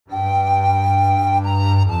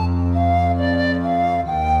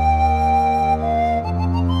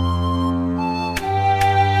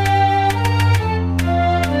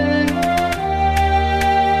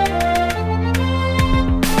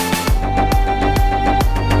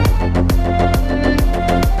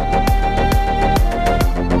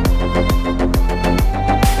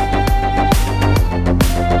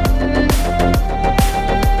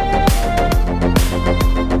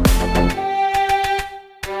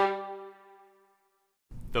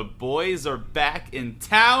The boys are back in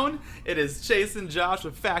town. It is Chase and Josh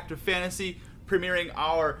with Factor Fantasy premiering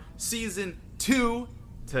our Season 2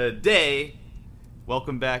 today.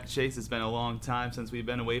 Welcome back, Chase. It's been a long time since we've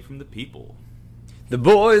been away from the people. The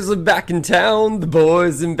boys are back in town. The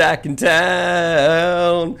boys are back in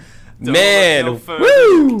town. Man, no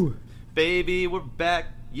woo! Baby, we're back.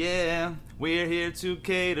 Yeah, we're here to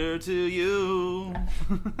cater to you.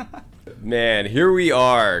 Man, here we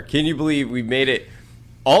are. Can you believe we made it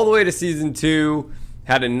all the way to Season 2,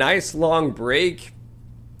 had a nice long break,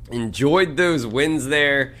 enjoyed those wins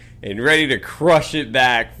there, and ready to crush it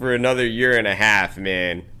back for another year and a half,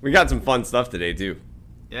 man. We got some fun stuff today, too.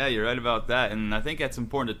 Yeah, you're right about that, and I think that's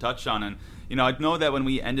important to touch on. And I know that when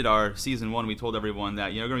we ended our Season 1, we told everyone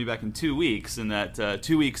that we're going to be back in 2 weeks, and that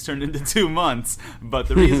 2 weeks turned into 2 months. But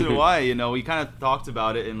the reason why, we kind of talked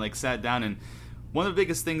about it and sat down, and one of the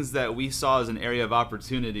biggest things that we saw as an area of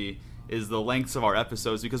opportunity is the lengths of our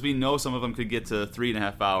episodes, because we know some of them could get to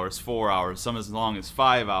 3.5 hours, 4 hours, some as long as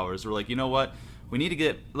 5 hours. We're like, you know what? We need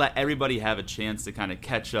to let everybody have a chance to kind of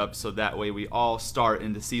catch up, so that way we all start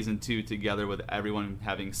into Season 2 together with everyone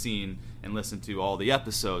having seen and listened to all the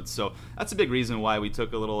episodes. So that's a big reason why we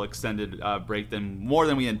took a little extended break, more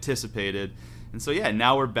than we anticipated. And so,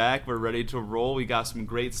 now we're back. We're ready to roll. We got some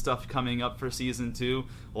great stuff coming up for Season 2.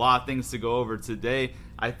 A lot of things to go over today.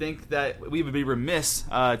 I think that we would be remiss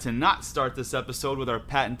to not start this episode with our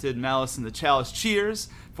patented Malice in the Chalice cheers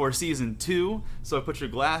for Season 2. So put your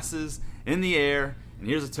glasses in the air, and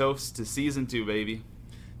here's a toast to Season 2, baby.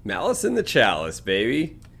 Malice in the Chalice,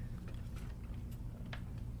 baby.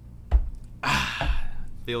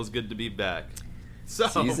 Feels good to be back. So,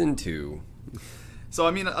 Season 2. So,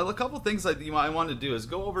 a couple things I wanted to do is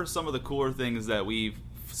go over some of the cooler things that we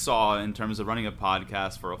saw in terms of running a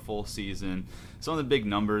podcast for a full season, some of the big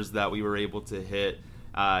numbers that we were able to hit,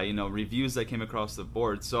 reviews that came across the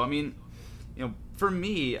board. So, for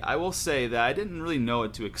me, I will say that I didn't really know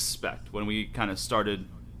what to expect when we kind of started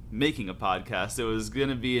making a podcast. It was going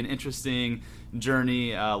to be an interesting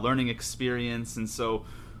journey, learning experience, and so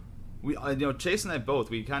we, Chase and I both,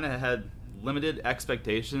 we kind of had limited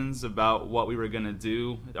expectations about what we were going to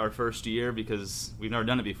do our first year, because we've never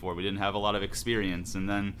done it before. We didn't have a lot of experience, and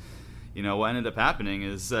then what ended up happening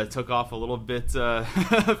is took off a little bit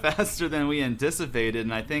faster than we anticipated.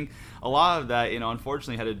 And I think a lot of that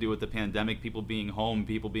unfortunately had to do with the pandemic, people being home,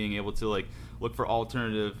 people being able to look for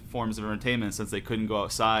alternative forms of entertainment since they couldn't go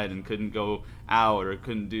outside and couldn't go out or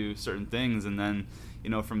couldn't do certain things. And then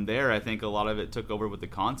from there, I think a lot of it took over with the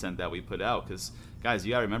content that we put out, because guys,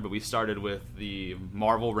 you gotta remember, we started with the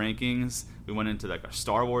Marvel rankings, we went into our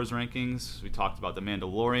Star Wars rankings, we talked about The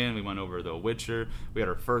Mandalorian, we went over The Witcher, we had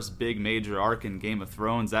our first big major arc in Game of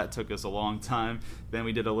Thrones. That took us a long time. Then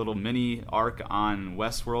we did a little mini arc on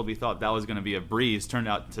Westworld. We thought that was going to be a breeze, turned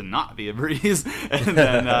out to not be a breeze. And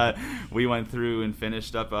then we went through and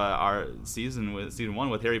finished up our season 1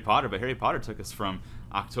 with Harry Potter, but Harry Potter took us from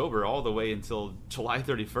October all the way until July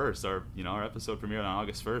 31st. Our episode premiered on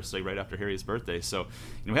August 1st, right after Harry's birthday. So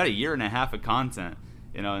we had a year and a half of content,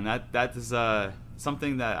 and that is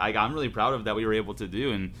something that I'm really proud of that we were able to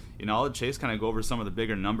do. And I'll let Chase kind of go over some of the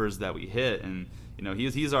bigger numbers that we hit. And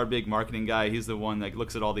he's our big marketing guy. He's the one that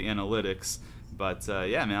looks at all the analytics. But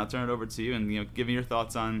I'll turn it over to you and give me your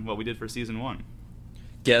thoughts on what we did for Season 1.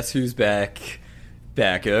 Guess who's back?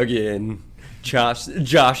 Back again. Josh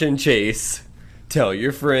and Chase. Tell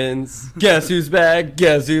your friends. Guess who's back?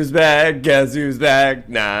 Guess who's back? Guess who's back?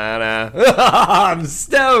 Nah. I'm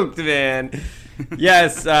stoked, man.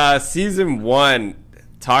 Yes, Season 1.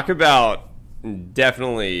 Talk about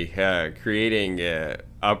definitely creating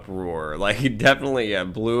uproar. Definitely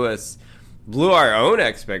blew our own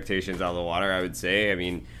expectations out of the water, I would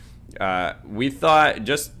say. We thought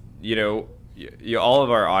just, all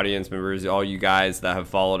of our audience members, all you guys that have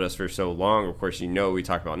followed us for so long, of course, we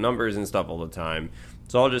talk about numbers and stuff all the time.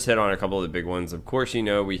 So I'll just hit on a couple of the big ones. Of course,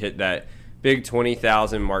 we hit that big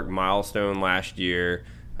 20,000 mark milestone last year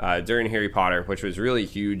during Harry Potter, which was really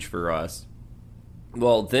huge for us.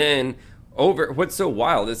 Well, then what's so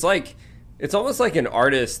wild? It's almost like an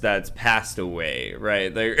artist that's passed away,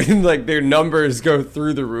 right? Their numbers go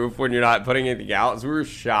through the roof when you're not putting anything out. So we were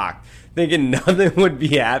shocked, thinking nothing would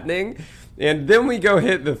be happening. And then we go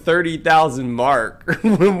hit the 30,000 mark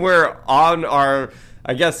when we're on our,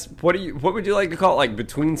 I guess, what would you like to call it?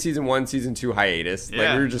 Between Season 1, Season 2 hiatus. We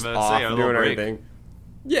were just off doing everything.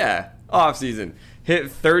 Yeah, off season. Hit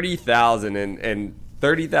 30,000 and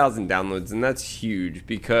 30,000 downloads, and that's huge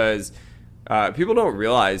because people don't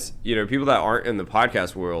realize, people that aren't in the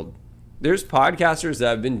podcast world, there's podcasters that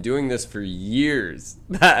have been doing this for years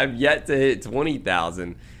that have yet to hit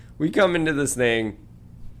 20,000. We come into this thing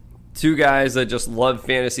two guys that just love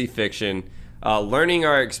fantasy fiction, learning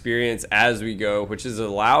our experience as we go, which has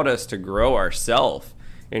allowed us to grow ourselves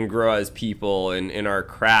and grow as people and in our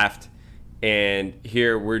craft. And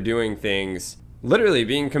here we're doing things literally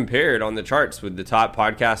being compared on the charts with the top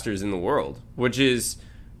podcasters in the world, which is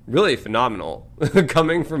really phenomenal.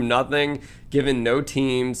 Coming from nothing, given no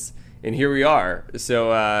teams, and here we are.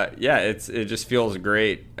 So it just feels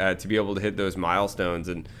great to be able to hit those milestones.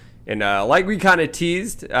 And like we kind of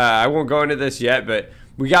teased, I won't go into this yet, but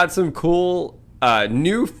we got some cool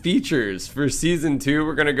new features for season 2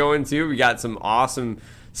 we're going to go into. We got some awesome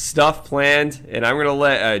stuff planned, and I'm going to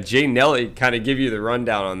let Jay Nelly kind of give you the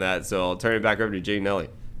rundown on that. So I'll turn it back over to Jay Nelly.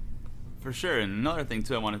 For sure. And another thing,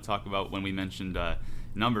 too, I want to talk about when we mentioned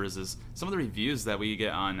numbers is some of the reviews that we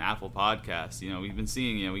get on Apple Podcasts. We've been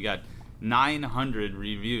seeing, we got 900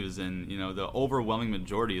 reviews, and, the overwhelming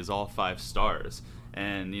majority is all 5 stars.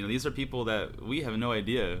 And, these are people that we have no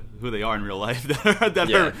idea who they are in real life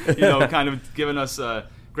that are kind of giving us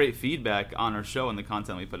great feedback on our show and the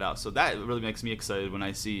content we put out. So that really makes me excited when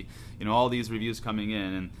I see, all these reviews coming in,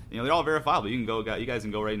 and they're all verifiable. You guys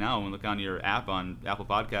can go right now and look on your app on Apple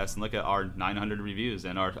Podcasts and look at our 900 reviews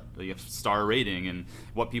and our star rating and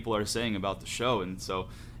what people are saying about the show. And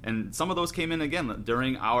some of those came in again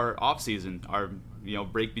during our off season, our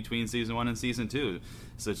break between season 1 and season 2.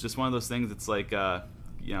 So it's just one of those things. It's like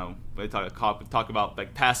they talk about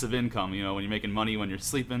like passive income. When you're making money when you're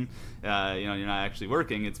sleeping, you're not actually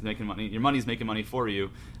working. It's making money. Your money's making money for you.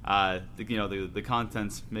 The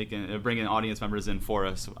content's bringing audience members in for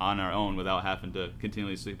us on our own without having to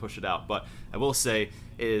continuously push it out. But I will say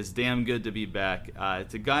it is damn good to be back,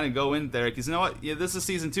 to kind of go in there, because you know what? Yeah, this is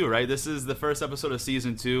season 2, right? This is the first episode of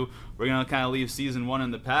season 2. We're gonna kind of leave season 1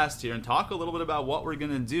 in the past here and talk a little bit about what we're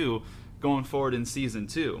gonna do going forward in season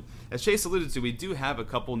 2. As Chase alluded to, we do have a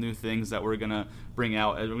couple new things that we're going to bring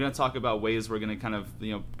out, and we're going to talk about ways we're going to kind of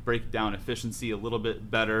break down efficiency a little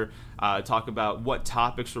bit better, talk about what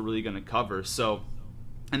topics we're really going to cover. So,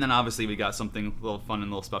 and then obviously we got something a little fun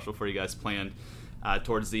and a little special for you guys planned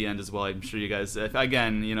towards the end as well. I'm sure you guys, if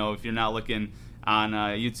you're not looking on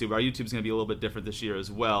YouTube, our YouTube's going to be a little bit different this year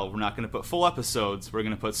as well. We're not going to put full episodes. We're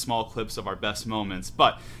going to put small clips of our best moments.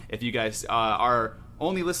 But if you guys are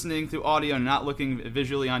only listening through audio and not looking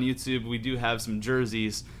visually on YouTube, we do have some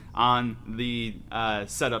jerseys on the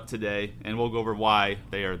setup today, and we'll go over why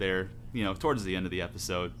they are there, towards the end of the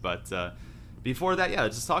episode. But before that,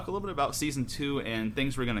 just talk a little bit about season 2 and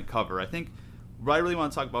things we're going to cover. I think what I really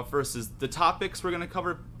want to talk about first is the topics we're going to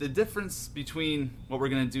cover. The difference between what we're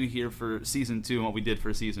going to do here for season 2 and what we did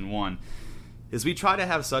for season 1 is we try to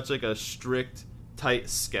have such like a strict, tight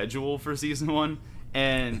schedule for season 1.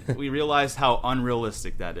 And we realized how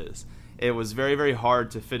unrealistic that is. It was very, very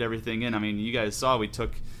hard to fit everything in. I mean, you guys saw we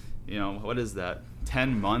took, what is that,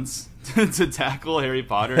 10 months to tackle Harry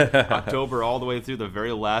Potter, October all the way through the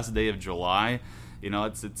very last day of July.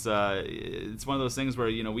 It's one of those things where,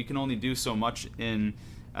 we can only do so much in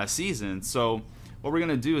a season. So what we're going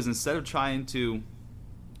to do is, instead of trying to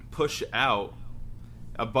push out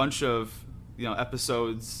a bunch of,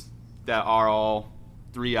 episodes that are all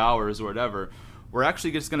 3 hours or whatever, we're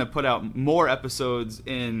actually just going to put out more episodes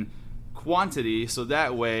in quantity, so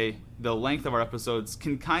that way the length of our episodes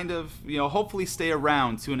can kind of, hopefully stay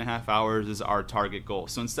around 2.5 hours is our target goal.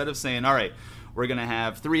 So instead of saying, all right, we're going to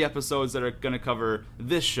have 3 episodes that are going to cover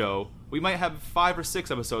this show, we might have 5 or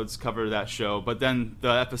 6 episodes cover that show, but then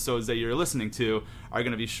the episodes that you're listening to are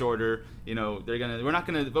going to be shorter. We're not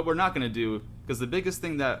going to do, because the biggest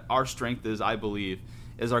thing that our strength is, I believe,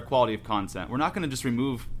 is our quality of content. We're not going to just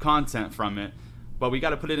remove content from it, but we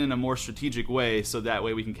got to put it in a more strategic way, so that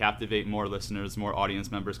way we can captivate more listeners, more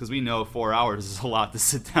audience members, because we know 4 hours is a lot to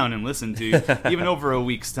sit down and listen to, even over a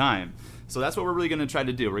week's time. So that's what we're really going to try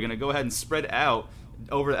to do. We're going to go ahead and spread out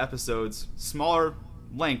over the episodes, smaller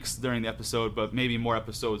lengths during the episode, but maybe more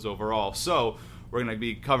episodes overall. So we're going to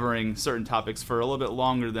be covering certain topics for a little bit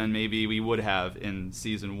longer than maybe we would have in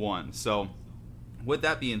season 1. So with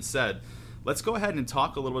that being said, let's go ahead and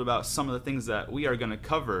talk a little bit about some of the things that we are going to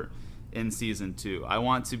cover in season 2. I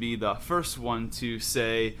want to be the first one to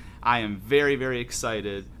say I am very, very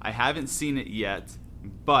excited. I haven't seen it yet,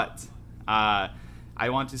 but I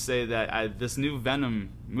want to say that this new Venom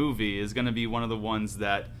movie is going to be one of the ones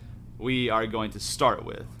that we are going to start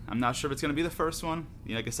with. I'm not sure if it's going to be the first one.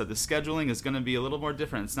 Like I said, the scheduling is going to be a little more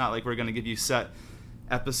different. It's not like we're going to give you set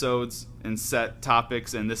episodes and set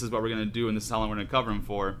topics, and this is what we're going to do, and this is how long we're going to cover them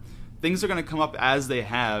for. Things are going to come up as they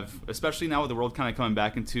have, especially now with the world kind of coming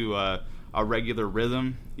back into a regular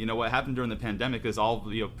rhythm. What happened during the pandemic is all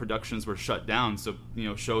productions were shut down, so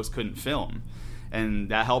shows couldn't film. and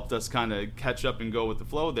that helped us kind of catch up and go with the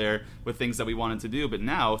flow there with things that we wanted to do. But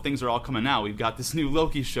now things are all coming out. We've got this new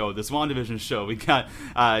Loki show, this WandaVision show. We got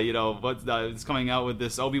what's coming out with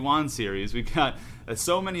this Obi-Wan series. We've got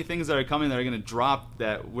so many things that are coming that are going to drop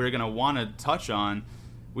that we're going to want to touch on.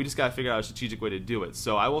 We just got to figure out a strategic way to do it.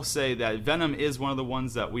 So I will say that Venom is one of the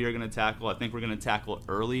ones that we are going to tackle. I think we're going to tackle it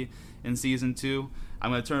early in season 2. I'm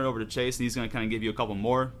going to turn it over to Chase, and he's going to kind of give you a couple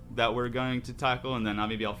more that we're going to tackle, and then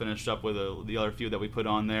maybe I'll finish up with the other few that we put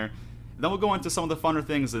on there. And then we'll go into some of the funner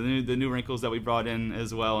things, the new wrinkles that we brought in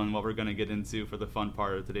as well, and what we're going to get into for the fun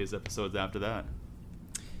part of today's episodes after that.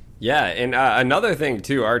 Yeah, and another thing,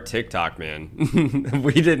 too, our TikTok, man.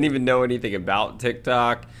 We didn't even know anything about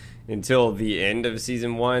TikTok until the end of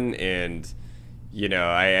season 1, and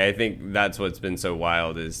I think that's what's been so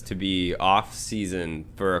wild, is to be off season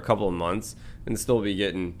for a couple of months and still be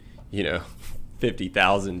getting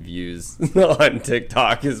 50,000 views on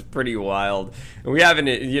TikTok is pretty wild. And we haven't,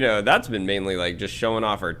 that's been mainly like just showing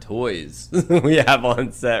off our toys we have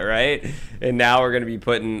on set, right? And now we're going to be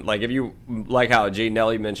putting, like, if you like how Jay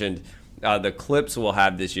Nelly mentioned, the clips we'll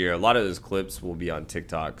have this year, a lot of those clips will be on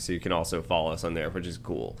TikTok, so you can also follow us on there, which is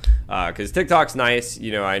cool. Because TikTok's nice.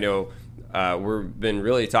 I know we've been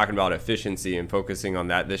really talking about efficiency and focusing on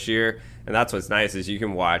that this year. And that's what's nice, is you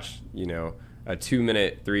can watch, a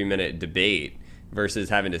 2-minute, 3-minute debate versus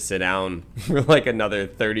having to sit down for like another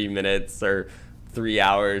 30 minutes or 3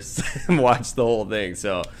 hours and watch the whole thing.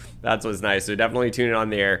 So that's what's nice. So definitely tune in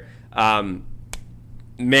on there.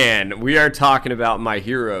 Man, we are talking about My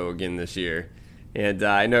Hero again this year. And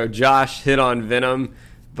I know Josh hit on Venom,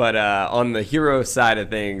 but on the hero side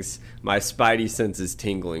of things, my spidey sense is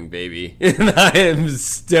tingling, baby. And I am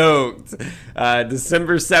stoked.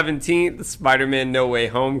 December 17th, Spider-Man No Way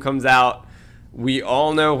Home comes out. We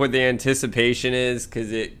all know what the anticipation is,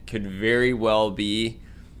 because it could very well be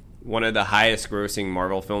one of the highest grossing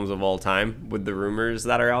Marvel films of all time with the rumors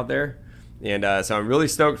that are out there. And so I'm really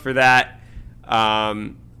stoked for that.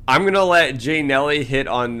 I'm going to let Jay Nelly hit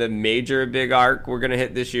on the major big arc we're going to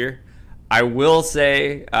hit this year. I will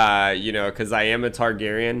say, because I am a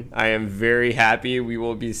Targaryen, I am very happy we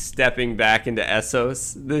will be stepping back into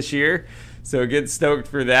Essos this year. So get stoked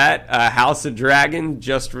for that. House of Dragon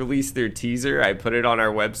just released their teaser. I put it on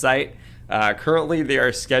our website. Currently, they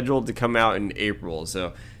are scheduled to come out in April.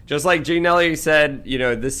 So just like Jay Nelly said,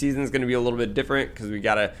 this season is going to be a little bit different, because we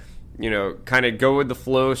got to, kind of go with the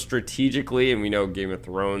flow strategically. And we know Game of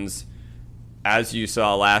Thrones, as you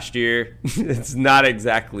saw last year, it's not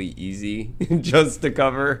exactly easy just to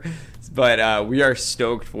cover. But we are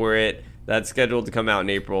stoked for it. That's scheduled to come out in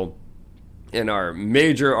April. In our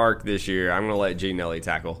major arc this year, I'm going to let Jay Nelly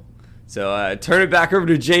tackle. So turn it back over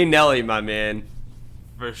to Jay Nelly, my man.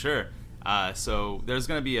 For sure. So there's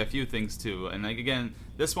going to be a few things, too. And, again,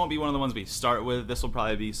 this won't be one of the ones we start with. This will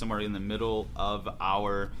probably be somewhere in the middle of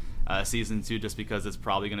our season 2, just because it's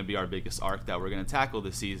probably going to be our biggest arc that we're going to tackle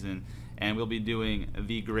this season. And we'll be doing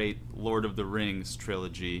the great Lord of the Rings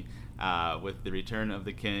trilogy, with the Return of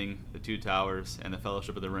the King, the Two Towers, and the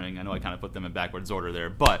Fellowship of the Ring. I know I kind of put them in backwards order there,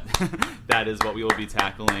 but that is what we will be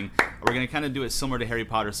tackling. We're going to kind of do it similar to Harry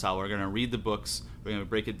Potter style. We're going to read the books, we're going to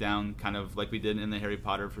break it down kind of like we did in the Harry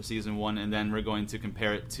Potter for season 1, and then we're going to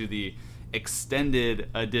compare it to the extended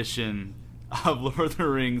edition of Lord of the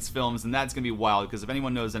Rings films, and that's going to be wild, because if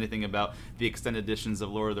anyone knows anything about the extended editions of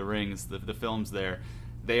Lord of the Rings, the films there,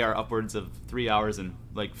 they are upwards of 3 hours and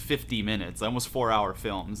like 50 minutes, almost 4-hour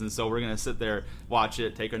films. And so we're going to sit there, watch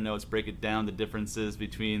it, take our notes, break it down, the differences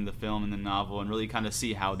between the film and the novel, and really kind of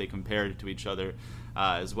see how they compare to each other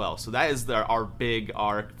as well. So that is our big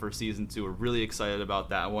arc for season 2. We're really excited about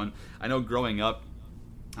that one. I know growing up,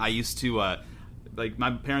 I used to,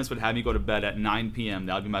 my parents would have me go to bed at 9 p.m.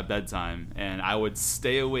 That would be my bedtime. And I would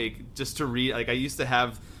stay awake just to read. Like, I used to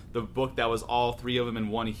have the book that was all 3 of them in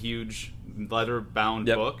one huge leather-bound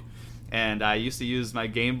book, and I used to use my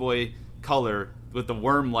Game Boy Color with the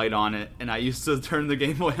worm light on it, and I used to turn the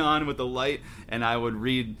Game Boy on with the light, and I would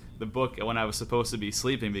read the book when I was supposed to be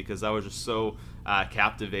sleeping, because I was just so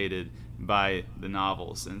captivated by the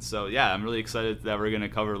novels. And so, yeah, I'm really excited that we're going to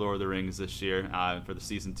cover Lord of the Rings this year for the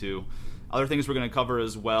season 2. Other things we're going to cover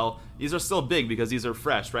as well. These are still big because these are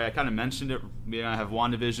fresh, right? I kind of mentioned it. We're going to have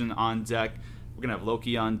WandaVision on deck. We're going to have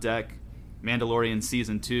Loki on deck. Mandalorian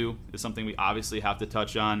Season 2 is something we obviously have to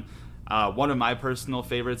touch on. One of my personal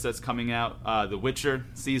favorites that's coming out, The Witcher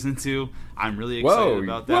Season 2. I'm really excited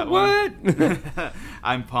about that one. What?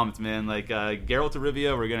 I'm pumped, man. Like, Geralt of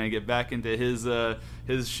Rivia, we're going to get back into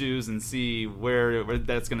his shoes and see where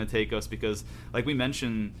that's going to take us, because, like we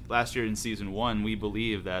mentioned last year in Season 1, we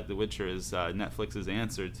believe that The Witcher is Netflix's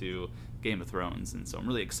answer to Game of Thrones, and so I'm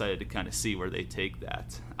really excited to kind of see where they take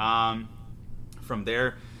that. From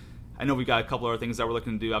there, I know we've got a couple other things that we're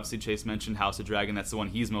looking to do. Obviously, Chase mentioned House of Dragon. That's the one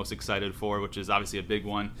he's most excited for, which is obviously a big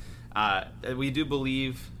one. We do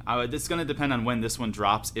believe it's going to depend on when this one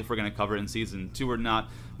drops, if we're going to cover it in season 2 or not.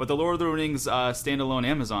 But the Lord of the Rings standalone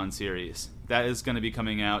Amazon series, that is going to be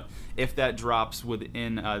coming out. If that drops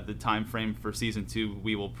within the time frame for season 2,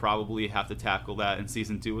 we will probably have to tackle that in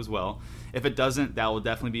season 2 as well. If it doesn't, that will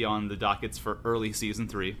definitely be on the dockets for early season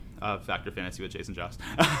 3 of Factor Fantasy with Jason Joss.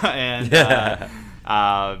 And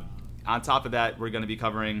on top of that, we're going to be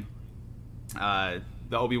covering the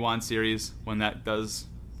Obi-Wan series when that does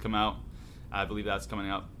come out. I believe that's coming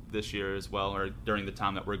out this year as well, or during the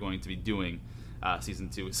time that we're going to be doing season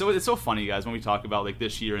 2. So it's so funny, guys, when we talk about like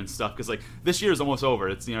this year and stuff, because like this year is almost over.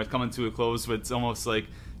 It's it's coming to a close, but it's almost like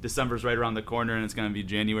December's right around the corner, and it's going to be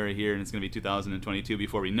January here, and it's going to be 2022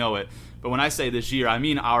 before we know it. But when I say this year, I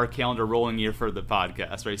mean our calendar rolling year for the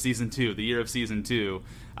podcast, right? Season 2, the year of season 2,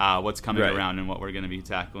 what's coming around and what we're going to be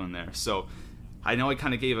tackling there. So I know I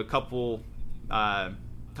kind of gave a couple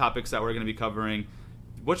topics that we're going to be covering.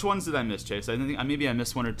 Which ones did I miss, Chase? I think maybe I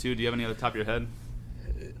missed one or two. Do you have any on the top of your head?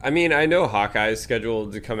 I mean, I know Hawkeye's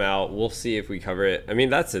scheduled to come out. We'll see if we cover it. I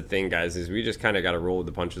mean, that's the thing, guys, is we just kind of got to roll with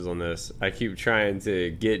the punches on this. I keep trying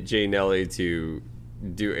to get Jay Nelly to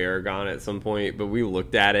do Aragon at some point, but we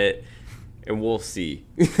looked at it, and we'll see.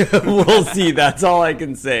 We'll see. That's all I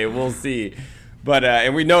can say. We'll see. But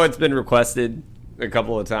and we know it's been requested a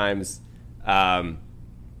couple of times.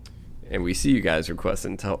 And we see you guys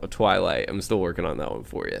requesting Twilight. I'm still working on that one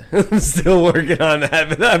for you. I'm still working on that,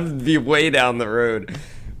 but that would be way down the road.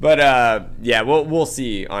 But yeah, we'll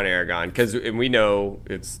see on Aragon, because we know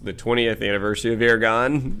it's the 20th anniversary of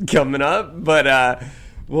Aragon coming up. But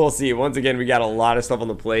we'll see. Once again, we got a lot of stuff on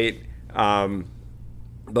the plate,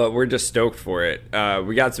 but we're just stoked for it.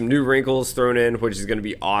 We got some new wrinkles thrown in, which is going to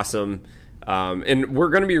be awesome. And we're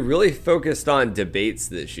going to be really focused on debates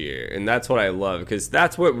this year, and that's what I love, because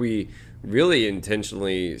that's what we really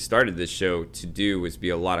intentionally started this show to do, was be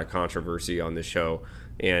a lot of controversy on the show.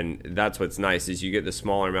 And that's what's nice, is you get the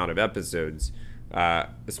smaller amount of episodes, a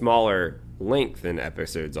smaller length in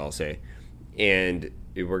episodes, I'll say, and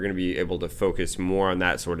we're going to be able to focus more on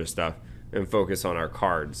that sort of stuff and focus on our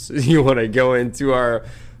cards. You want to go into our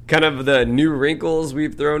kind of the new wrinkles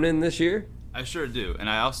we've thrown in this year? I sure do, and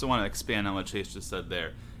I also want to expand on what Chase just said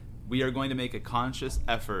there. We are going to make a conscious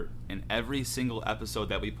effort in every single episode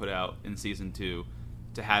that we put out in Season 2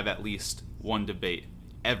 to have at least one debate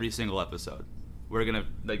every single episode. We're going to,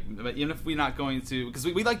 like, even if we're not going to, because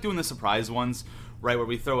we like doing the surprise ones, right, where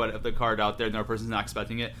we throw the card out there and the person's not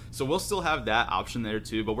expecting it. So we'll still have that option there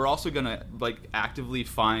too, but we're also going to, like, actively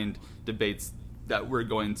find debates that we're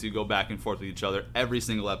going to go back and forth with each other every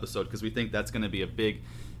single episode, because we think that's going to be a big...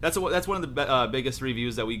 That's one of the biggest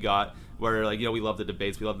reviews that we got, where, like, we love the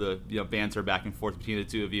debates, we love the banter back and forth between the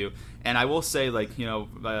two of you. And I will say, like,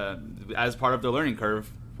 as part of the learning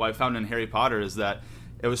curve, what I found in Harry Potter is that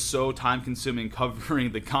it was so time consuming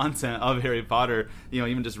covering the content of Harry Potter,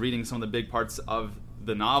 even just reading some of the big parts of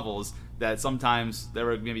the novels, that sometimes there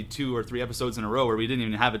were maybe 2 or 3 episodes in a row where we didn't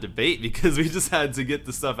even have a debate, because we just had to get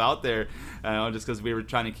the stuff out there, just because we were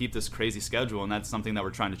trying to keep this crazy schedule, and that's something that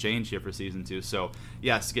we're trying to change here for Season 2. So,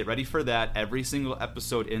 yes, get ready for that. Every single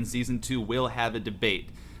episode in Season 2 will have a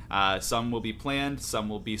debate. Some will be planned, some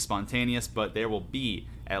will be spontaneous, but there will be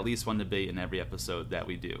at least one debate in every episode that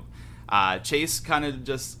we do. Chase kind of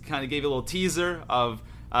gave a little teaser of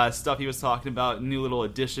stuff he was talking about, new little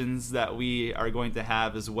additions that we are going to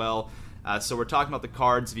have as well. So we're talking about the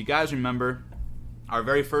cards. If you guys remember, our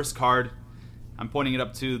very first card, I'm pointing it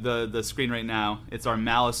up to the screen right now, it's our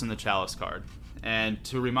Malice in the Chalice card. And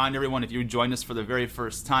to remind everyone, if you joined us for the very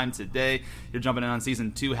first time today, you're jumping in on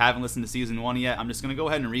Season 2, haven't listened to Season 1 yet, I'm just going to go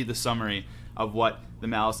ahead and read the summary of what the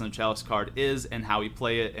Malice in the Chalice card is and how we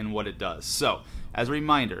play it and what it does. So, as a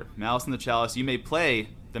reminder, Malice in the Chalice, you may play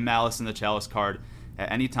the Malice in the Chalice card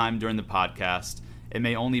at any time during the podcast. It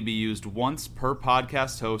may only be used once per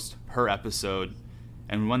podcast host per episode,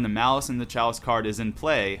 and when the Malice in the Chalice card is in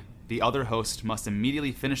play, the other host must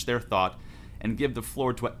immediately finish their thought and give the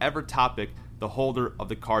floor to whatever topic the holder of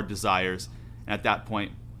the card desires, and at that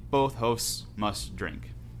point, both hosts must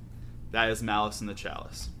drink. That is Malice in the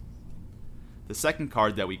Chalice. The second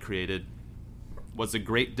card that we created was the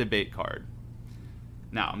Great Debate card.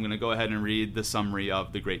 Now, I'm going to go ahead and read the summary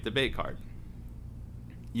of the Great Debate card.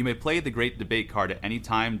 You may play the Great Debate card at any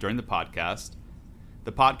time during the podcast.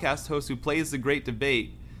 The podcast host who plays the Great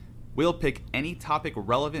Debate will pick any topic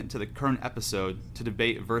relevant to the current episode to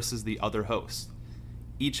debate versus the other host.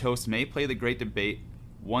 Each host may play the Great Debate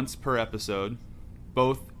once per episode.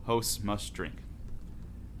 Both hosts must drink.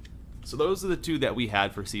 So those are the two that we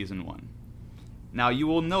had for season 1. Now you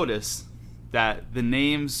will notice that the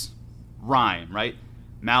names rhyme, right?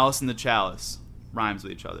 Malice and the Chalice rhymes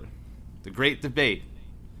with each other. The Great Debate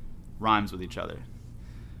rhymes with each other.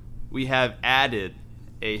 We have added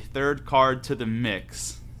a third card to the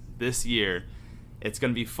mix this year. It's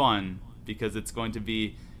going to be fun because it's going to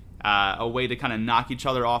be a way to kind of knock each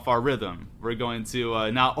other off our rhythm. We're going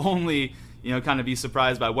to not only kind of be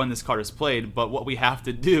surprised by when this card is played, but what we have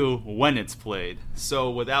to do when it's played.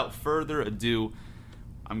 So without further ado,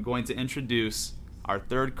 I'm going to introduce our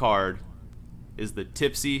third card is the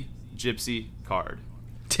Tipsy Gypsy card.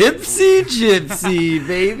 Tipsy Gypsy,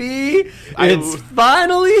 baby! It's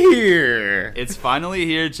finally here! It's finally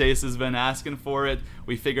here. Chase has been asking for it.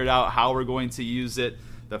 We figured out how we're going to use it.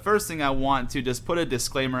 The first thing I want to just put a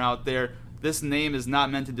disclaimer out there. This name is not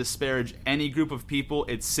meant to disparage any group of people.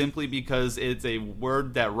 It's simply because it's a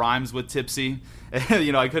word that rhymes with tipsy.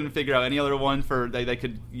 I couldn't figure out any other one for that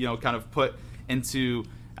could kind of put into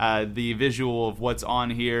the visual of what's on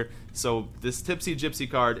here. So this Tipsy Gypsy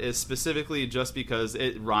card is specifically just because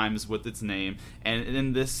it rhymes with its name. And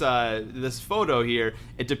in this photo here,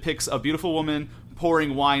 it depicts a beautiful woman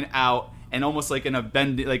pouring wine out, and almost like in a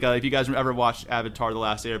bend, if you guys ever watched Avatar: The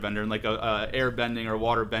Last Airbender, in like a airbending or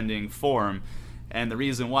water bending form. And the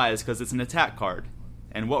reason why is because it's an attack card.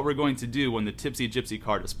 And what we're going to do when the Tipsy Gypsy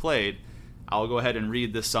card is played, I'll go ahead and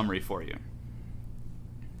read this summary for you.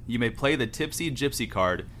 You may play the Tipsy Gypsy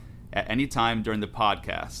card at any time during the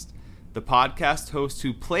podcast. The podcast host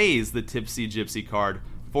who plays the Tipsy Gypsy card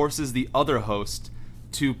forces the other host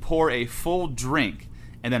to pour a full drink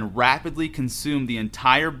and then rapidly consume the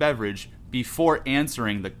entire beverage before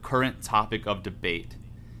answering the current topic of debate.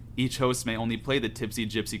 Each host may only play the Tipsy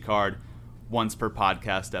Gypsy card once per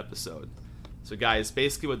podcast episode. So guys,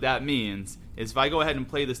 basically what that means is if I go ahead and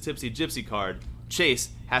play this Tipsy Gypsy card, Chase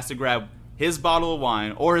has to grab his bottle of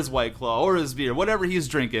wine or his White Claw or his beer, whatever he's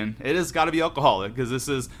drinking. It has got to be alcoholic because this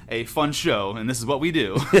is a fun show and this is what we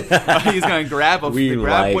do. He's going to grab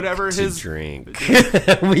whatever his drink.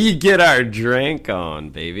 We get our drink on,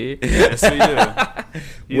 baby. Yes, we do.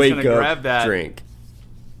 He's Wake gonna up, grab that. drink.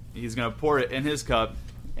 He's going to pour it in his cup,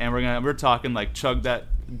 and we're talking like chug that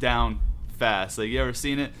down fast. Like, you ever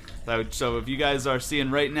seen it? So if you guys are seeing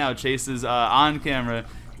right now, Chase is on camera.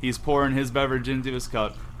 He's pouring his beverage into his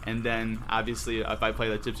cup. And then, obviously, if I play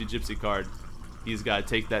the Tipsy Gypsy card, he's got to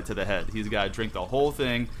take that to the head. He's got to drink the whole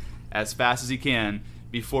thing as fast as he can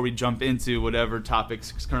before we jump into whatever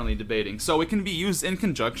topics is currently debating. So it can be used in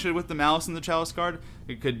conjunction with the Malice and the Chalice card.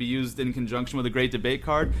 It could be used in conjunction with the Great Debate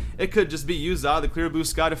card. It could just be used out of the clear blue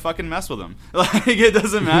sky to fucking mess with them. Like, it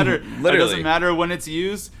doesn't matter. It doesn't matter when it's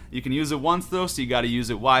used. You can use it once, though, so you got to use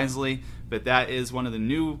it wisely. But that is one of the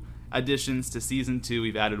new additions to Season 2.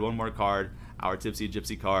 We've added one more card, our Tipsy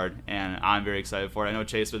Gypsy card, and I'm very excited for it. I know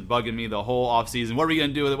Chase was bugging me the whole off season. What are we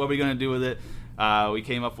going to do with it? What are we going to do with it? We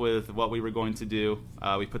came up with what we were going to do.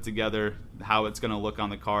 We put together how it's going to look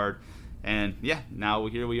on the card, and yeah, now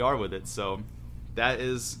here we are with it. So that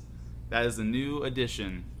is the new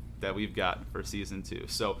addition that we've got for Season 2.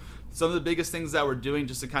 So some of the biggest things that we're doing,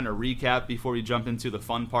 just to kind of recap before we jump into the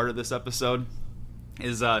fun part of this episode,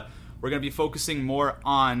 is we're going to be focusing more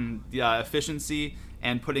on the efficiency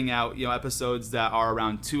and putting out episodes that are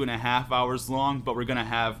around 2.5 hours long, but we're going to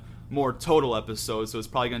have more total episodes, so it's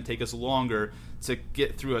probably going to take us longer to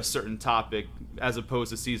get through a certain topic as opposed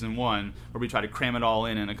to Season 1, where we try to cram it all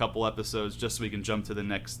in a couple episodes just so we can jump to the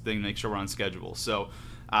next thing, make sure we're on schedule. So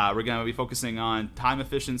we're going to be focusing on time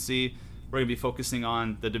efficiency. We're going to be focusing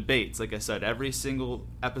on the debates. Like I said, every single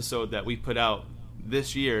episode that we put out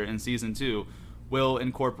this year in Season 2 will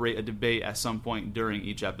incorporate a debate at some point during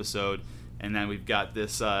each episode. And then we've got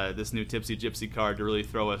this new Tipsy Gypsy card to really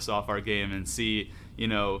throw us off our game and see,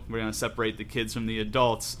 we're going to separate the kids from the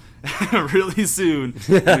adults really soon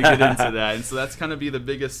when we get into that. And so that's kind of be the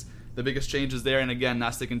biggest changes there. And again,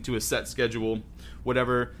 not sticking to a set schedule.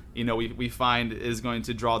 Whatever, we find is going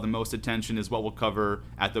to draw the most attention is what we'll cover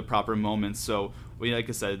at the proper moments. So like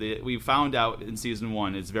I said, we found out in Season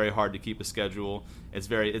 1 it's very hard to keep a schedule.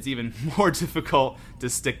 It's even more difficult to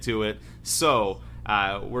stick to it. So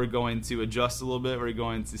we're going to adjust a little bit. We're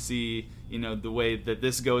going to see, the way that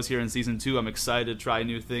this goes here in Season 2. I'm excited to try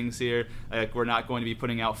new things here. Like, we're not going to be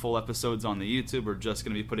putting out full episodes on the YouTube. We're just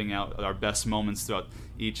going to be putting out our best moments throughout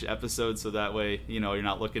each episode, so that way, you're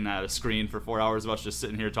not looking at a screen for 4 hours of us just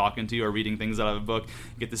sitting here talking to you or reading things out of a book.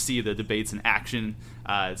 You get to see the debates in action.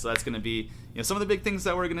 So that's going to be, some of the big things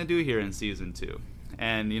that we're going to do here in Season 2.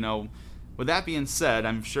 And, with that being said,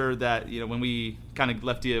 I'm sure that, when we kind of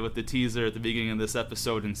left you with the teaser at the beginning of this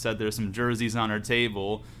episode and said there's some jerseys on our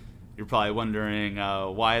table, you're probably wondering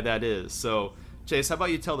why that is. So, Chase, how about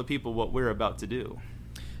you tell the people what we're about to do?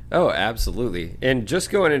 Oh, absolutely. And just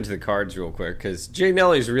going into the cards real quick, because Jay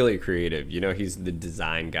Nelly's really creative. He's the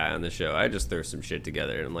design guy on the show. I just throw some shit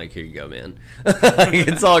together and I'm like, here you go, man.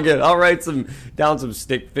 It's all good. I'll write down some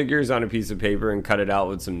stick figures on a piece of paper and cut it out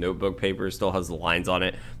with some notebook paper. Still has the lines on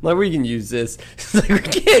it. I'm like, we can use this. It's like, we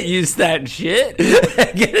can't use that shit.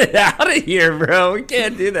 Get it out of here, bro. We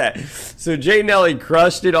can't do that. So Jay Nelly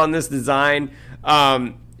crushed it on this design.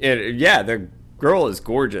 The girl is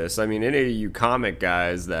gorgeous. I mean, any of you comic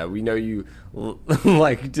guys that we know you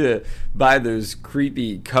like to buy those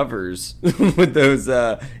creepy covers with those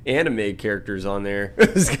anime characters on there.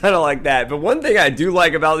 It's kind of like that. But one thing I do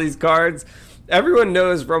like about these cards, everyone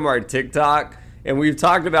knows from our TikTok, and we've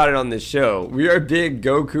talked about it on this show, we are big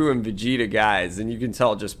Goku and Vegeta guys, and you can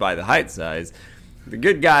tell just by the height size. The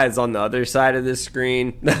good guy's on the other side of this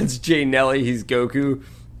screen. That's Jay Nelly. He's Goku.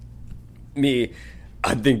 Me,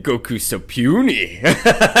 I think Goku's so puny.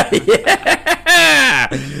 Yeah!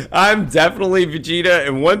 I'm definitely Vegeta.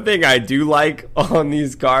 And one thing I do like on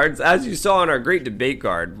these cards, as you saw on our great debate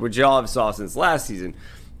card, which y'all have saw since last season,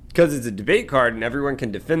 because it's a debate card and everyone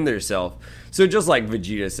can defend themselves. So just like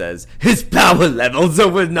Vegeta says, his power level's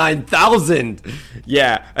over 9,000.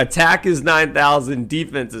 Yeah, attack is 9,000,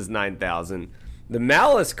 defense is 9,000. The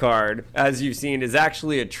Malice card, as you've seen, is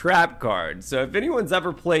actually a trap card. So if anyone's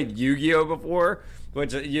ever played Yu-Gi-Oh before,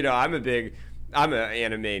 which, I'm an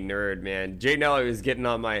anime nerd, man. Jay Nelly was getting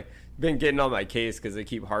on my case because they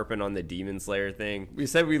keep harping on the Demon Slayer thing. We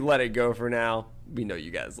said we'd let it go for now. We know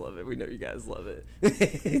you guys love it.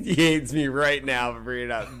 He hates me right now for bringing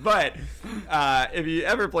it up. But if you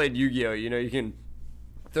ever played Yu-Gi-Oh, you can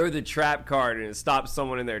throw the trap card and it stops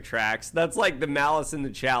someone in their tracks. That's like the Malice in the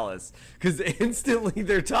Chalice, because instantly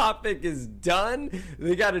their topic is done.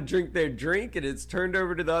 They got to drink their drink and it's turned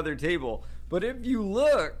over to the other table. But if you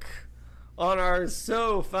look on our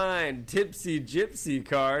so fine Tipsy Gypsy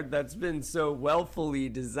card that's been so wealthily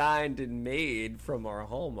designed and made from our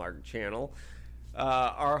Hallmark channel,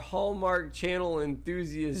 our Hallmark channel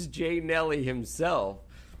enthusiast Jay Nelly himself,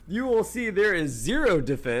 you will see there is 0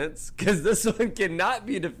 defense, because this one cannot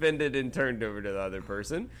be defended and turned over to the other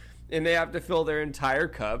person. And they have to fill their entire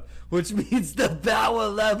cup, which means the power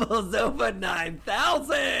level's over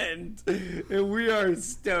 9,000. And we are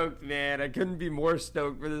stoked, man. I couldn't be more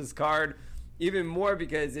stoked for this card. Even more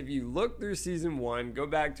because if you look through Season 1, go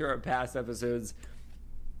back to our past episodes,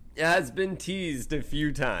 it has been teased a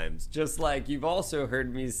few times. Just like you've also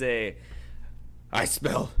heard me say, I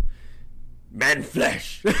smell man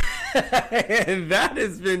flesh. And that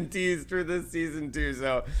has been teased for this season too.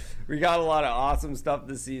 So we got a lot of awesome stuff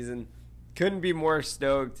this season. Couldn't be more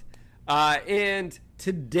stoked. And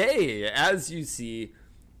today, as you see,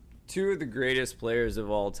 2 of the greatest players of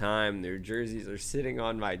all time, their jerseys are sitting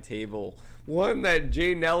on my table. One that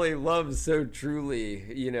Jay Nelly loves so truly.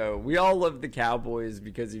 We all love the Cowboys,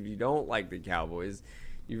 because if you don't like the Cowboys,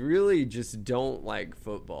 you really just don't like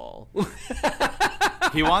football.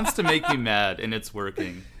 He wants to make me mad, and it's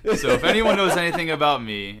working. So if anyone knows anything about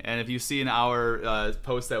me, and if you've seen our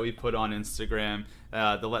post that we put on Instagram,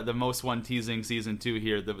 the most one teasing season 2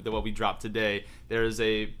 here, the what we dropped today, there is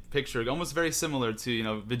a picture almost very similar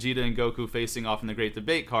to Vegeta and Goku facing off in the Great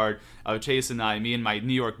Debate card of Chase and me in my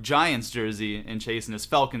New York Giants jersey and Chase in his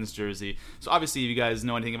Falcons jersey. So obviously, if you guys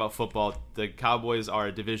know anything about football, the Cowboys are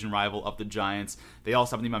a division rival of the Giants. They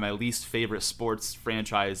also happen to be my least favorite sports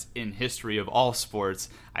franchise in history of all sports.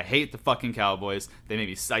 I hate the fucking Cowboys. They make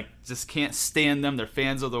me, I just can't stand them. Their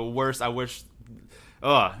fans are the worst. I wish.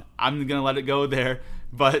 I'm gonna let it go there.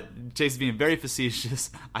 But Chase is being very facetious.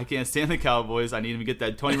 I can't stand the Cowboys. I need him to get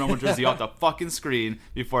that Tony Romo jersey off the fucking screen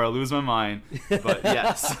before I lose my mind. But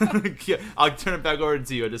yes, I'll turn it back over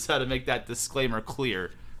to you. I just had to make that disclaimer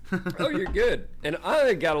clear. Oh, you're good. And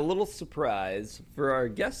I got a little surprise for our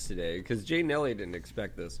guest today, because Jay Nelly didn't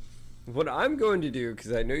expect this. What I'm going to do,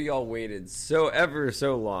 because I know y'all waited so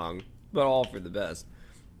long, but all for the best,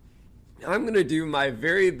 I'm going to do my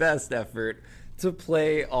very best effort to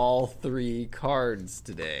play all 3 cards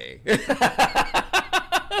today.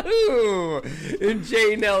 Ooh, and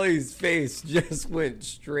Jay Nelly's face just went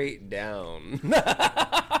straight down.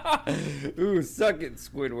 Ooh, suck it,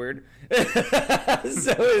 Squidward.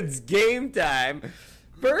 So it's game time.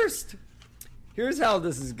 First, here's how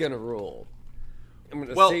this is going to roll. I'm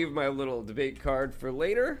going to save my little debate card for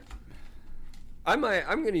later. I'm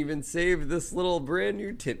going to even save this little brand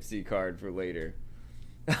new Tipsy card for later.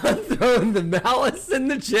 I'm throwing the Malice in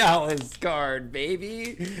the Chalice card,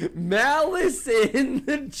 baby. Malice in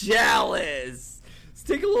the Chalice. Let's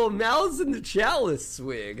take a little Malice in the Chalice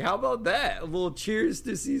swig. How about that? A little cheers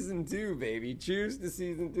to season 2, baby. Cheers to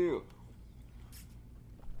season 2.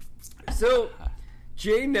 So,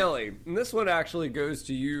 Jay Nelly, and this one actually goes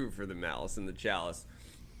to you for the Malice in the Chalice.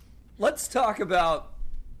 Let's talk about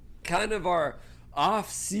kind of our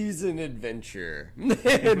off-season adventure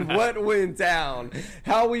and what went down.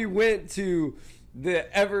 How we went to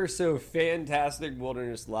the ever so fantastic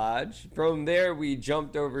Wilderness Lodge. From there, we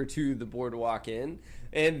jumped over to the Boardwalk Inn.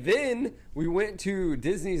 And then we went to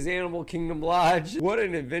Disney's Animal Kingdom Lodge. What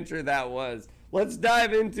an adventure that was. Let's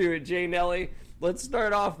dive into it, Jay Nelly. Let's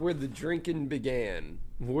start off where the drinking began.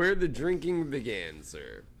 Where the drinking began,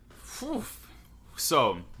 sir.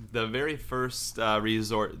 So, the very first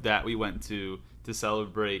resort that we went to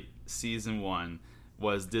celebrate season 1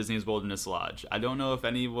 was Disney's Wilderness Lodge. I don't know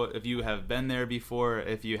if you have been there before.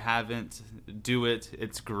 If you haven't, do it.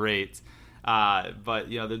 It's great. But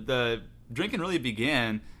you know, the drinking really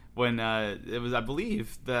began when it was, I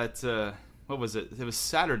believe that what was it? It was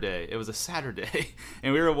Saturday. It was a Saturday,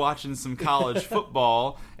 and we were watching some college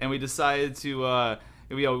football, and we decided to.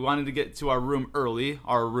 We wanted to get to our room early.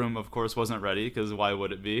 Our room, of course, wasn't ready because why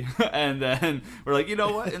would it be? And then we're like, you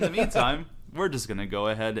know what? In the meantime, we're just gonna go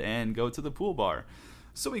ahead and go to the pool bar.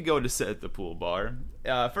 So we go to sit at the pool bar.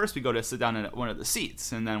 First, we go to sit down at one of the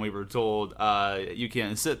seats, and then we were told you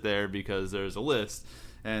can't sit there because there's a list.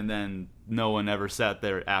 And then no one ever sat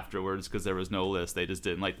there afterwards because there was no list. They just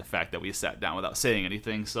didn't like the fact that we sat down without saying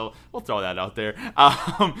anything. So we'll throw that out there.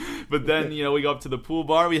 But then, you know, we go up to the pool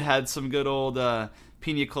bar. We had some good old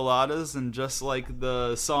pina coladas. And just like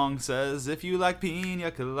the song says, if you like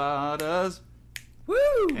pina coladas,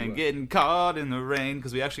 woo! And getting caught in the rain,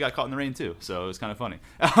 because we actually got caught in the rain too. So it was kind of funny.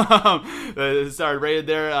 It started raining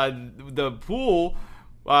there. The pool,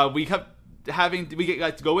 we kept... we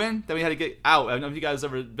got to go in, then we had to get out. I don't know if you guys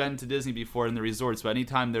ever been to Disney before in the resorts, but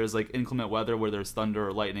anytime there's like inclement weather where there's thunder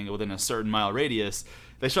or lightning within a certain mile radius,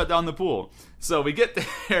 they shut down the pool. So we get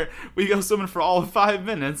there, we go swimming for all of 5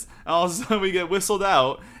 minutes, and all of a sudden we get whistled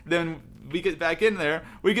out. Then we get back in there,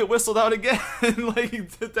 we get whistled out again like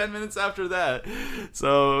 10 minutes after that.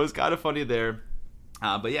 So it was kind of funny there.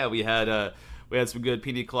 But yeah, we had some good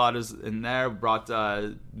pina coladas in there. Brought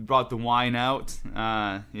the wine out.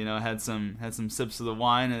 Had some sips of the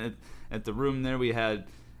wine at the room there. We had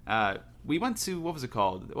we went to, what was it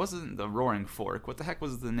called? It wasn't the Roaring Fork. What the heck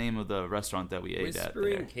was the name of the restaurant that we ate at there?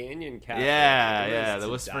 Whispering Canyon Cafe. Yeah, the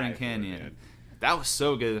Whispering Canyon. That was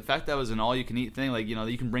so good. The fact that was an all-you-can-eat thing, like, you know,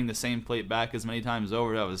 you can bring the same plate back as many times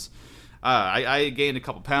over. That was, I gained a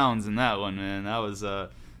couple pounds in that one, man. That was a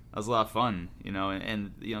lot of fun, you know.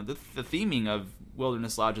 And you know, the theming of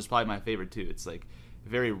Wilderness Lodge is probably my favorite too. It's like a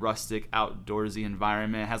very rustic, outdoorsy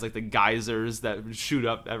environment. It has like the geysers that shoot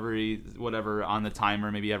up every whatever on the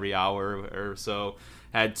timer, maybe every hour or so.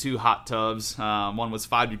 Had 2 hot tubs. One was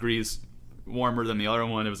 5 degrees warmer than the other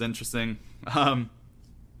one. It was interesting.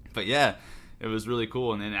 But yeah, it was really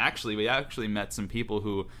cool. And then we actually met some people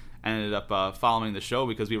who ended up following the show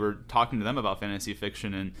because we were talking to them about fantasy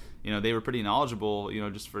fiction, and you know, they were pretty knowledgeable, you know,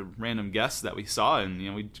 just for random guests that we saw, and you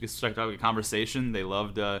know, we just struck out a conversation. They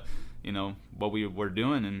loved you know, what we were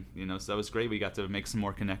doing, and you know, so that was great. We got to make some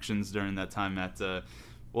more connections during that time at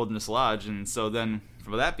Wilderness Lodge. And so then,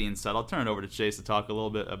 for that being said, I'll turn it over to Chase to talk a little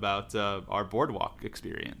bit about our boardwalk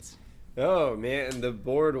experience. Oh man, the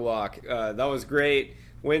boardwalk, that was great.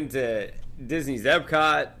 Went to Disney's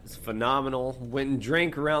Epcot, it's phenomenal. Went and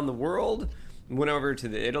drank around the world. Went over to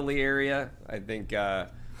the Italy area. I think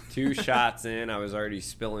 2 shots in, I was already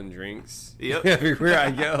spilling drinks. Yep. Everywhere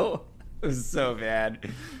I go. It was so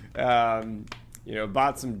bad. You know,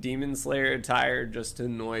 bought some Demon Slayer attire just to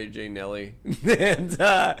annoy Jay Nelly. And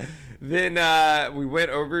then we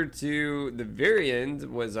went over to the very end,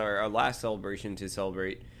 was our last celebration to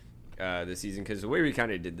celebrate the season, because the way we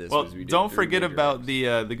kind of did this was we did don't forget about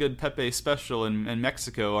the good Pepe special in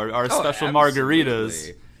Mexico, our special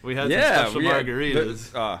margaritas. We had some special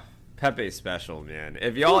margaritas. Pepe special, man.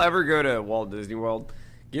 If y'all ever go to Walt Disney World,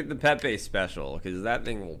 get the Pepe special, because that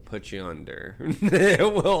thing will put you under. It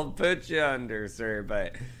will put you under, sir.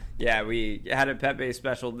 But yeah, we had a Pepe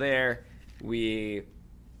special there. We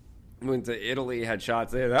went to Italy, had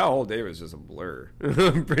shots there. That whole day was just a blur,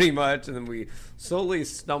 pretty much. And then we slowly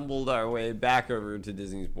stumbled our way back over to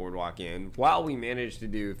Disney's Boardwalk Inn while we managed to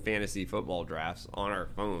do fantasy football drafts on our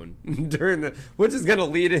phone which is going to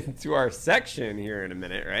lead into our section here in a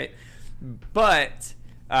minute, right? But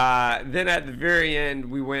then at the very end,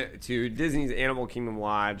 we went to Disney's Animal Kingdom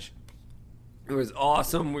Lodge. It was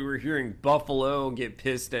awesome. We were hearing buffalo get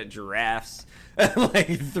pissed at giraffes at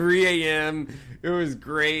like 3 a.m. It was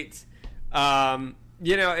great.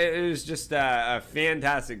 It was just a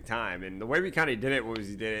fantastic time. And the way we kind of did it was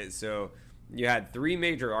so you had 3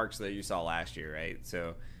 major arcs that you saw last year, right?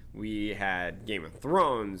 So we had Game of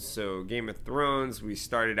Thrones. So Game of Thrones, we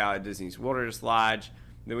started out at Disney's Wilderness Lodge.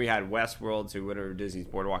 Then we had Westworld, so whatever Disney's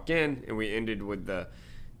Boardwalk Inn. And we ended with the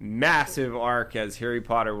massive arc as Harry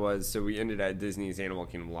Potter was. So we ended at Disney's Animal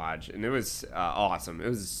Kingdom Lodge. And it was awesome. It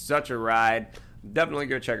was such a ride. Definitely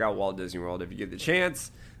go check out Walt Disney World if you get the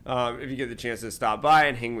chance. If you get the chance to stop by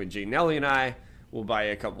and hang with Jay, Nelly, and I, we'll buy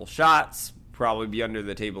you a couple shots. Probably be under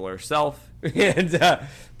the table herself.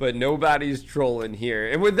 But nobody's trolling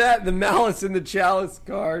here. And with that, the Malice in the Chalice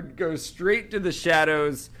card goes straight to the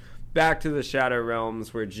shadows, back to the Shadow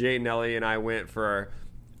Realms, where Jay, Nelly, and I went for our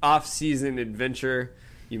off-season adventure.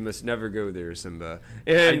 You must never go there, Simba.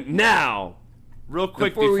 And now... Real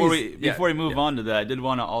quick, before we move on to that, I did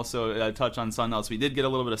want to also touch on something else. We did get a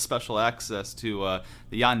little bit of special access to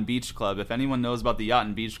the Yacht and Beach Club. If anyone knows about the Yacht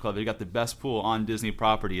and Beach Club, they got the best pool on Disney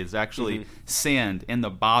property. It's actually sand in the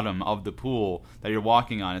bottom of the pool that you're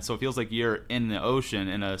walking on. And so it feels like you're in the ocean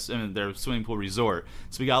in their swimming pool resort.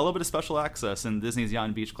 So we got a little bit of special access in Disney's Yacht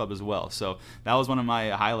and Beach Club as well. So that was one of my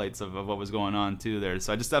highlights of what was going on too there.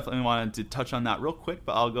 So I just definitely wanted to touch on that real quick,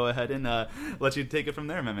 but I'll go ahead and let you take it from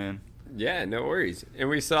there, my man. Yeah, no worries. And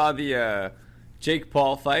we saw the Jake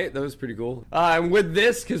Paul fight. That was pretty cool. And with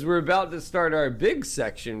this, because we're about to start our big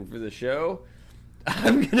section for the show,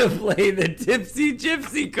 I'm going to play the Tipsy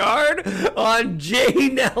Gypsy card on Jay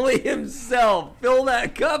Nelly himself. Fill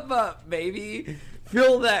that cup up, baby.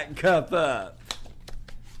 Fill that cup up.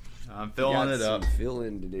 I'm filling it up.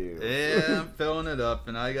 Filling to do. Yeah, I'm filling it up,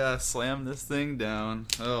 and I got to slam this thing down.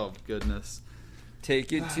 Oh, goodness.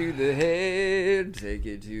 Take it to the head. Take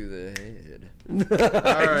it to the head.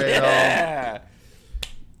 All right. Yeah.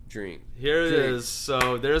 Drink. Here it is.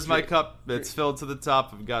 So there's my cup. It's filled to the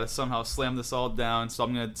top. I've got to somehow slam this all down. So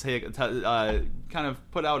I'm going to kind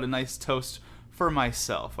of put out a nice toast for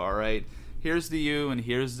myself. All right. Here's to you and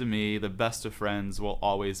here's to me. The best of friends will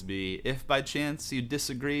always be. If by chance you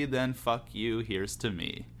disagree, then fuck you. Here's to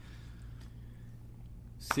me.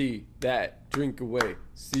 See that drink away.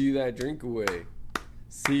 See that drink away.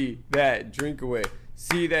 See that drink away.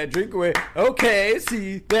 See that drink away. Okay,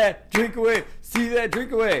 see that drink away. See that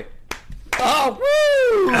drink away. Oh,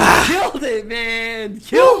 woo! Killed it, man.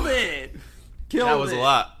 Killed it. That was a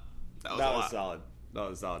lot. That was solid. That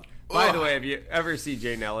was solid. By the way, if you ever see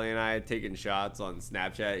Jay Nelly and I taking shots on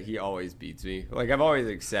Snapchat, he always beats me. Like, I've always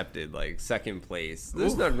accepted, like, second place.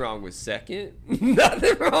 There's nothing wrong with second.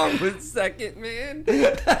 Nothing wrong with second, man.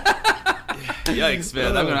 Yikes,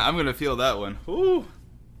 man. I'm gonna feel that one. Ooh.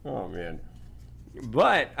 Oh, man.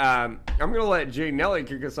 But I'm going to let Jay Nelly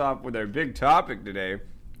kick us off with our big topic today.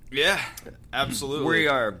 Yeah, absolutely. We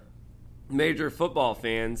are major football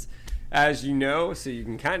fans, as you know, so you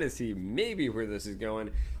can kind of see maybe where this is going.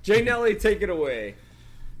 Jay Nelly, take it away.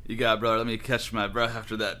 You got it, brother. Let me catch my breath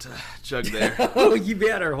after that chug there. Oh, you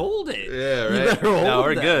better hold it. Yeah, right. You better hold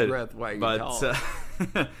we're that good. breath while you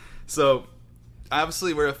talk. So,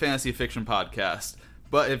 obviously, we're a fantasy fiction podcast.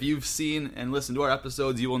 But if you've seen and listened to our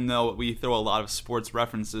episodes, you will know we throw a lot of sports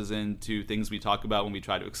references into things we talk about when we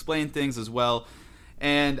try to explain things as well.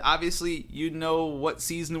 And obviously, you know what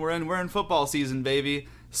season we're in. We're in football season, baby.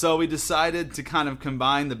 So we decided to kind of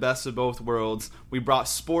combine the best of both worlds. We brought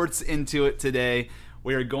sports into it today.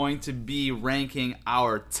 We are going to be ranking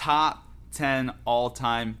our top 10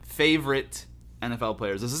 all-time favorite NFL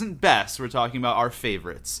players. This isn't best. We're talking about our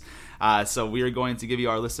favorites. So we are going to give you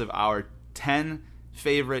our list of our 10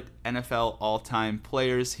 favorite NFL all-time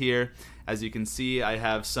players here. As you can see, I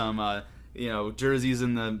have some jerseys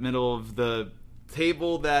in the middle of the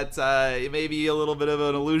table that may be a little bit of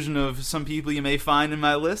an illusion of some people you may find in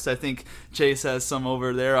my list. I think Chase has some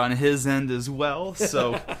over there on his end as well.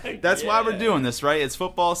 So that's why we're doing this, right? It's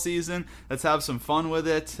football season. Let's have some fun with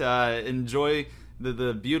it. Enjoy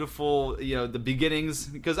the beautiful, the beginnings,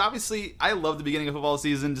 because obviously I love the beginning of football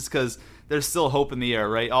season just because there's still hope in the air,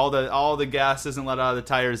 right? All the gas isn't let out of the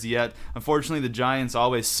tires yet. Unfortunately, the Giants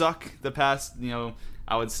always suck the past,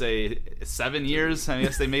 I would say 7 years. I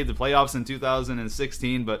guess they made the playoffs in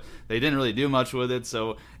 2016, but they didn't really do much with it.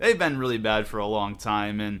 So they've been really bad for a long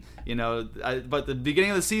time. And, but the beginning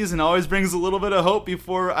of the season always brings a little bit of hope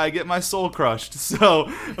before I get my soul crushed. So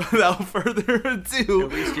without further ado.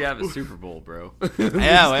 At least you have a Super Bowl, bro.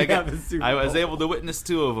 Yeah, I was able to witness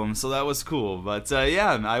 2 of them, so that was cool. But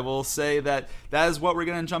I will say that is what we're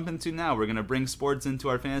going to jump into now. We're going to bring sports into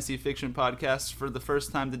our fantasy fiction podcast for the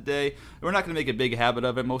first time today. We're not going to make a big habit habit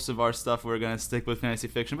of it. Most of our stuff we're going to stick with fantasy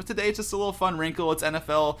fiction, but today it's just a little fun wrinkle. It's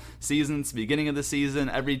NFL season. It's the beginning of the season.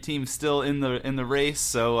 Every team's still in the race,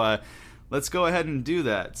 so let's go ahead and do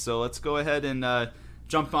that. So let's go ahead and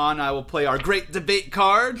jump on. I will play our great debate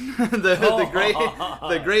card.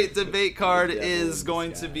 the great debate card is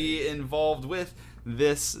going to be involved with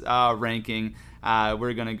this ranking.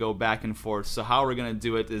 We're going to go back and forth. So how we're going to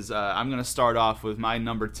do it is I'm going to start off with my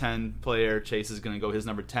number 10 player. Chase is going to go his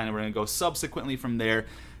number 10, and we're going to go subsequently from there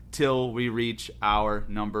till we reach our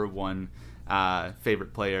number 1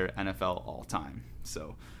 favorite player NFL all time.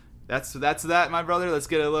 So that's that, my brother. Let's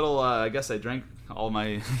get a little I guess I drank all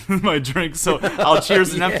my my drink, so I'll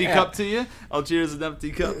cheers an empty cup to you. I'll cheers an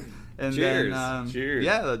empty cup. And cheers. Then Cheers.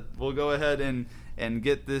 Yeah, we'll go ahead and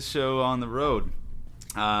get this show on the road.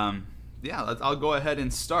 I'll go ahead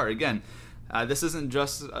and start. Again, this isn't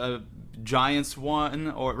just a Giants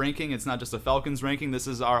one or ranking. It's not just a Falcons ranking. This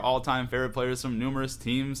is our all-time favorite players from numerous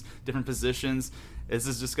teams, different positions. This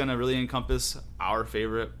is just going to really encompass our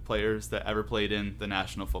favorite players that ever played in the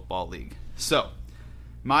National Football League. So,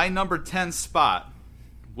 my number 10 spot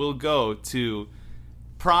will go to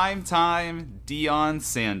primetime Deion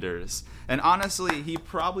Sanders. And honestly, he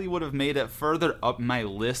probably would have made it further up my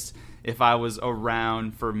list if I was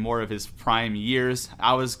around for more of his prime years.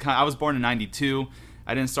 I was born in 92.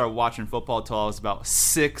 I didn't start watching football until I was about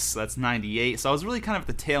 6. That's 98. So I was really kind of at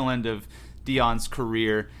the tail end of Deion's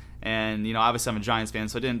career. And, obviously I'm a Giants fan,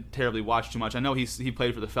 so I didn't terribly watch too much. I know he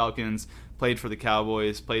played for the Falcons, played for the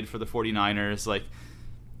Cowboys, played for the 49ers.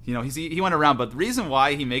 He went around. But the reason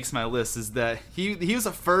why he makes my list is that he was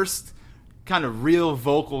the first kind of real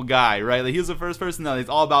vocal guy, right? He was the first person that it's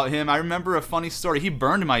all about him. I remember a funny story. He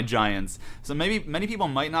burned my Giants. So maybe many people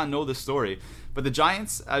might not know the story. But the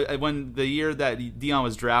Giants, when the year that Deion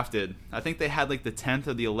was drafted, I think they had the 10th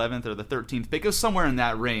or the 11th or the 13th pick. It was somewhere in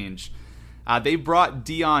that range. They brought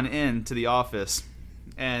Deion in to the office,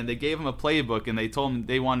 and they gave him a playbook, and they told him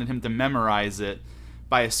they wanted him to memorize it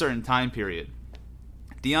by a certain time period.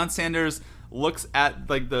 Deion Sanders looks at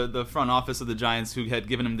the front office of the Giants, who had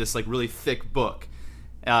given him this really thick book,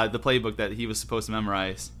 the playbook that he was supposed to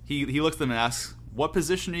memorize. He looks at them and asks, "What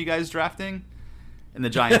position are you guys drafting?" And the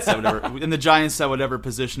Giants said whatever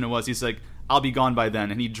position it was. He's like, "I'll be gone by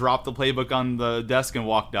then," and he dropped the playbook on the desk and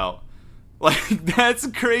walked out. That's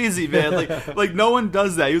crazy, man. No one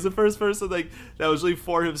does that. He was the first person that was really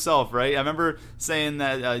for himself, right? I remember saying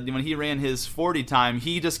that when he ran his 40 time,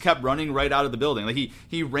 he just kept running right out of the building.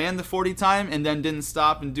 He ran the 40 time and then didn't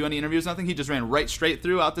stop and do any interviews, nothing. He just ran right straight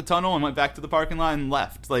through out the tunnel and went back to the parking lot and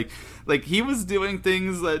left. He was doing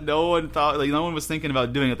things that no one thought, no one was thinking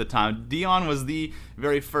about doing at the time. Deion was the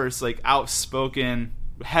very first outspoken,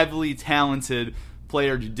 heavily talented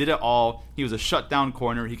player who did it all. He was a shutdown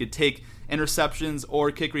corner. He could take interceptions or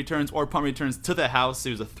kick returns or punt returns to the house.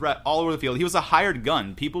 He was a threat all over the field. He was a hired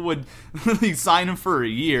gun. People would sign him for a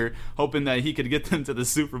year, hoping that he could get them to the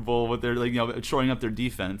Super Bowl with their shoring up their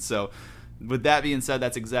defense. So, with that being said,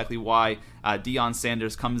 that's exactly why Deion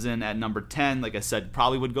Sanders comes in at number 10. Like I said,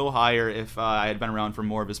 probably would go higher if I had been around for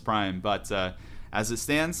more of his prime. But as it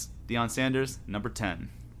stands, Deion Sanders, number 10.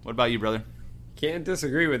 What about you, brother? Can't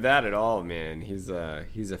disagree with that at all, man. He's a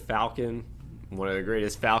Falcon. One of the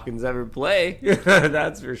greatest Falcons ever play.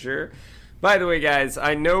 That's for sure. By the way, guys,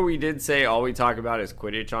 I know we did say all we talk about is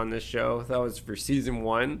Quidditch on this show. That was for season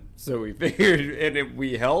 1. So we figured, and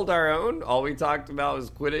we held our own. All we talked about was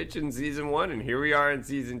Quidditch in season 1. And here we are in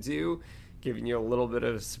season 2, giving you a little bit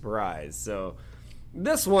of a surprise. So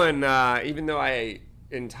this one, even though I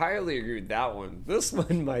entirely agree with that one, this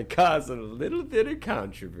one might cause a little bit of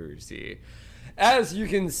controversy. As you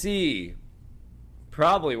can see,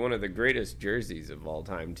 probably one of the greatest jerseys of all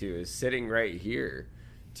time, too, is sitting right here.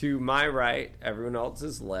 To my right, everyone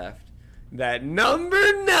else's left. That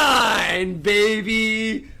number 9,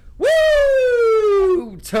 baby!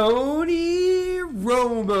 Woo! Tony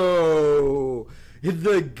Romo!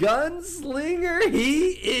 The gunslinger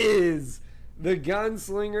he is! The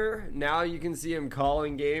gunslinger. Now you can see him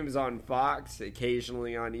calling games on Fox,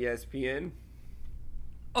 occasionally on ESPN.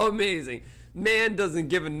 Amazing. Man doesn't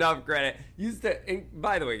give enough credit.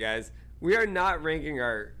 By the way, guys, we are not ranking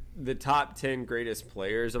the top 10 greatest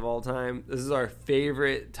players of all time. This is our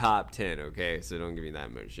favorite top 10, okay? So don't give me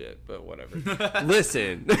that much shit, but whatever.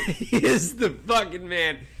 Listen, he is the fucking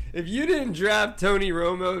man. If you didn't draft Tony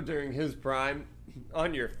Romo during his prime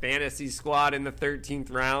on your fantasy squad in the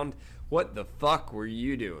 13th round, what the fuck were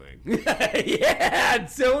you doing? Yeah,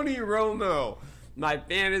 Tony Romo. My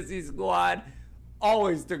fantasy squad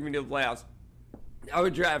always took me to the playoffs. I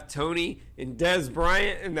would draft Tony and Dez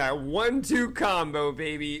Bryant in that 1-2 combo,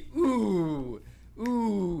 baby. Ooh.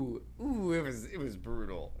 it was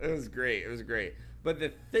brutal. It was great. It was great. But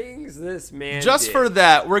the things this man Just did, for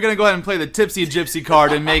that, we're going to go ahead and play the Tipsy Gypsy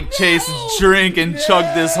card and make Chase drink and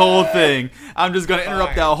chug this whole thing. I'm just going to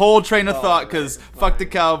interrupt that whole train of thought because fuck the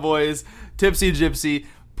Cowboys. Tipsy Gypsy,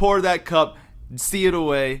 pour that cup, see it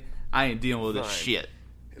away. I ain't dealing with this shit.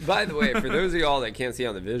 By the way, for those of y'all that can't see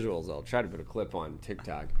on the visuals, I'll try to put a clip on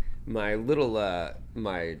TikTok. My little,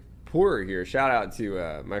 my pourer here, shout out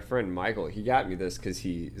to my friend Michael. He got me this because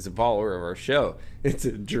he is a follower of our show. It's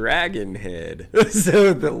a dragon head.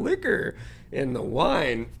 So the liquor and the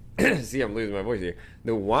wine, see, I'm losing my voice here.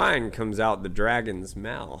 The wine comes out the dragon's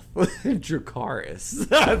mouth. Dracarys.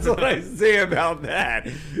 That's what I say about that.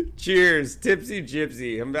 Cheers, Tipsy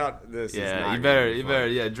Gypsy. I'm about this. Yeah, you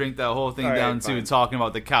better drink that whole thing down too, talking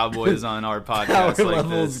about the Cowboys on our podcast. Power like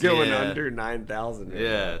levels this. going under 9,000.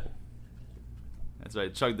 Yeah. That's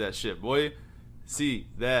right. Chug that shit, boy. See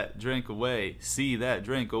that drink away. See that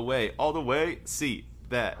drink away. All the way. See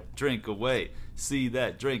that drink away. See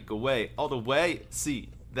that drink away. All the way. See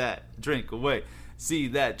that drink away. See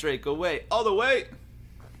that drink away. All the way.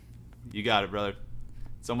 You got it, brother.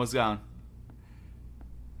 It's almost gone.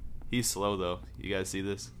 He's slow, though. You guys see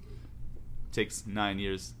this? Takes 9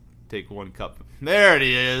 years. Take one cup. There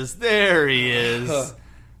he is. There he is.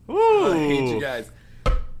 Woo. I hate you guys.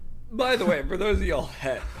 By the way, for those of y'all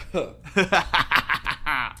I'm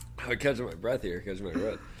catching my breath here.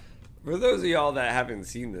 For those of y'all that haven't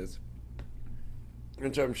seen this,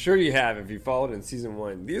 which I'm sure you have if you followed in season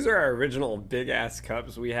 1, these are our original big ass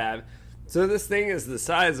cups we have. So this thing is the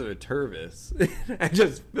size of a Tervis. I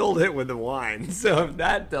just filled it with the wine. So if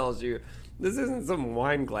that tells you, this isn't some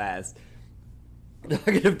wine glass. I'm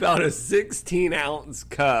talking about a 16-ounce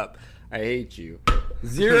cup. I hate you.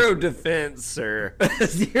 Zero defense, sir.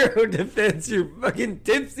 Zero defense. Your fucking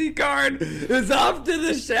tipsy card is off to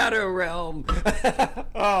the shadow realm.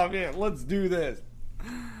 Oh, man. Let's do this.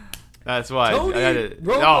 That's why Tony I got it.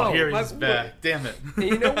 Romo, Oh, here he's back. Damn it. And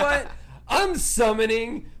you know what? I'm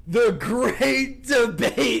summoning the Great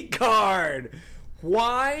Debate card.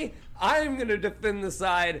 Why? I'm going to defend the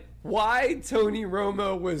side why Tony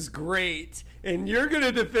Romo was great. And you're going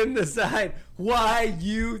to defend the side why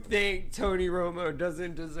you think Tony Romo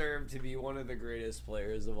doesn't deserve to be one of the greatest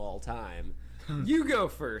players of all time. You go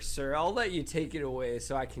first, sir. I'll let you take it away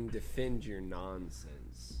so I can defend your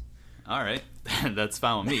nonsense. All right. That's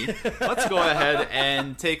fine with me. Let's go ahead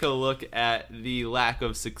and take a look at the lack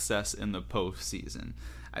of success in the postseason.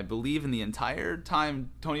 I believe in the entire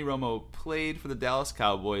time Tony Romo played for the Dallas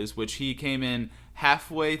Cowboys, which he came in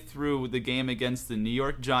halfway through the game against the New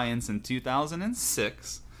York Giants in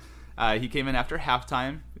 2006. He came in after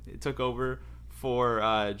halftime, took over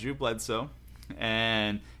for Drew Bledsoe,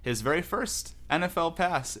 and his very first NFL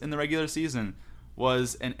pass in the regular season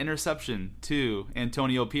was an interception to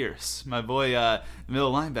Antonio Pierce, my boy,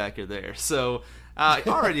 middle linebacker there. So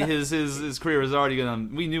already his career was already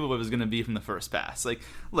we knew what it was gonna be from the first pass. Like,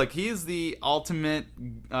 look, he is the ultimate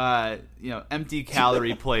empty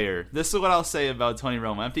calorie player. This is what I'll say about Tony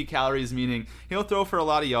Romo. Empty calories meaning he'll throw for a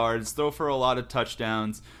lot of yards, throw for a lot of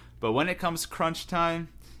touchdowns, but when it comes crunch time,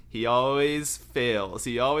 he always fails.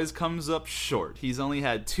 He always comes up short. He's only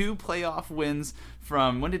had 2 playoff wins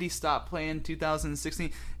from, when did he stop playing?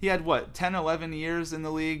 2016? He had, 10, 11 years in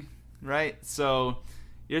the league, right? So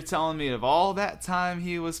you're telling me of all that time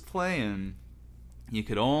he was playing, you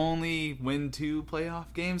could only win 2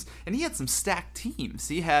 playoff games? And he had some stacked teams.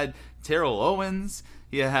 He had Terrell Owens.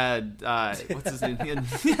 He had, what's his name?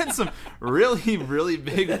 He had some really, really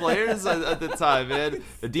big players at the time, man.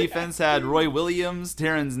 The defense had Roy Williams,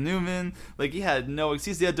 Terrence Newman. Like, he had no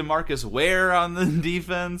excuse. He had DeMarcus Ware on the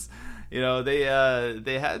defense. You know,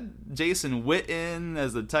 they had Jason Witten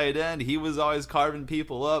as the tight end. He was always carving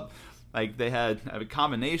people up. Like, they had a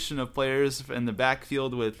combination of players in the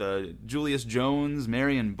backfield with Julius Jones,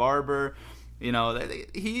 Marion Barber. You know,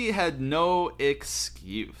 he had no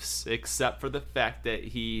excuse except for the fact that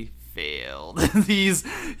he failed.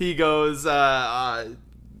 He goes,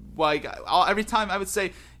 like, every time I would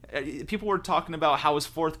say, people were talking about how his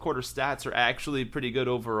fourth quarter stats are actually pretty good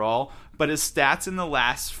overall, but his stats in the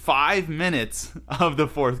last 5 minutes of the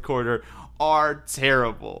fourth quarter are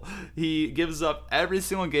terrible. He gives up every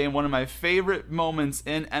single game. One of my favorite moments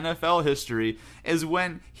in NFL history is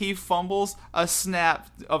when he fumbles a snap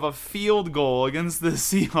of a field goal against the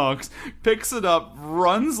Seahawks, picks it up,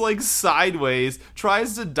 runs like sideways,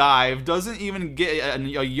 tries to dive, doesn't even get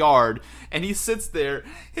a yard, and he sits there,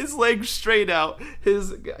 his legs straight out,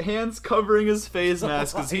 his hands covering his face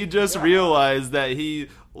mask because he just realized that he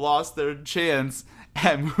lost their chance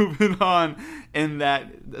at moving on in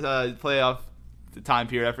that playoff time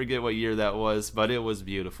period. I forget what year that was, but it was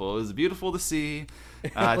beautiful. It was beautiful to see.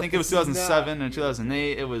 I think it was 2007 and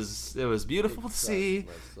 2008. It was beautiful to see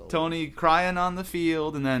Tony crying on the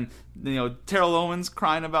field, and then Terrell Owens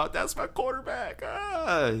crying about that's my quarterback.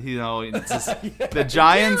 The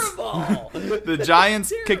Giants. The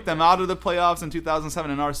Giants kicked them out of the playoffs in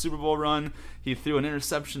 2007 in our Super Bowl run. He threw an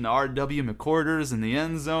interception to R.W. McQuarters in the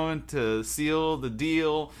end zone to seal the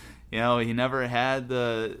deal. He never had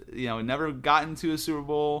never got into a Super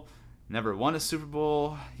Bowl. Never won a Super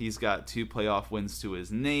Bowl. He's got 2 playoff wins to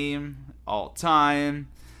his name all time.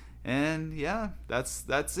 And yeah, that's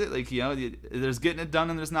it. Like, there's getting it done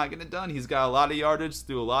and there's not getting it done. He's got a lot of yardage,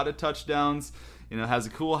 threw a lot of touchdowns, has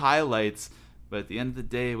cool highlights. But at the end of the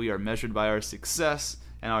day, we are measured by our success,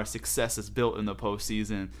 and our success is built in the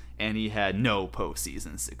postseason, and he had no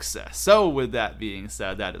postseason success. So with that being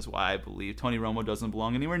said, that is why I believe Tony Romo doesn't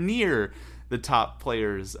belong anywhere near the top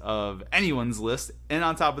players of anyone's list. And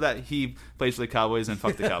on top of that, he plays for the Cowboys, and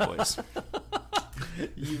fuck the Cowboys.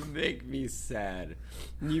 You make me sad.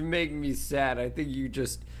 I think you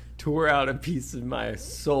just tore out a piece of my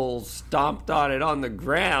soul, stomped on it on the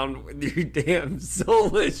ground with your damn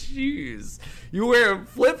soulless shoes. You wearing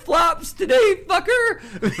flip-flops today,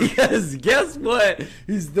 fucker? Because guess what?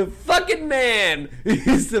 He's the fucking man.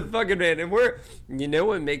 And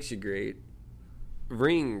what makes you great?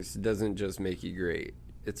 Rings doesn't just make you great.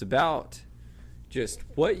 It's about just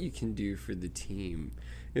what you can do for the team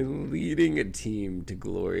and leading a team to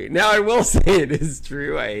glory. Now, I will say it is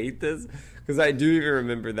true. I hate this because I do even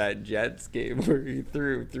remember that Jets game where he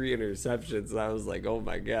threw 3 interceptions. And I was like, oh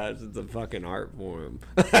my gosh, it's a fucking art form.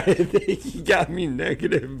 I think he got me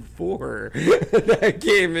 -4 that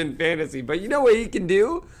game in fantasy. But you know what he can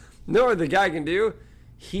do? No, what the guy can do?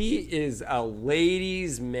 He is a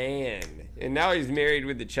ladies' man. And now he's married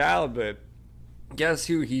with a child, but guess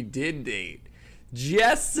who he did date?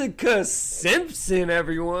 Jessica Simpson,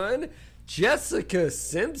 everyone. Jessica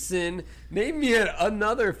Simpson. Name me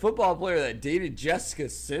another football player that dated Jessica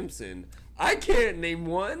Simpson. I can't name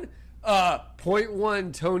one. Point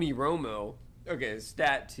 1, Tony Romo. Okay,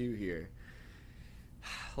 stat 2 here.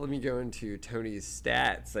 Let me go into Tony's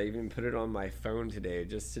stats. I even put it on my phone today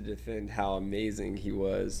just to defend how amazing he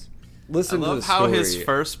was. Listen I love to the how story. his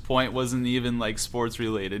first point wasn't even like sports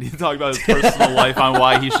related. He talked about his personal life on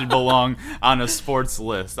why he should belong on a sports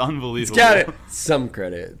list. Unbelievable. He's got it. Some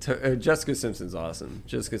credit. Jessica Simpson's awesome.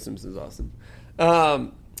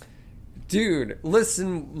 Dude,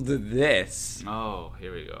 listen to this. Oh,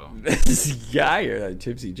 here we go. This guy here,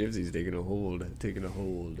 Gypsy's taking a hold.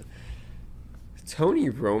 Tony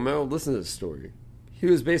Romo, listen to this story. He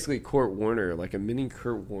was basically Kurt Warner, like a mini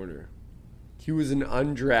Kurt Warner. He was an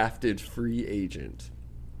undrafted free agent.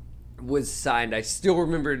 Was signed. I still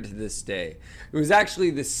remember it to this day. It was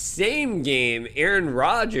actually the same game Aaron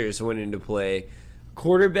Rodgers went into play.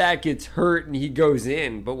 Quarterback gets hurt and he goes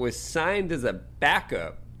in, but was signed as a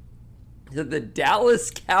backup to the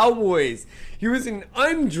Dallas Cowboys. He was an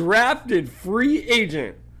undrafted free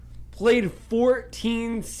agent. Played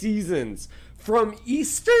 14 seasons from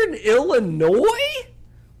Eastern Illinois.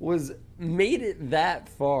 Made it that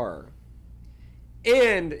far.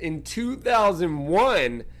 And in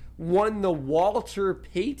 2001, won the Walter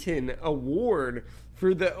Payton Award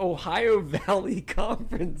for the Ohio Valley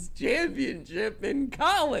Conference Championship in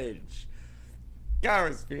college. Guy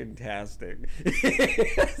was fantastic.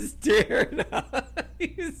 He was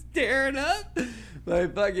tearing up my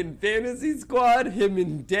fucking fantasy squad. Him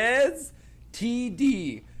and Dez.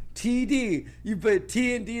 TD. You put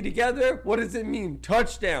T and D together, what does it mean?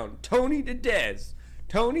 Touchdown. Tony to Dez.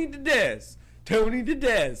 Took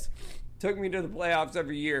me to the playoffs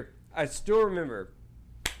every year. I still remember,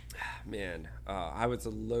 man, I was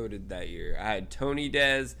loaded that year. I had Tony,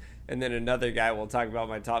 Dez, and then another guy. We'll talk about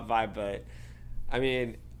my top 5, but I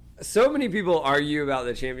mean, so many people argue about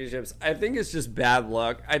the championships. I think it's just bad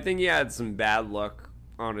luck. I think he had some bad luck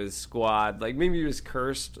on his squad. Like, maybe he was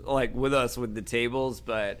cursed, like, with us with the tables,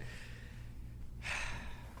 but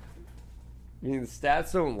I mean, the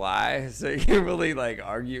stats don't lie, so you can't really, like,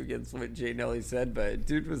 argue against what Jay Nelly said, but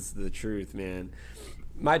dude was the truth, man.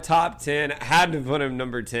 My top 10, I had to put him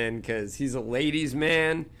number 10 because he's a ladies'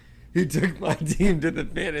 man who took my team to the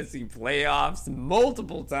fantasy playoffs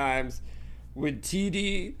multiple times with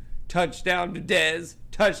TD, touchdown to Dez,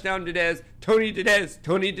 Tony to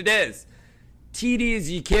Dez. TDs,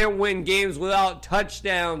 you can't win games without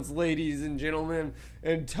touchdowns, ladies and gentlemen.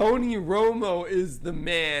 And Tony Romo is the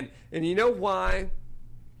man. And you know why?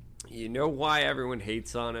 You know why everyone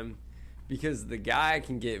hates on him? Because the guy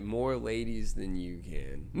can get more ladies than you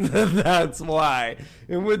can. That's why.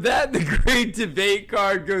 And with that, the great debate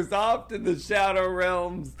card goes off to the Shadow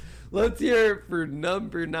Realms. Let's hear it for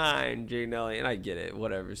number 9, Jay Nelly. And I get it.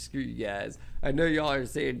 Whatever. Screw you guys. I know y'all are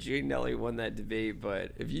saying Jay Nelly won that debate,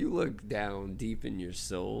 but if you look down deep in your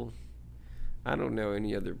soul, I don't know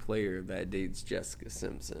any other player that dates Jessica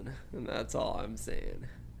Simpson. And that's all I'm saying.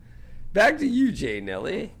 Back to you, Jay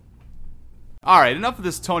Nelly. All right, enough of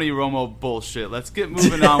this Tony Romo bullshit. Let's get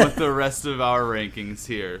moving on with the rest of our rankings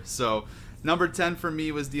here. So, number 10 for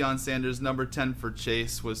me was Deion Sanders. Number 10 for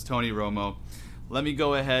Chase was Tony Romo. Let me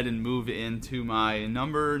go ahead and move into my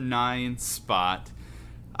number 9 spot.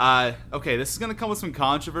 Okay, this is going to come with some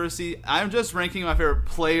controversy. I'm just ranking my favorite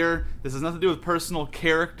player. This has nothing to do with personal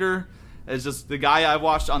character. It's just the guy I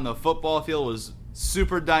watched on the football field was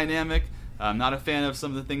super dynamic. I'm not a fan of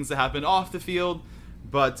some of the things that happened off the field.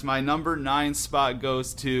 But my number 9 spot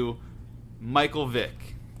goes to Michael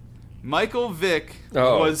Vick. Michael Vick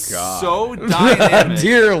was so dynamic.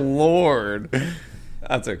 Dear Lord.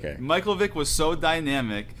 That's okay. Michael Vick was so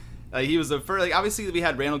dynamic. He was the first. Like, obviously, we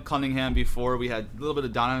had Randall Cunningham before. We had a little bit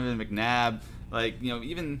of Donovan McNabb.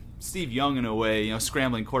 Even Steve Young in a way,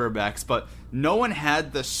 scrambling quarterbacks. But no one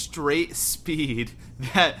had the straight speed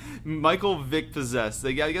that Michael Vick possessed.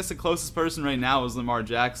 I guess the closest person right now is Lamar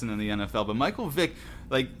Jackson in the NFL. But Michael Vick,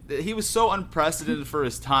 he was so unprecedented for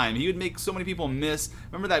his time. He would make so many people miss.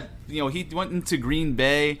 Remember that, he went into Green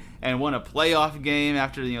Bay and won a playoff game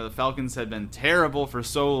after, the Falcons had been terrible for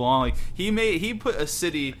so long. He put a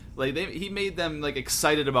city, he made them,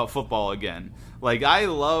 excited about football again. I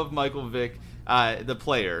love Michael Vick, the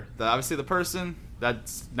player. Obviously the person,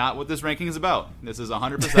 that's not what this ranking is about. This is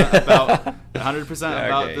 100%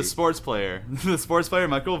 about the sports player. The sports player,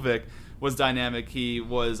 Michael Vick, was dynamic. He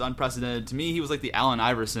was unprecedented. To me, he was like the Allen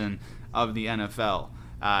Iverson of the NFL.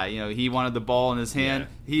 He wanted the ball in his hand.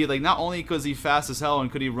 Yeah. He not only was he fast as hell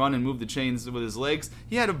and could he run and move the chains with his legs,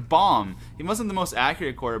 he had a bomb. He wasn't the most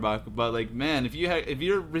accurate quarterback, but if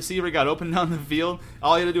your receiver got open down the field,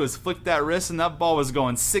 all you had to do was flick that wrist and that ball was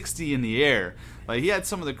going 60 in the air. He had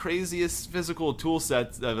some of the craziest physical tool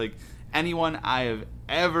sets of anyone I have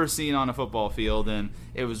ever seen on a football field, and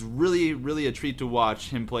it was really, really a treat to watch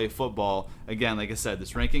him play football. Again, like I said,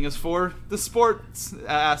 this ranking is for the sports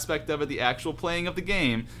aspect of it, the actual playing of the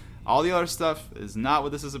game. All the other stuff is not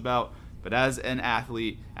what this is about, but as an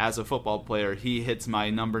athlete, as a football player, he hits my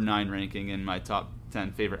number 9 ranking in my top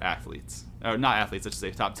 10 favorite athletes. Or not athletes, I should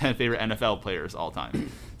say top 10 favorite NFL players all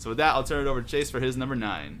time. So with that, I'll turn it over to Chase for his number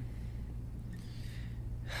 9.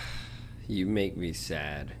 You make me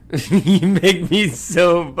sad. You make me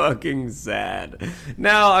so fucking sad.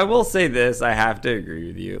 Now, I will say this. I have to agree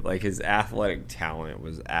with you. His athletic talent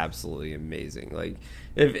was absolutely amazing.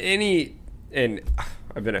 If any... And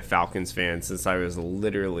I've been a Falcons fan since I was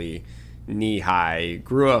literally knee-high.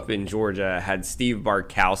 Grew up in Georgia. Had Steve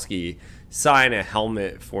Bartkowski sign a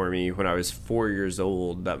helmet for me when I was 4 years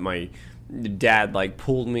old that my dad,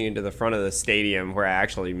 pulled me into the front of the stadium where I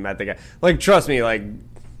actually met the guy. Trust me,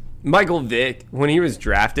 Michael Vick, when he was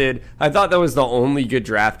drafted, I thought that was the only good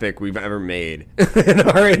draft pick we've ever made in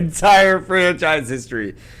our entire franchise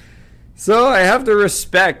history. So I have to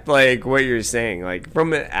respect, what you're saying.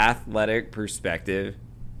 From an athletic perspective,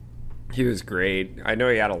 he was great. I know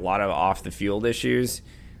he had a lot of off-the-field issues.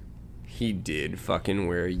 He did fucking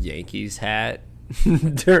wear a Yankees hat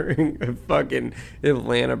during a fucking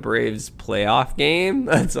Atlanta Braves playoff game.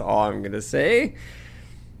 That's all I'm going to say.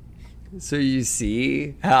 So you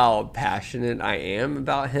see how passionate I am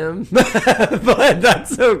about him, but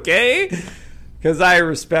that's okay, because I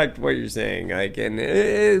respect what you're saying.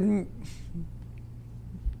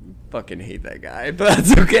 Fucking hate that guy, but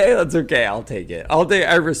that's okay. That's okay. I'll take it.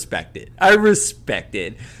 I respect it. I respect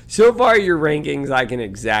it. So far, your rankings, I can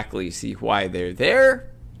exactly see why they're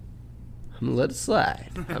there. I'm gonna let it slide.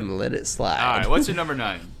 All right, what's your number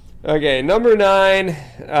 9? Okay, number 9.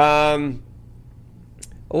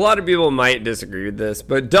 A lot of people might disagree with this,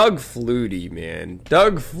 but Doug Flutie, man.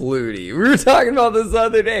 Doug Flutie. We were talking about this the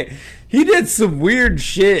other day. He did some weird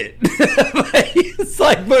shit. He's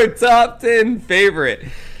my top 10 favorite.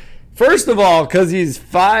 First of all, because he's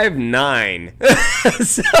 5'9".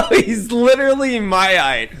 So he's literally my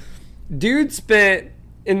height. Dude spent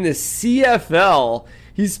in the CFL...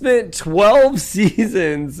 He spent 12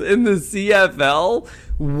 seasons in the CFL,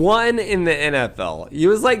 1 in the NFL. He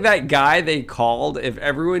was like that guy they called if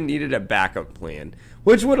everyone needed a backup plan,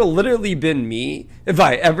 which would have literally been me if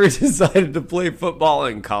I ever decided to play football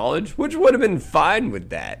in college, which would have been fine with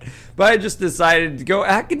that. But I just decided to go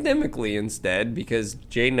academically instead because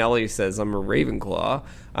Jay Nelly says I'm a Ravenclaw,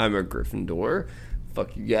 I'm a Gryffindor.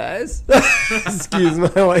 fuck you guys. Excuse my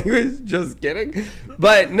language. Just kidding.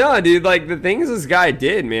 But no, dude, like the things this guy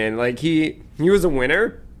did, man, like he was a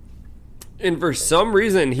winner. And for some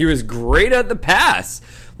reason, he was great at the pass.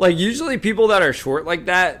 Like usually people that are short like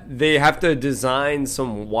that, they have to design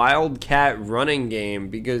some wildcat running game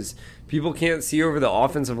because people can't see over the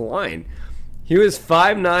offensive line. He was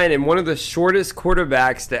 5'9" and one of the shortest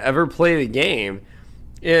quarterbacks to ever play the game.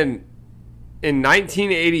 In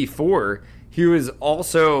 1984, he was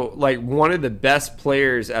also like one of the best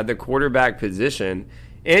players at the quarterback position.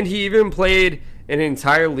 And he even played an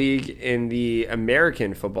entire league in the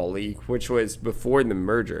American Football League, which was before the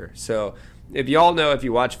merger. So if y'all know, if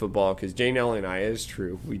you watch football, because Jane Ellen and I, is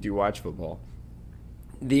true, we do watch football,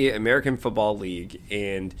 the American Football League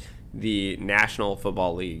and the National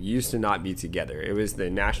Football League used to not be together. It was the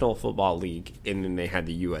National Football League, and then they had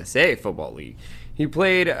the USA Football League. He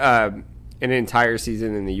played an entire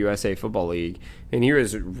season in the USA Football League, and he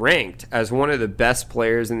was ranked as one of the best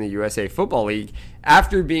players in the USA Football League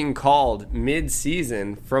after being called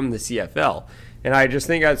mid-season from the CFL. And I just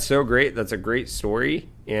think that's so great. That's a great story.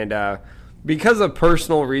 And because of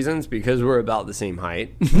personal reasons, because we're about the same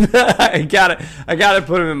height, I gotta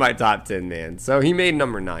put him in my top 10, man. So he made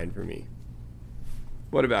number 9 for me.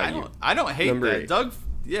 What about you? I don't hate Number that. 8. Doug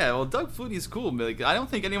Flutie's cool. Like, I don't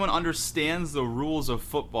think anyone understands the rules of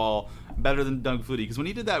football better than Doug Flutie, because when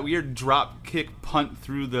he did that weird drop kick punt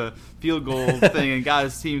through the field goal thing and got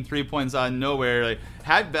his team 3 points out of nowhere, like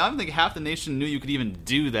I don't think half the nation knew you could even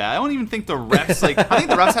do that. I don't even think the refs I think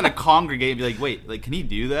the refs had to congregate and be like, wait, like can he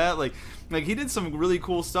do that? Like he did some really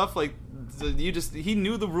cool stuff. Like he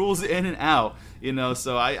knew the rules in and out,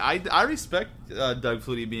 So I respect Doug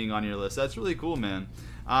Flutie being on your list. That's really cool, man.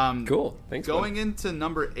 Cool. Thanks. Going into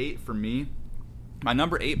number 8 for me, my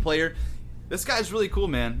number 8 player. This guy's really cool,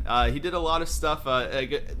 man. He did a lot of stuff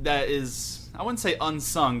that is, I wouldn't say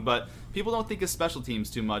unsung, but people don't think of special teams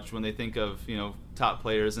too much when they think of, top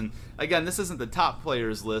players. And again, this isn't the top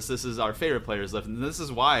players list. This is our favorite players list. And this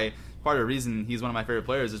is why part of the reason he's one of my favorite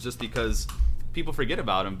players is just because people forget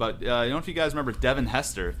about him. But I don't know if you guys remember Devin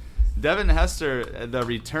Hester. Devin Hester, the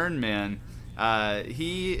return man,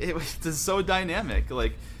 it was so dynamic.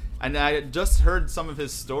 And I just heard some of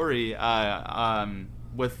his story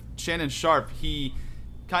with Shannon Sharp. He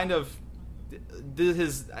kind of did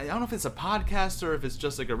I don't know if it's a podcast or if it's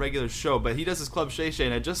just like a regular show, but he does his Club Shay Shay,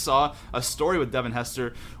 and I just saw a story with Devin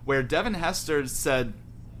Hester where Devin Hester said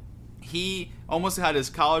he almost had his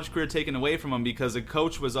college career taken away from him because a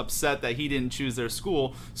coach was upset that he didn't choose their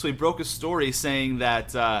school, so he broke a story saying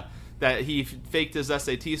that he faked his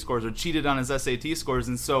SAT scores or cheated on his SAT scores.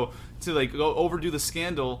 And so to go overdo the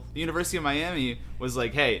scandal, the University of Miami was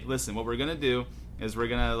like, hey, listen, what we're going to do is we're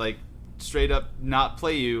going to straight up not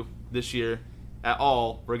play you this year at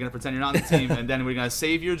all. We're going to pretend you're not on the team, and then we're going to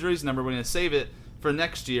save your jersey number. We're going to save it for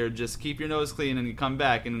next year. Just keep your nose clean and you come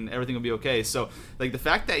back and everything will be okay. So the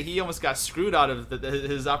fact that he almost got screwed out of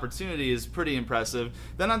his opportunity is pretty impressive.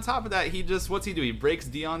 Then on top of that, what's he do? He breaks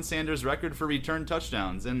Deion Sanders' record for return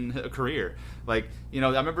touchdowns in a career. I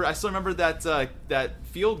still remember that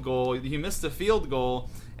field goal. He missed a field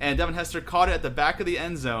goal and Devin Hester caught it at the back of the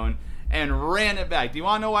end zone and ran it back. Do you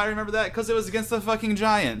want to know why I remember that? Because it was against the fucking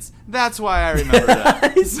Giants. That's why I remember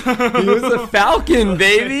that. He was a Falcon,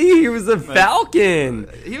 baby. He was a Falcon.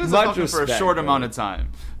 He was a Falcon for a short amount of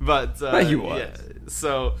time. But he was. Yeah.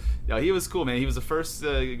 So he was cool, man. He was the first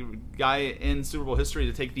guy in Super Bowl history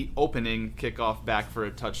to take the opening kickoff back for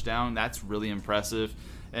a touchdown. That's really impressive.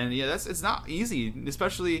 And it's not easy,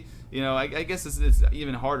 especially I guess it's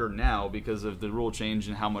even harder now because of the rule change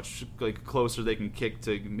and how much closer they can kick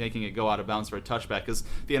to making it go out of bounds for a touchback, because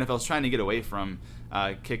the NFL is trying to get away from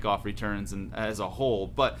kickoff returns and as a whole.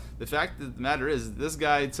 But the fact of the matter is, this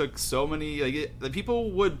guy took so many.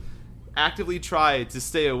 People would actively try to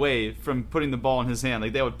stay away from putting the ball in his hand.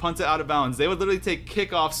 They would punt it out of bounds. They would literally take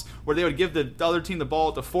kickoffs where they would give the other team the ball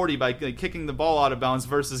at the 40 by kicking the ball out of bounds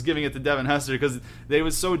versus giving it to Devin Hester, because they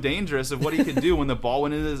was so dangerous of what he could do when the ball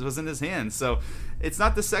was in his hands. So it's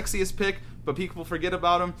not the sexiest pick, but people forget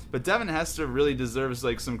about him. But Devin Hester really deserves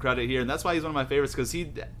some credit here, and that's why he's one of my favorites, because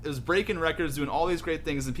he was breaking records, doing all these great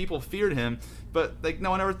things, and people feared him, but no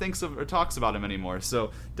one ever thinks of or talks about him anymore.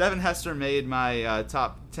 So Devin Hester made my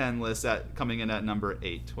top 10 list coming in at number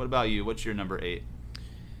 8. What about you? What's your number 8?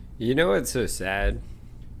 You know what's so sad?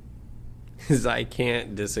 Is I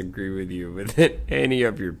can't disagree with you with any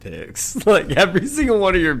of your picks. Every single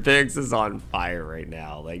one of your picks is on fire right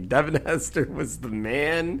now. Devin Hester was the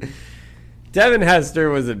man. Devin Hester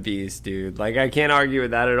was a beast, dude. I can't argue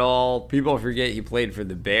with that at all. People forget he played for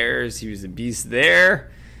the Bears. He was a beast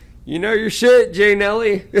there. You know your shit, Jay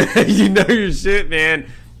Nelly. You know your shit,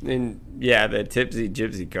 man. And yeah, the tipsy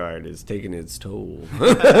gypsy card is taking its toll.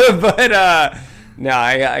 But no,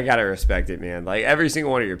 I gotta respect it, man. Like every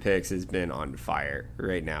single one of your picks has been on fire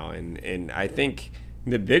right now, and I think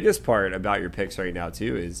the biggest part about your picks right now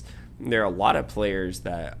too is there are a lot of players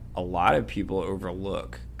that a lot of people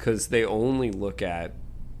overlook because they only look at,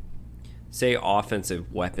 say,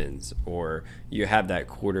 offensive weapons, or you have that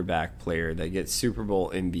quarterback player that gets Super Bowl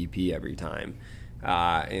MVP every time.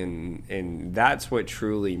 And that's what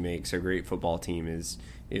truly makes a great football team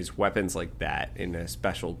is weapons like that and a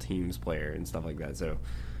special teams player and stuff like that. So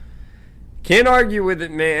can't argue with it,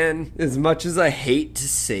 man, as much as I hate to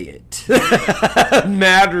say it.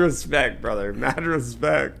 Mad respect, brother. Mad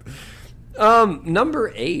respect.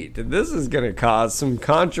 Number 8. This is going to cause some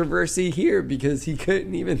controversy here because he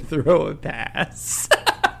couldn't even throw a pass.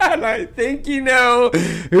 And I think you know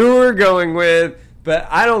who we're going with, but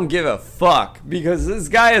I don't give a fuck because this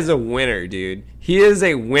guy is a winner, dude. He is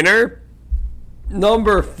a winner.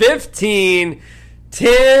 Number 15,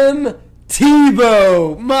 Tim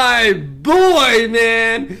Tebow, my boy,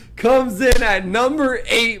 man, comes in at number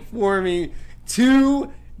 8 for me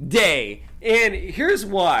today. And here's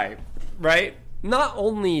why. Right? Not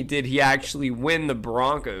only did he actually win the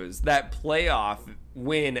Broncos that playoff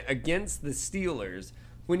win against the Steelers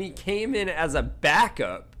when he came in as a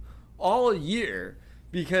backup all year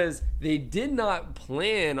because they did not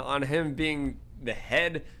plan on him being the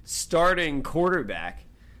head starting quarterback.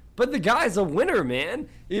 But the guy's a winner, man.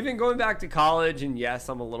 Even going back to college, and yes,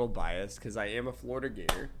 I'm a little biased because I am a Florida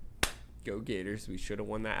Gator. Go Gators. We should have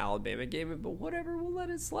won that Alabama game, but whatever. We'll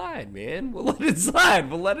let it slide, man. We'll let it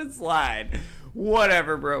slide.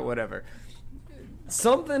 Whatever, bro. Whatever.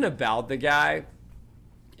 Something about the guy,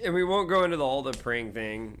 and we won't go into all the praying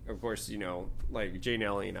thing. Of course, you know, like Jay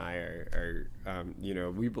Nelly and I are you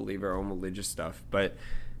know, we believe our own religious stuff, but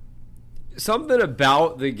something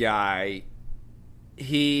about the guy,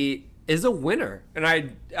 he is a winner, and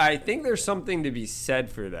I think there's something to be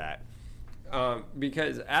said for that.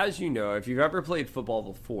 Because as you know, if you've ever played football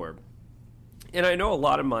before, and I know a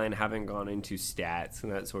lot of mine haven't gone into stats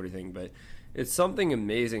and that sort of thing, but it's something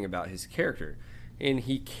amazing about his character. And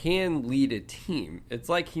he can lead a team. It's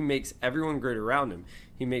like he makes everyone great around him.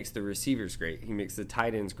 He makes the receivers great. He makes the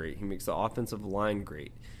tight ends great. He makes the offensive line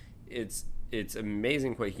great. It's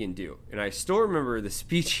amazing what he can do. And I still remember the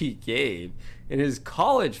speech he gave in his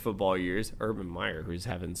college football years. Urban Meyer, who's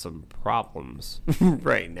having some problems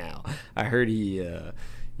right now. I heard he,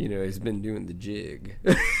 he's been doing the jig.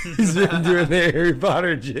 He's been doing the Harry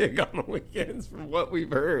Potter jig on the weekends from what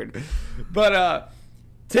we've heard. But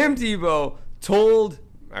Tim Tebow told,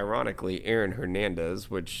 ironically, Aaron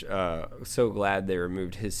Hernandez, which so glad they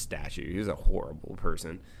removed his statue. He was a horrible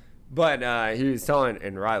person. But he was telling,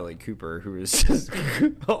 and Riley Cooper, who is just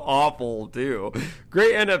awful too.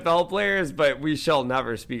 Great NFL players, but we shall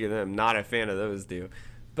never speak of them. Not a fan of those two.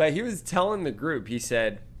 But he was telling the group, he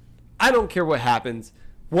said, I don't care what happens.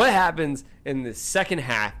 What happens in the second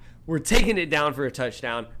half, we're taking it down for a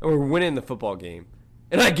touchdown, and we're winning the football game.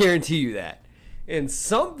 And I guarantee you that. And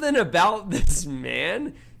something about this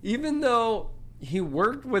man, even though he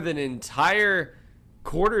worked with an entire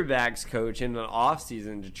quarterbacks coach in the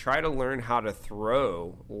offseason to try to learn how to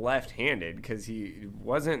throw left-handed because he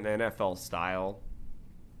wasn't the NFL style.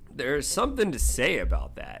 There's something to say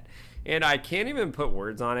about that. And I can't even put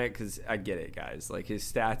words on it because I get it, guys. Like, his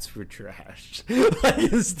stats were trash. Like,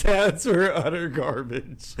 his stats were utter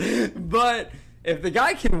garbage. But if the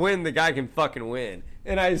guy can win, the guy can fucking win.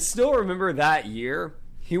 And I still remember that year,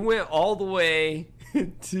 he went all the way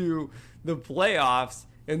to the playoffs,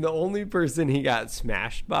 and the only person he got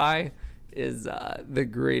smashed by is the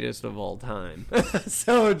greatest of all time.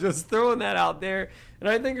 So just throwing that out there. And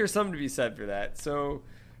I think there's something to be said for that. So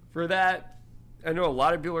for that, I know a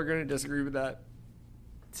lot of people are going to disagree with that.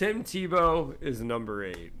 Tim Tebow is number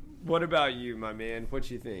 8. What about you, my man? What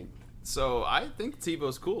you think? So I think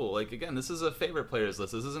Tebow's cool. Like, again, this is a favorite players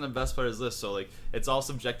list. This isn't a best players list. So, like, it's all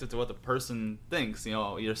subjective to what the person thinks, you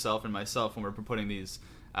know, yourself and myself when we're putting these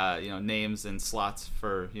names and slots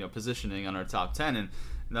for, positioning on our top 10. And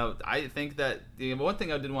now I think that one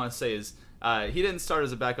thing I did want to say is he didn't start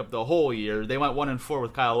as a backup the whole year. They went 1-4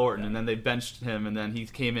 with Kyle Orton, and then they benched him, and then he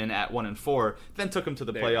came in at 1-4, then took him to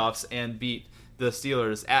the playoffs and beat the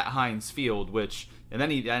Steelers at Heinz Field, and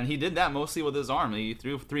he did that mostly with his arm. He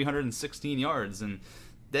threw 316 yards, and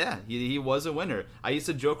yeah, he was a winner. I used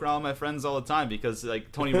to joke around with my friends all the time because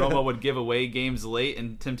like Tony Romo would give away games late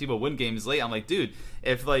and Tim Tebow win games late. I'm like, dude,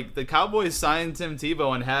 if like the Cowboys signed Tim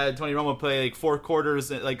Tebow and had Tony Romo play like 4 quarters,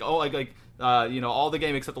 like all the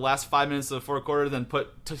game except the last 5 minutes of the fourth quarter, then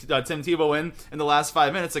put Tim Tebow in the last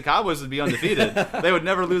 5 minutes, the Cowboys would be undefeated. They would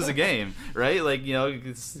never lose a game, right? Like,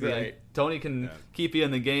 Tony can keep you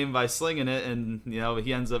in the game by slinging it, and,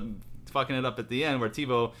 he ends up fucking it up at the end, where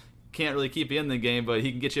Tebow can't really keep you in the game, but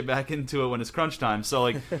he can get you back into it when it's crunch time. So,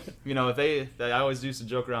 like, if I always used to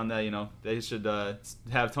joke around that, they should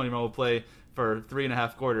have Tony Romo play for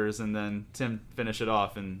 3.5 quarters and then Tim finish it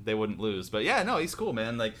off, and they wouldn't lose. But yeah, no, he's cool,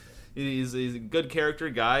 man. Like, he's a good character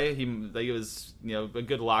guy. He was a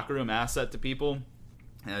good locker room asset to people.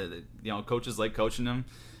 Coaches like coaching him.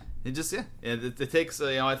 It just it takes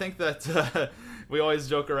I think that we always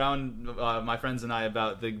joke around, my friends and I,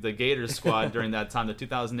 about the Gators squad during that time, the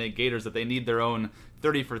 2008 Gators, that they need their own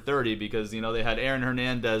 30 for 30 because they had Aaron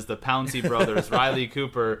Hernandez, the Pouncey brothers, Riley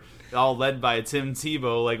Cooper, all led by Tim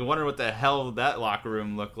Tebow. Like, I wonder what the hell that locker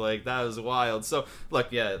room looked like. That was wild. So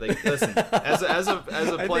look, listen, as a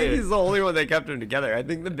player, I think he's the only one that kept them together. I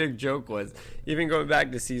think the big joke was, even going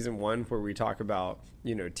back to season 1 where we talk about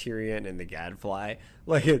Tyrion and the Gadfly,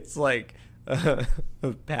 like, it's like a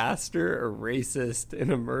pastor, a racist,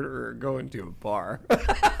 and a murderer going to a bar.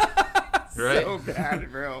 Right? So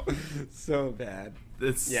bad, bro. So bad.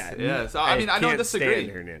 So, I don't disagree.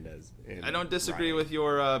 Hernandez I don't disagree with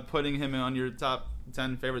your putting him on your top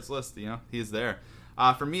 10 favorites list. He's there.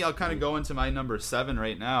 For me, I'll kind of go into my number 7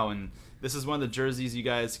 right now, and this is one of the jerseys you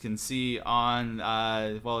guys can see on.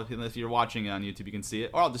 If you're watching it on YouTube, you can see it,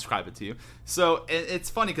 or I'll describe it to you. So it's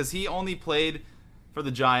funny because he only played for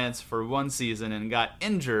the Giants for 1 season and got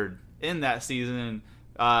injured in that season.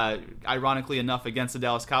 Ironically enough, against the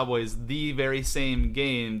Dallas Cowboys, the very same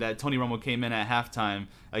game that Tony Romo came in at halftime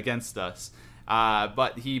against us.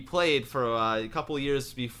 But he played for a couple of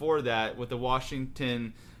years before that with the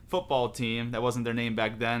Washington football team. That wasn't their name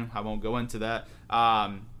back then. I won't go into that.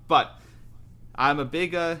 But I'm a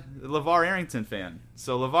big LeVar Arrington fan.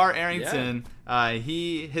 So LeVar Arrington,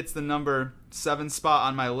 he hits the number 7 spot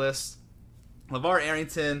on my list. LeVar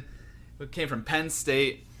Arrington came from Penn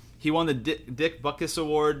State. He won the Dick Butkus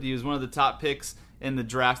Award. He was one of the top picks in the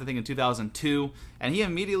draft, I think, in 2002. And he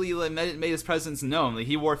immediately made his presence known. Like,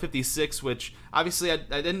 he wore 56, which obviously I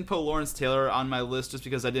didn't put Lawrence Taylor on my list just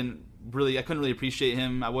because I couldn't really appreciate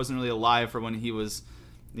him. I wasn't really alive for when he was,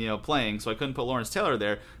 playing, so I couldn't put Lawrence Taylor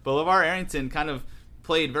there. But LeVar Arrington kind of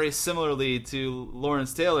played very similarly to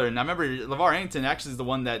Lawrence Taylor. And I remember LeVar Arrington actually is the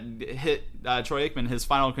one that hit Troy Aikman his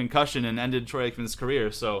final concussion and ended Troy Aikman's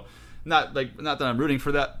career. So not that I'm rooting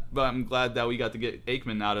for that, but I'm glad that we got to get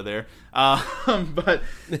Aikman out of there. But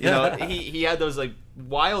he had those like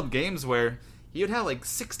wild games where he would have like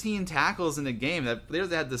 16 tackles in a game. That they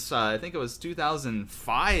had this I think it was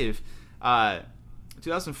 2005,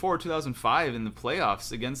 2004, 2005 in the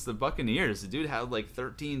playoffs against the Buccaneers. The dude had like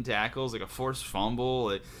 13 tackles, like a forced fumble.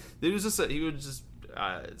 Like, he was just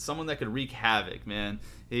someone that could wreak havoc, man.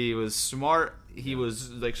 He was smart. He was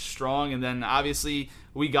like strong, and then obviously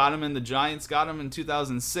we got him, and the Giants got him in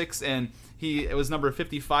 2006, and it was number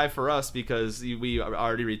 55 for us because we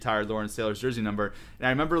already retired Lawrence Taylor's jersey number. And I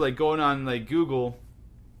remember like going on like Google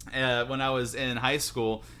when I was in high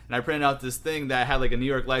school, and I printed out this thing that had like a New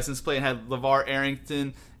York license plate and had LeVar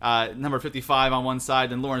Arrington number 55 on one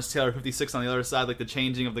side and Lawrence Taylor 56 on the other side, like the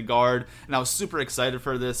changing of the guard. And I was super excited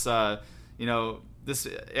for this this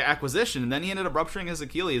acquisition, and then he ended up rupturing his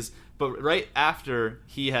Achilles. But right after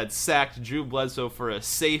he had sacked Drew Bledsoe for a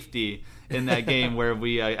safety in that game where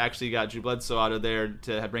we actually got Drew Bledsoe out of there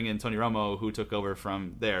to bring in Tony Romo, who took over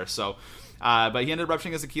from there. So, but he ended up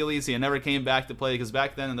rupturing his Achilles. He never came back to play because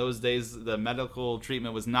back then in those days the medical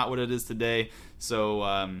treatment was not what it is today. So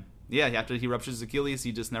after he ruptured his Achilles,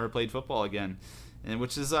 he just never played football again, and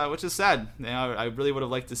which is sad. I really would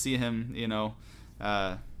have liked to see him,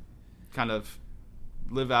 kind of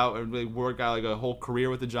live out or really work out like a whole career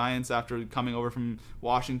with the Giants after coming over from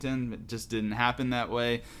Washington. It just didn't happen that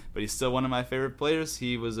way, but he's still one of my favorite players.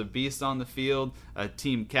 He was a beast on the field, a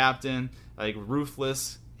team captain, like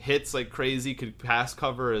ruthless, hits like crazy, could pass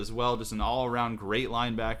cover as well, just an all-around great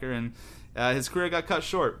linebacker, and his career got cut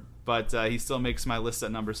short, but he still makes my list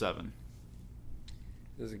at number 7.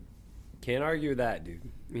 Can't argue with that, dude.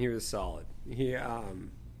 He was solid. He I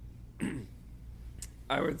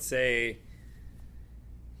would say,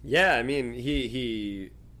 yeah, I mean, he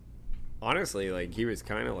honestly, like, he was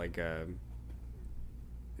kind of like a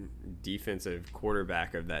defensive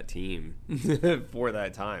quarterback of that team for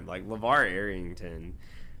that time. Like, LeVar Arrington,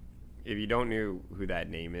 if you don't know who that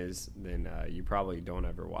name is, then you probably don't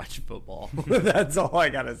ever watch football. That's all I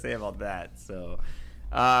got to say about that. So,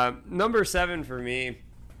 number 7 for me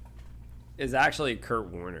is actually Kurt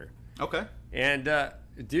Warner. Okay. And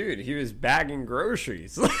Dude, he was bagging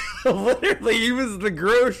groceries. Literally, he was the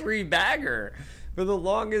grocery bagger for the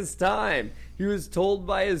longest time. He was told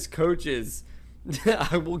by his coaches,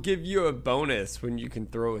 I will give you a bonus when you can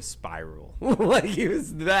throw a spiral. Like, he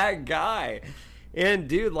was that guy. And,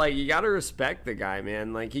 dude, like, you got to respect the guy,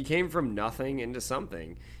 man. Like, he came from nothing into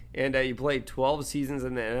something. And he played 12 seasons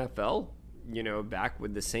in the NFL, you know, back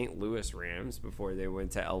with the St. Louis Rams before they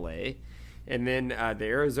went to L.A., and then the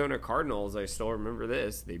Arizona Cardinals, I still remember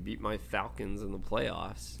this. They beat my Falcons in the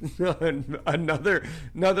playoffs.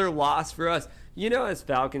 another loss for us. You know, as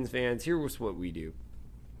Falcons fans, here's what we do.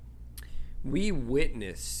 We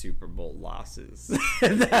witness Super Bowl losses.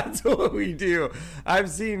 That's what we do. I've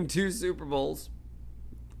seen 2 Super Bowls,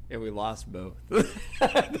 and we lost both.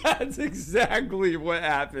 That's exactly what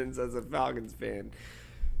happens as a Falcons fan.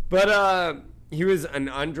 But, he was an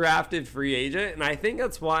undrafted free agent, and I think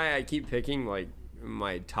that's why I keep picking, like,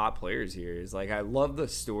 my top players here. Is like, I love the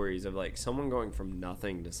stories of, like, someone going from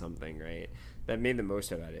nothing to something, right, that made the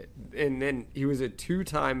most about it. And then he was a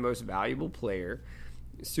 2-time most valuable player,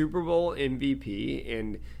 Super Bowl MVP,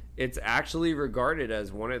 and it's actually regarded as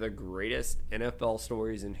one of the greatest NFL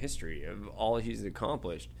stories in history of all he's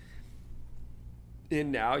accomplished.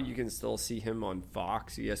 And now you can still see him on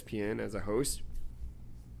Fox, ESPN as a host.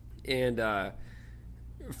 And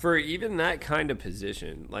for even that kind of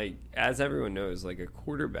position, like, as everyone knows, like a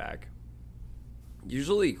quarterback,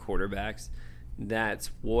 usually quarterbacks,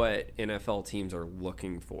 that's what NFL teams are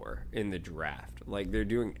looking for in the draft. Like, they're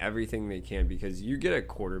doing everything they can because you get a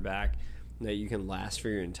quarterback that you can last for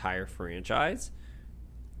your entire franchise.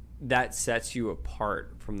 That sets you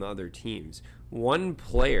apart from the other teams. One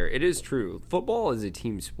player, it is true, football is a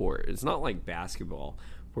team sport. It's not like basketball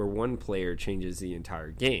where one player changes the entire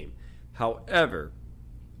game. However,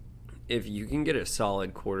 if you can get a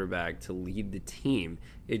solid quarterback to lead the team,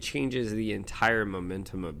 it changes the entire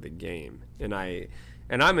momentum of the game. And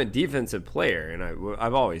I'm a defensive player, and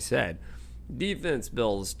I've always said, defense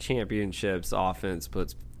builds championships, offense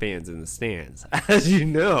puts fans in the stands. As you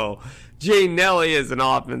know, Jay Nelly is an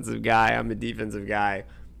offensive guy. I'm a defensive guy.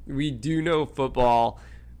 We do know football.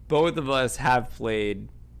 Both of us have played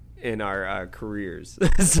in our careers,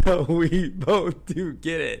 so we both do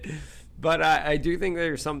get it. But I do think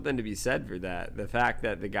there's something to be said for that. The fact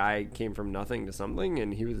that the guy came from nothing to something,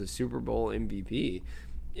 and he was a Super Bowl MVP.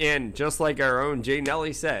 And just like our own Jay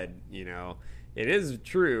Nelly said, you know, it is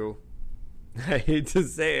true. I hate to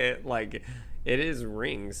say it, like, it is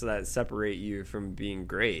rings that separate you from being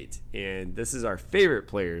great. And this is our favorite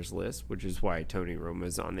players list, which is why Tony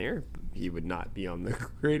Romo's on there. He would not be on the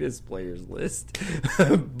greatest players list.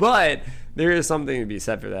 But there is something to be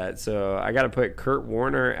said for that. So I got to put Kurt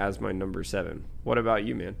Warner as my number 7. What about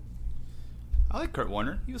you, man? I like Kurt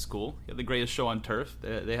Warner. He was cool. He had the greatest show on turf.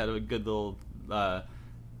 They had a good little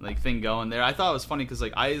thing going there. I thought it was funny because,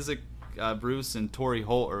 like, Isaac Bruce and Torrey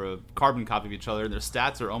Holt are a carbon copy of each other. Their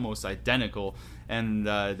stats are almost identical, and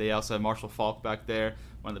they also have Marshall Faulk back there,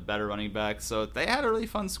 one of the better running backs. So they had a really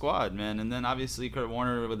fun squad, man. And then obviously Kurt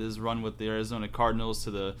Warner with his run with the Arizona Cardinals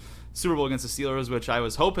to the Super Bowl against the Steelers, which I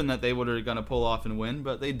was hoping that they were going to pull off and win,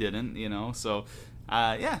 but they didn't, you know. So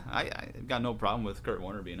I got no problem with Kurt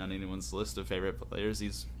Warner being on anyone's list of favorite players.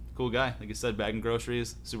 He's a cool guy, like you said, bagging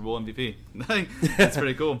groceries, Super Bowl MVP. That's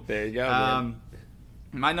pretty cool. There you go, man.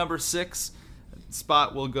 My number 6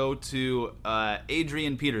 spot will go to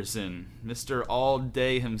Adrian Peterson, Mr. All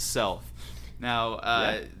Day himself. Now,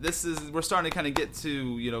 we're starting to kind of get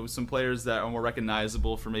to, you know, some players that are more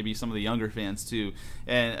recognizable for maybe some of the younger fans too.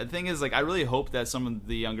 And the thing is, like, I really hope that some of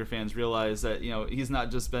the younger fans realize that, you know, he's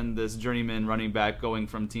not just been this journeyman running back going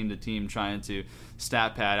from team to team trying to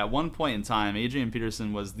stat pad. At one point in time, Adrian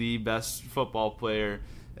Peterson was the best football player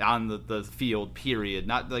on the field, period.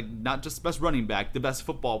 Not just best running back, the best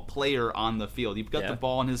football player on the field. He got the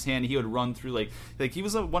ball in his hand, he would run through like he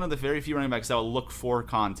was one of the very few running backs that would look for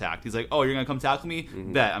contact. He's like, oh, you're gonna come tackle me?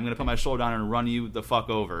 Mm-hmm. Bet I'm gonna put my shoulder down and run you the fuck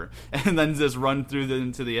over, and then just run through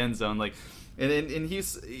into the end zone. Like, and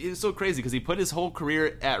he's so crazy because he put his whole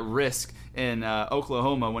career at risk in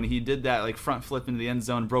Oklahoma when he did that like front flip into the end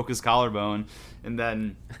zone, broke his collarbone, and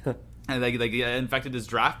then. And they infected his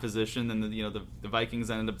draft position, and the Vikings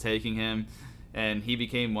ended up taking him, and he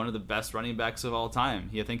became one of the best running backs of all time.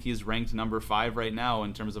 I think he's ranked number 5 right now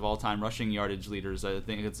in terms of all-time rushing yardage leaders. I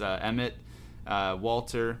think it's Emmett,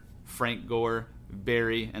 Walter, Frank Gore,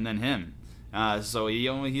 Barry, and then him. So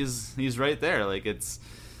he's right there. Like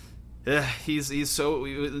he's so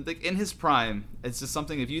like in his prime. It's just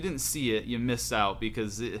something, if you didn't see it, you missed out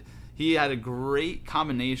because. He had a great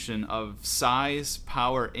combination of size,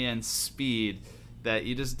 power, and speed. that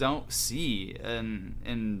you just don't see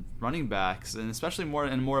in running backs, and especially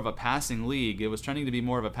more of a passing league. It was trending to be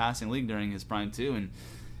more of a passing league during his prime too, and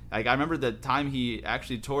like I remember the time he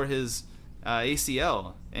actually tore his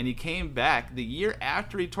ACL, and he came back the year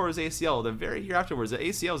after he tore his ACL. The very year afterwards, the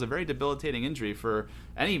ACL is a very debilitating injury for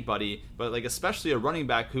anybody, but like especially a running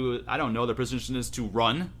back who, I don't know, their position is to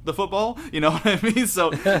run the football. You know what I mean? So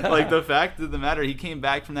like the fact of the matter, he came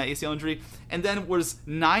back from that ACL injury and then was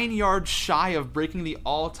 9 yards shy of breaking the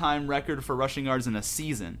all-time record for rushing yards in a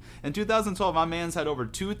season. In 2012, my man's had over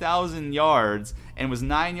 2,000 yards and was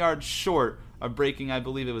 9 yards short of breaking, I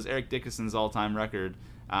believe it was Eric Dickerson's all-time record.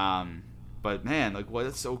 But man, like what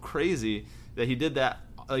is so crazy that he did that,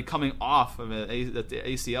 like coming off of the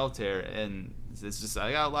ACL tear, and it's just,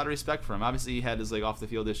 I got a lot of respect for him. Obviously, he had his like off the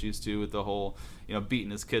field issues too with the whole, you know, beating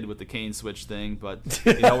his kid with the cane switch thing. But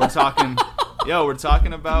you know, we're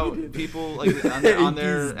talking about people like on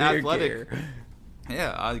their athletic.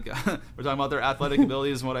 Yeah, we're talking about their athletic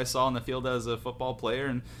abilities and what I saw on the field as a football player,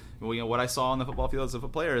 and you know, what I saw on the football field as a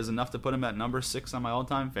football player is enough to put him at number 6 on my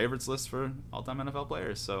all-time favorites list for all-time NFL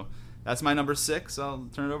players. So that's my number 6. I'll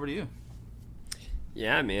turn it over to you.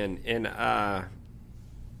 Yeah, man, and that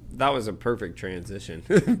was a perfect transition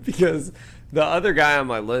because the other guy on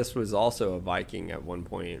my list was also a Viking at one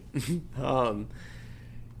point.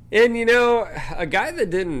 And, you know, a guy that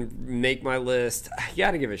didn't make my list, I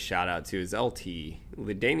got to give a shout out to is LT.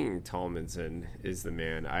 LaDainian Tomlinson is the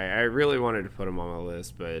man. I really wanted to put him on my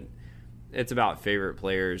list, but it's about favorite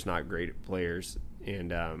players, not great players.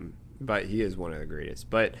 And but he is one of the greatest.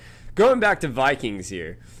 But going back to Vikings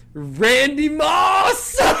here, Randy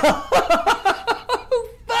Moss! Fuck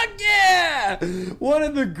yeah! One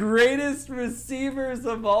of the greatest receivers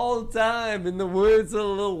of all time, in the words of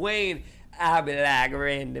Lil Wayne. I be like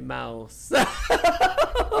Randy Moss.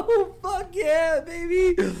 Oh, fuck yeah,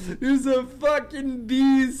 baby. He's a fucking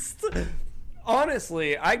beast.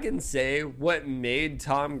 Honestly, I can say what made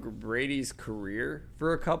Tom Brady's career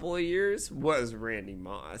for a couple of years was Randy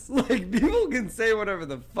Moss. Like, people can say whatever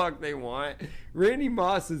the fuck they want. Randy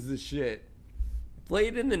Moss is the shit.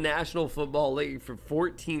 Played in the National Football League for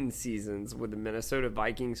 14 seasons with the Minnesota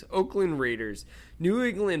Vikings, Oakland Raiders, New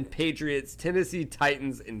England Patriots, Tennessee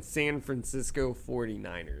Titans, and San Francisco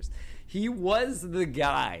 49ers. He was the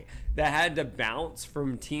guy that had to bounce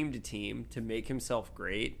from team to team to make himself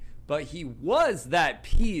great, but he was that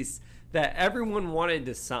piece that everyone wanted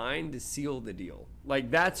to sign to seal the deal. Like,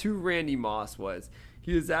 that's who Randy Moss was.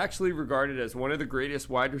 He is actually regarded as one of the greatest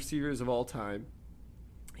wide receivers of all time.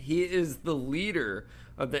 He is the leader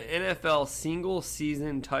of the NFL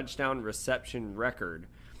single-season touchdown reception record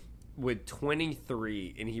with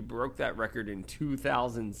 23, and he broke that record in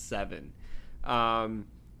 2007. In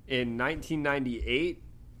 1998,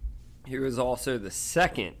 he was also the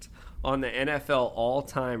second on the NFL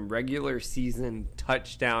all-time regular season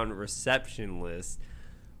touchdown reception list.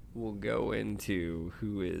 We'll go into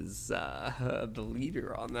who is the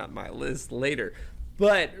leader on my list later.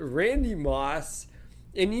 But Randy Moss...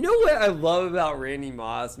 And you know what I love about Randy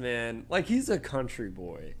Moss, man? Like, he's a country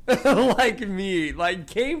boy. Like me. Like,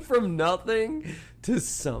 came from nothing to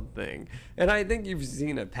something. And I think you've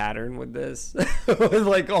seen a pattern with this. With,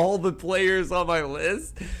 like, all the players on my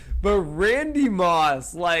list. But Randy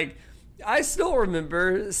Moss, like, I still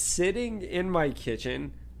remember sitting in my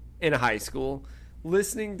kitchen in high school,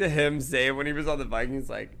 listening to him say when he was on the Vikings,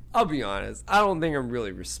 like, I'll be honest, I don't think I'm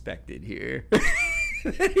really respected here.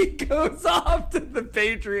 Then he goes off to the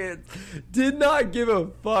Patriots. Did not give a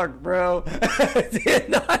fuck, bro. Did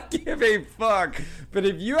not give a fuck. But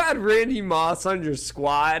if you had Randy Moss on your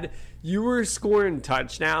squad, you were scoring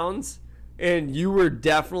touchdowns, and you were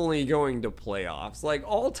definitely going to playoffs. Like,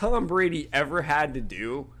 all Tom Brady ever had to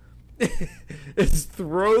do is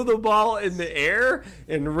throw the ball in the air,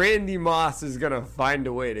 and Randy Moss is going to find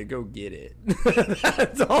a way to go get it.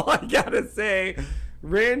 That's all I got to say.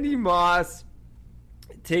 Randy Moss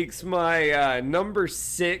takes my number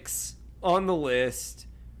 6 on the list.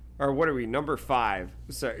 Or what are we? Number 5.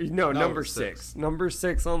 Sorry, no, number 6. Number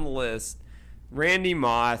 6 on the list. Randy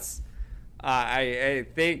Moss. I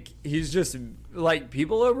think he's just, like,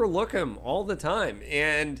 people overlook him all the time.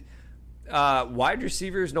 And wide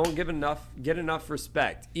receivers don't get enough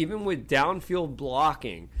respect. Even with downfield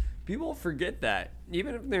blocking, people forget that.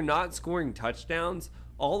 Even if they're not scoring touchdowns,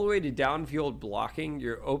 all the way to downfield blocking,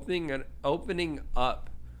 you're opening up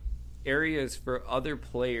areas for other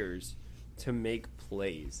players to make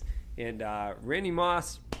plays. And Randy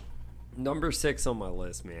Moss, number 6 on my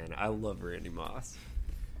list, man. I love Randy Moss.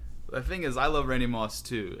 The thing is, I love Randy Moss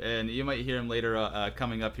too, and you might hear him later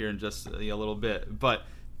coming up here in just a little bit. But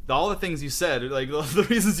all the things you said, like the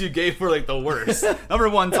reasons you gave were like the worst. Number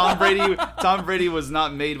one, Tom Brady was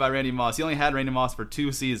not made by Randy Moss. He only had Randy Moss for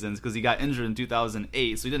 2 seasons because he got injured in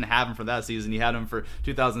 2008, so he didn't have him for that season. He had him for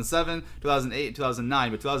 2007, 2008,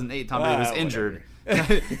 2009, but 2009 Tom Brady was injured.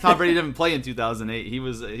 Tom Brady didn't play in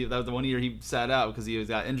 2008. That was the one year he sat out because he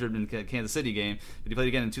got injured in the Kansas City game. But he played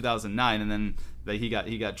again in 2009, and then he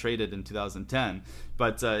got traded in 2010.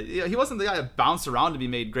 But he wasn't the guy that bounced around to be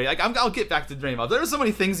made great. Like I'll get back to Draymond. There were so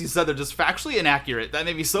many things he said that are just factually inaccurate that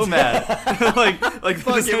made me so mad. like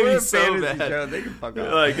fuck this it, made me so mad. Show. They can fuck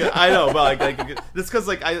off. Like I know, but like just because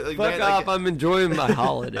like fuck off. I'm enjoying my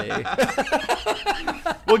holiday.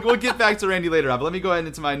 We'll get back to Randy later on, but let me go ahead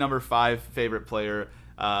into my number 5 favorite player,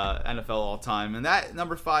 NFL all time, and that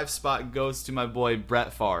number 5 spot goes to my boy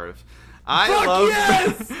Brett Favre. I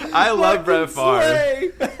love Brett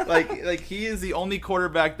Favre. like he is the only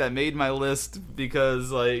quarterback that made my list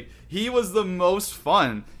because like he was the most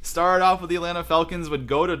fun. Started off with the Atlanta Falcons, would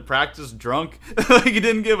go to practice drunk. Like he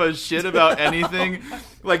didn't give a shit about anything.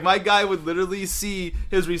 Like my guy would literally see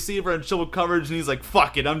his receiver in triple coverage and he's like,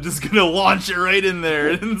 fuck it, I'm just gonna launch it right in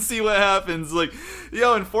there and see what happens. Like,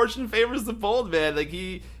 and fortune favors the bold, man. Like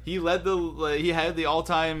he had the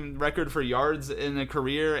all-time record for yards in a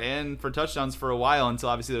career and for touchdowns for a while until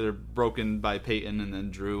obviously they're broken by Peyton and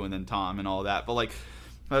then Drew and then Tom and all that. But like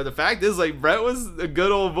the fact is, like, Brett was a good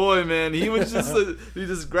old boy, man. He would just he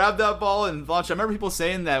just grab that ball and launch. I remember people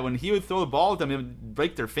saying that when he would throw the ball at them, it would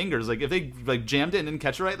break their fingers. Like if they like jammed it and didn't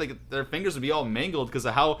catch it right, like their fingers would be all mangled because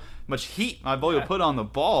of how much heat my boy would put on the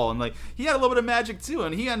ball. And like he had a little bit of magic too,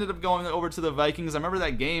 and he ended up going over to the Vikings. I remember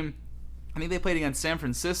that game. I think they played against San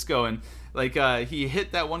Francisco, and like he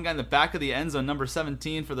hit that one guy in the back of the end zone, number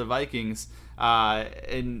 17 for the Vikings.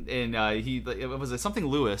 It was something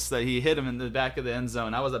Lewis that he hit him in the back of the end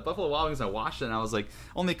zone. I was at Buffalo Wild Wings. I watched it, and I was like,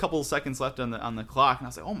 only a couple of seconds left on the clock, and I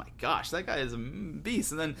was like, oh my gosh, that guy is a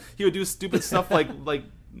beast. And then he would do stupid stuff like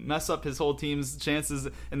mess up his whole team's chances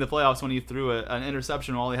in the playoffs when he threw an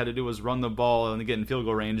interception. All he had to do was run the ball and get in field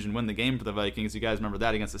goal range and win the game for the Vikings. You guys remember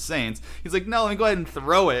that against the Saints. He's like, no, let me go ahead and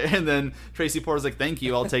throw it. And then Tracy Porter's like, thank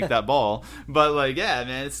you, I'll take that ball. But like, yeah,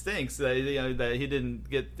 man, it stinks that he didn't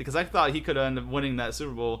get, because I thought he could end up winning that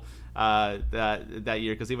Super Bowl that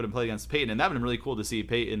year because he would have played against Peyton, and that would have been really cool to see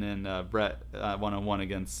Peyton and Brett one-on-one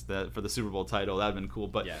against for the Super Bowl title. That would have been cool.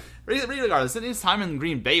 But regardless, his time in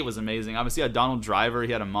Green Bay was amazing. Obviously, he had Donald Driver,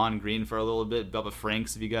 he had Amon Green for a little bit, Bubba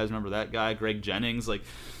Franks, if you guys remember that guy, Greg Jennings, like.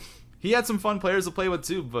 He had some fun players to play with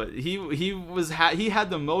too, but he had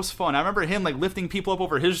the most fun. I remember him like lifting people up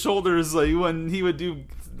over his shoulders, like when he would do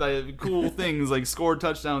like, cool things like score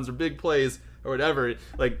touchdowns or big plays or whatever.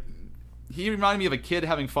 Like he reminded me of a kid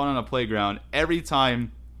having fun on a playground every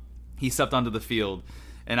time he stepped onto the field.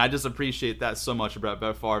 And I just appreciate that so much about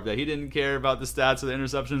Brett Favre, that he didn't care about the stats or the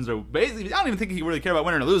interceptions, or basically, I don't even think he really cared about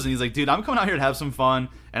winning or losing. He's like, dude, I'm coming out here to have some fun,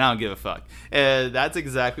 and I don't give a fuck. And that's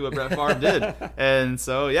exactly what Brett Favre did. And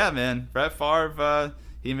so, yeah, man, Brett Favre,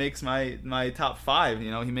 he makes my top 5.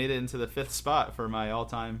 You know, he made it into the 5th spot for my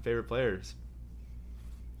all-time favorite players.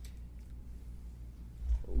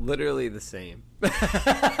 Literally the same.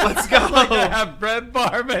 Let's go. Like I have Brett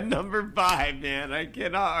Favre at number 5, man. I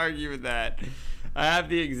cannot argue with that. I have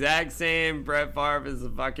the exact same. Brett Favre is a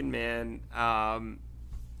fucking man.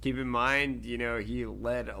 Keep in mind, you know, he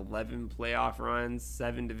led 11 playoff runs,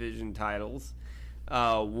 7 division titles,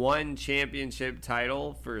 1 championship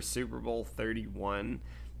title for Super Bowl 31,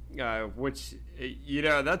 which, you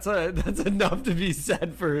know, that's enough to be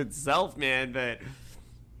said for itself, man. But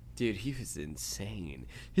dude, he was insane.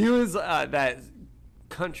 He was that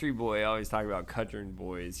country boy. I always talk about country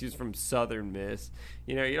boys. He was from Southern Miss.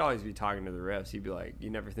 You know, he'd always be talking to the refs. He'd be like, "You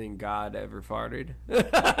never think God ever farted?"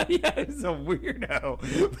 Yeah, he was a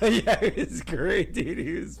weirdo, but yeah, he was great, dude.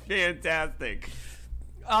 He was fantastic.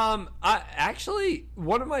 I actually,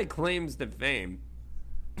 one of my claims to fame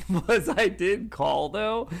was I did call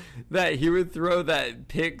though that he would throw that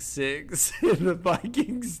pick 6 in the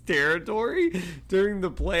Vikings territory during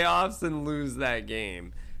the playoffs and lose that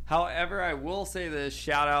game. However, I will say this,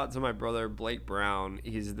 shout out to my brother Blake Brown.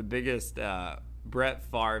 He's the biggest Brett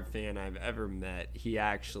Favre fan I've ever met. He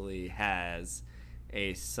actually has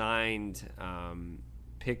a signed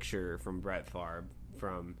picture from Brett Favre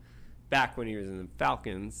from back when he was in the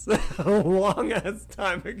Falcons a long ass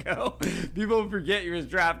time ago. People forget he was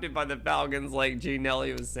drafted by the Falcons, like Gene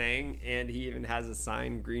Nelly was saying, and he even has a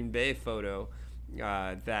signed Green Bay photo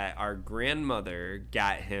that our grandmother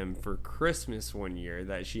got him for Christmas one year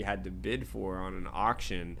that she had to bid for on an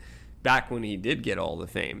auction back when he did get all the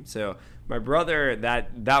fame. So my brother,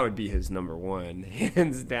 that would be his number 1,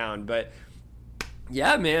 hands down. But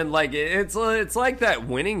Yeah, man, like it's like that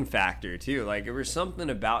winning factor too. Like there was something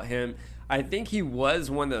about him. I think he was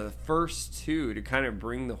one of the first two to kind of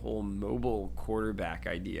bring the whole mobile quarterback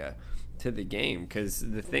idea to the game, because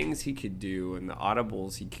the things he could do and the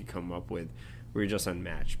audibles he could come up with were just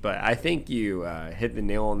unmatched. But I think you hit the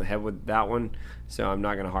nail on the head with that one, so I'm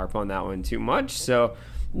not going to harp on that one too much. So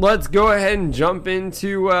let's go ahead and jump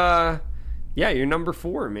into your number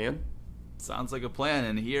 4, man. Sounds like a plan,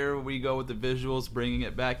 and here we go with the visuals, bringing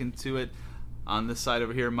it back into it. On this side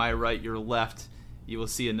over here, my right, your left, you will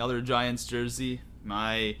see another Giants jersey.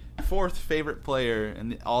 My 4th favorite player in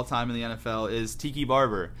the all-time in the NFL is Tiki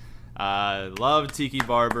Barber. Love Tiki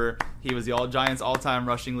Barber. He was the Giants all-time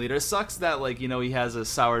rushing leader. It sucks that he has a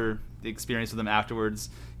sour experience with him afterwards,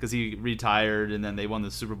 because he retired and then they won the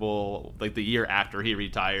Super Bowl the year after he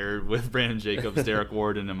retired with Brandon Jacobs, Derek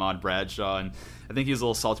Ward, and Ahmad Bradshaw. And I think he was a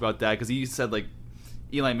little salty about that, because he said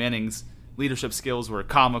Eli Manning's leadership skills were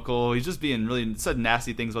comical. He's just said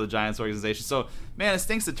nasty things about the Giants organization. So, man, it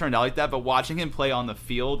stinks it turned out like that, but watching him play on the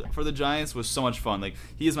field for the Giants was so much fun.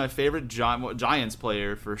 He is my favorite Giants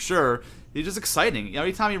player for sure. He's just exciting.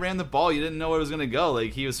 Every time he ran the ball, you didn't know where it was going to go.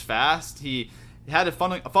 He was fast. He had a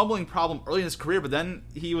fumbling problem early in his career, but then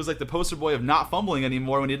he was the poster boy of not fumbling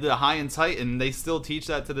anymore when he did the high and tight, and they still teach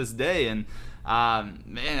that to this day. And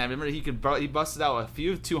man, I remember he busted out a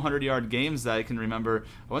few 200-yard games that I can remember.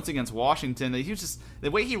 Once against Washington, he was just, the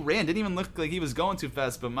way he ran didn't even look like he was going too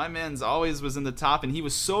fast, but my man's always was in the top, and he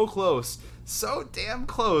was so close, so damn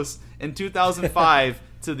close in 2005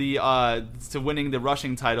 to winning the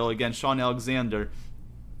rushing title against Shaun Alexander.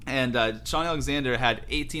 And Shaun Alexander had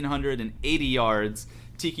 1,880 yards.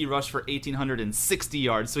 Tiki rushed for 1,860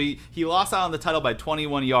 yards. So he lost out on the title by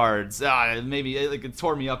 21 yards. Maybe it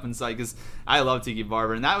tore me up inside, because I love Tiki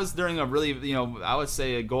Barber. And that was during a really, I would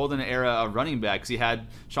say a golden era of running backs. He had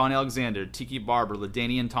Shaun Alexander, Tiki Barber,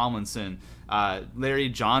 LaDainian Tomlinson, Larry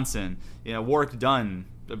Johnson, Warwick Dunn,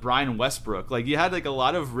 Brian Westbrook. You had a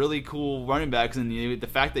lot of really cool running backs, and the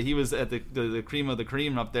fact that he was at the cream of the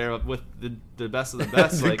cream up there with the best of the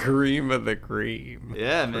best. The cream of the cream.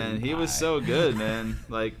 Yeah, man, he was so good, man.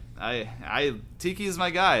 Tiki is my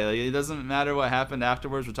guy. It doesn't matter what happened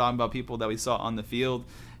afterwards. We're talking about people that we saw on the field,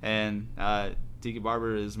 and Tiki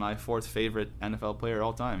Barber is my 4th favorite NFL player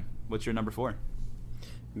all time. What's your number 4?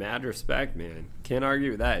 Mad respect, man. Can't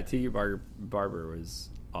argue with that. Tiki Barber was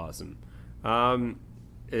awesome.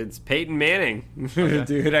 It's Peyton Manning. Okay.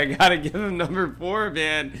 Dude, I gotta give him number 4,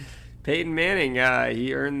 man. Peyton Manning,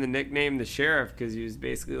 he earned the nickname the Sheriff because he was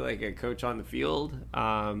basically like a coach on the field.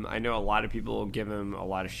 I know a lot of people give him a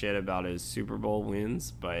lot of shit about his Super Bowl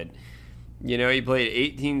wins, but, he played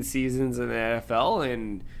 18 seasons in the NFL,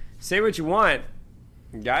 and say what you want,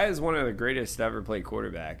 the guy is one of the greatest to ever play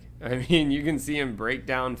quarterback. I mean, you can see him break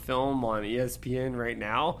down film on ESPN right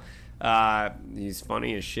now. He's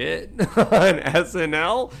funny as shit on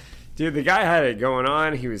SNL. Dude, the guy had it going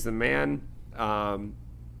on. He was the man. I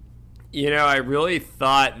really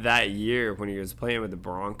thought that year when he was playing with the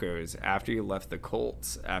Broncos, after he left the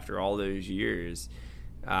Colts, after all those years,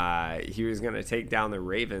 he was going to take down the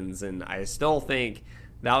Ravens. And I still think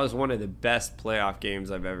that was one of the best playoff games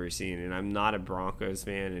I've ever seen. And I'm not a Broncos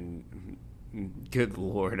fan, and good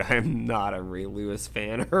Lord, I'm not a Ray Lewis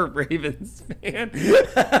fan or a Ravens fan.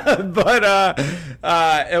 But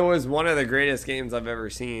it was one of the greatest games I've ever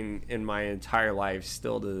seen in my entire life,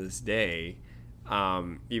 still to this day.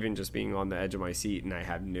 Even just being on the edge of my seat, and I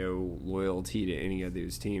have no loyalty to any of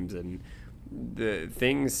those teams. And the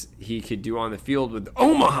things he could do on the field with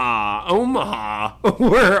Omaha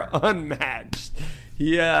were unmatched.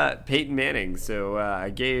 Peyton Manning. So I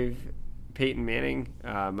gave Peyton Manning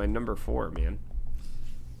my number 4, man.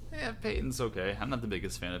 Yeah, Peyton's okay. I'm not the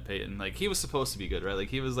biggest fan of Peyton. He was supposed to be good, right?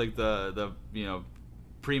 He was the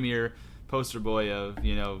premier poster boy of,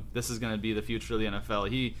 this is going to be the future of the NFL.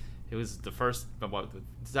 He was the first,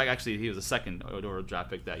 actually he was the second overall draft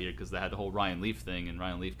pick that year, because they had the whole Ryan Leaf thing, and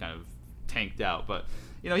Ryan Leaf kind of tanked out. But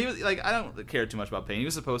he was I don't care too much about Peyton. He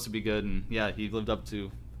was supposed to be good, and yeah, he lived up to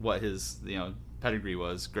what his pedigree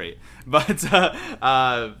was. Great. But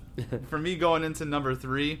for me, going into number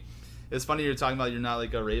 3, it's funny you're talking about you're not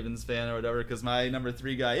a Ravens fan or whatever, because my number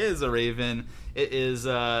 3 guy is a Raven. It is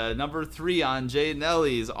number 3 on Jay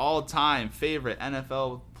Nelly's all-time favorite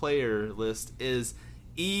NFL player list is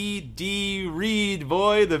E.D. Reed,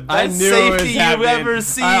 boy, the best safety you've ever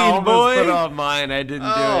seen, I almost boy. put on mine. I didn't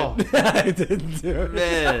do it. I didn't do it.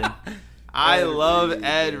 Man, I love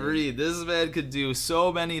Ed Reed. This man could do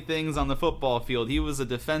so many things on the football field. He was a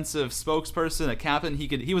defensive spokesperson, a captain.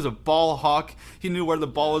 He was a ball hawk. He knew where the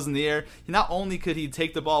ball was in the air. Not only could he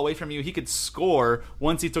take the ball away from you, he could score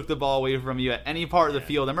once he took the ball away from you at any part of the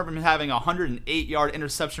field. I remember him having a 108-yard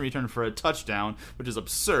interception return for a touchdown, which is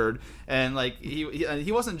absurd. And like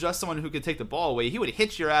he wasn't just someone who could take the ball away. He would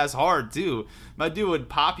hit your ass hard too. My dude would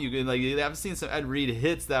pop you. Like I've seen some Ed Reed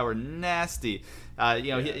hits that were nasty.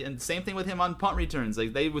 And same thing with him on punt returns.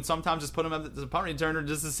 Like they would sometimes just put him as a punt returner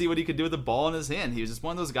just to see what he could do with the ball in his hand. He was just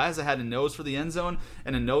one of those guys that had a nose for the end zone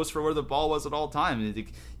and a nose for where the ball was at all times.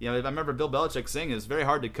 I remember Bill Belichick saying it's very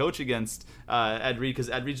hard to coach against Ed Reed because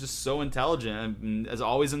Ed Reed's just so intelligent and is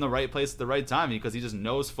always in the right place at the right time because he just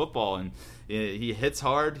knows football and he hits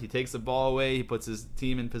hard. He takes the ball away. He puts his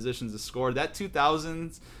team in positions to score. That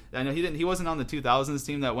 2000s, I know he wasn't on the 2000s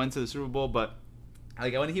team that went to the Super Bowl, but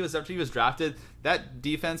like when after he was drafted, that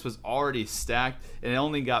defense was already stacked, and it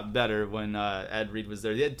only got better when Ed Reed was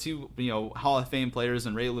there. They had two, Hall of Fame players,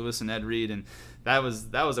 and Ray Lewis and Ed Reed, and that was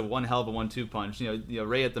a one hell of a 1-2 punch.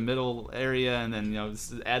 Ray at the middle area, and then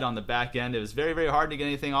Ed on the back end. It was very, very hard to get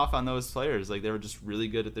anything off on those players. Like they were just really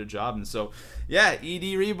good at their job, and so yeah, Ed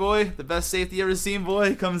Reed, boy, the best safety you ever seen,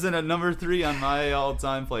 boy, comes in at number 3 on my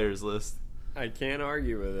all-time players list. I can't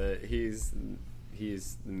argue with it. He's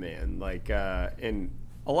the man. Like, and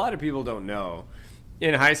a lot of people don't know.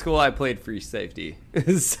 In high school, I played free safety.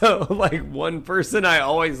 So, like, one person I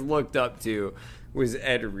always looked up to was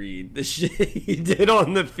Ed Reed. The shit he did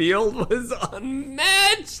on the field was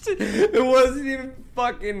unmatched. It wasn't even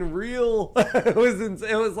fucking real. It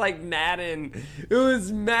was like Madden. It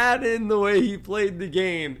was Madden the way he played the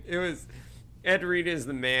game. Ed Reed is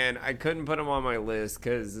the man. I couldn't put him on my list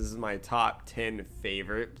because this is my top 10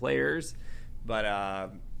 favorite players. But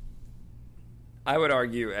I would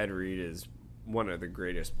argue Ed Reed is one of the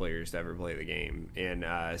greatest players to ever play the game. And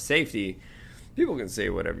safety, people can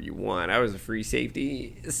say whatever you want. I was a free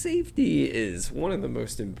safety. Safety is one of the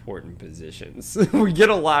most important positions. We get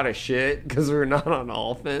a lot of shit because we're not on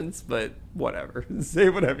offense, but whatever. Say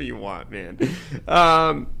whatever you want, man.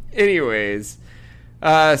 Anyways,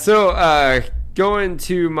 so going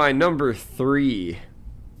to my number 3.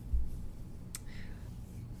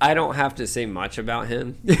 I don't have to say much about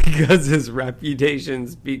him because his reputation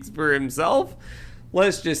speaks for himself.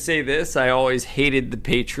 Let's just say this. I always hated the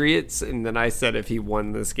Patriots, and then I said if he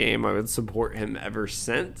won this game, I would support him ever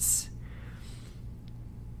since.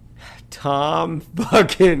 Tom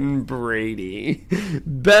fucking Brady.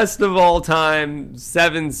 Best of all time,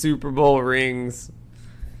 7 Super Bowl rings.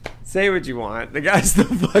 Say what you want. The guy's the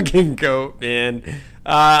fucking GOAT, man.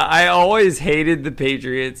 I always hated the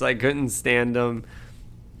Patriots. I couldn't stand them.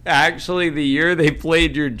 Actually, the year they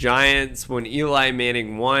played your Giants when Eli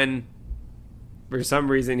Manning won, for some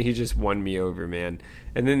reason, he just won me over, man.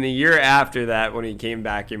 And then the year after that, when he came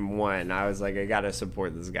back and won, I was like, I got to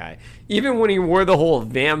support this guy. Even when he wore the whole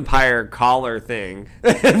vampire collar thing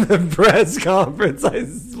in the press conference, I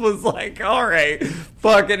was like, all right,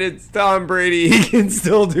 fuck it, it's Tom Brady. He can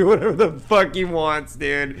still do whatever the fuck he wants,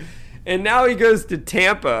 dude. And now he goes to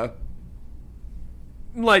Tampa.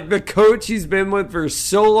 Like, the coach he's been with for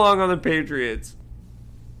so long on the Patriots.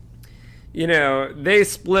 They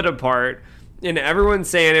split apart. And everyone's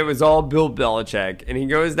saying it was all Bill Belichick. And he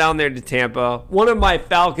goes down there to Tampa. One of my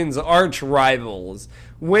Falcons' arch rivals.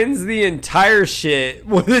 Wins the entire shit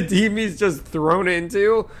with a team he's just thrown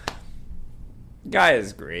into. Guy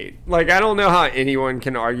is great. Like, I don't know how anyone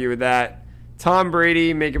can argue with that. Tom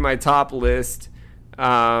Brady making my top list.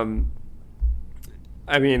 I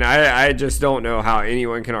just don't know how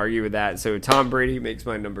anyone can argue with that. So Tom Brady makes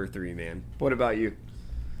my number 3, man. What about you?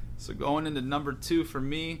 So going into number 2 for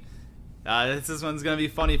me, this one's going to be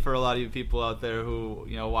funny for a lot of you people out there who,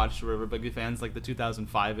 watch River Buggy fans like the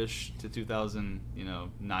 2005-ish to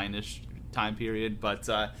 2009-ish time period. But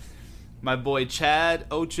my boy Chad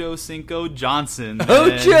Ocho Cinco Johnson. Man.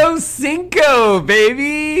 Ocho Cinco,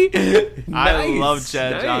 baby! I love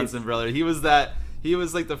Chad Johnson, brother. He was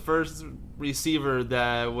like the first receiver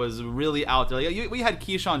that was really out there. Like, we had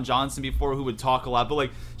Keyshawn Johnson before who would talk a lot, but like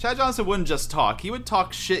Chad Johnson wouldn't just talk. He would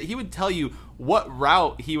talk shit. He would tell you what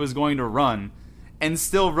route he was going to run and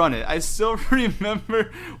still run it. I still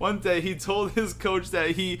remember one day he told his coach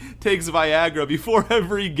that he takes Viagra before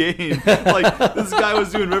every game. Like, this guy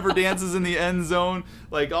was doing river dances in the end zone,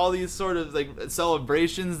 like all these sort of like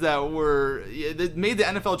celebrations that made the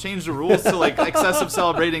NFL change the rules to like excessive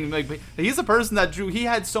celebrating. Like, he's a person that he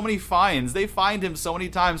had so many fines. They fined him so many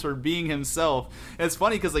times for being himself. And it's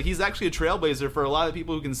funny because like he's actually a trailblazer for a lot of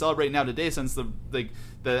people who can celebrate now today, since the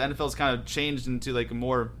NFL's kind of changed into like a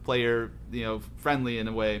more player, friendly in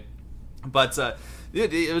a way. But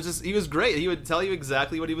it was just, he was great. He would tell you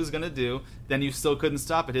exactly what he was going to do, then you still couldn't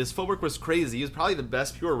stop it. His footwork was crazy. He was probably the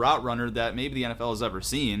best pure route runner that maybe the NFL has ever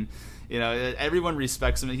seen. You know, everyone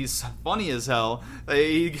respects him. He's funny as hell.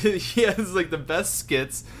 He has like the best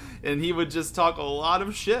skits, and he would just talk a lot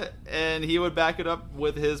of shit, and he would back it up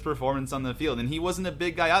with his performance on the field. And he wasn't a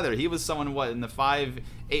big guy either. He was someone, in the 5'8"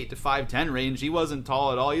 to 5'10" range. He wasn't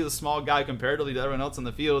tall at all. He was a small guy comparatively to everyone else on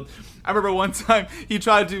the field. I remember one time he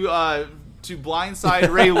tried to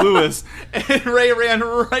blindside Ray Lewis, and Ray ran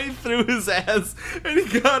right through his ass, and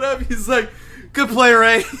he got up, he's like, "Good play,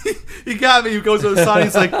 Ray." He got me. He goes to the side,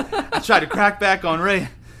 he's like, "I tried to crack back on Ray.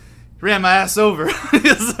 Ran my ass over."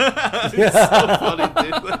 It's so funny,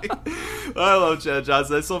 dude. Like, I love Chad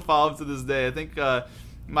Johnson. I still follow him to this day. I think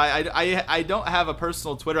I don't have a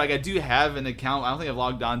personal Twitter. Like, I do have an account. I don't think I've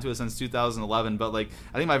logged on to it since 2011. But like,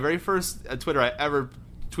 I think my very first Twitter I ever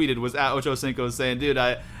tweeted was at Ocho Cinco, saying, "Dude,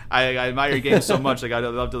 I admire your game so much. Like, I'd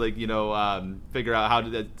love to figure out how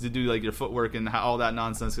to do like your footwork and all that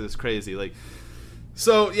nonsense, because it's crazy." Like,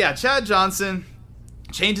 so yeah, Chad Johnson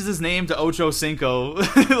changes his name to Ocho Cinco,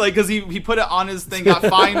 like, because he put it on his thing, got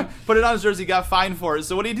fined, put it on his jersey, got fined for it.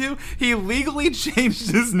 So what did he do? He legally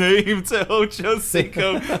changed his name to Ocho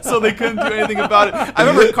Cinco, so they couldn't do anything about it. I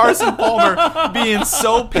remember Carson Palmer being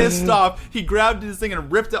so pissed off, he grabbed his thing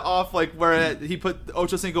and ripped it off, like where he put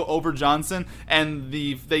Ocho Cinco over Johnson, and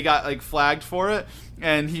they got like flagged for it.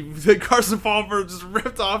 And Carson Palmer just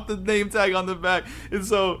ripped off the name tag on the back. And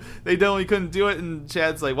so they definitely couldn't do it. And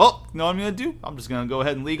Chad's like, "Well, you know what I'm going to do? I'm just going to go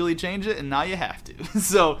ahead and legally change it, and now you have to."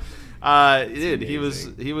 So he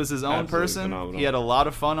was his own person. Phenomenal. He had a lot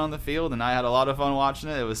of fun on the field, and I had a lot of fun watching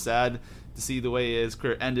it. It was sad to see the way his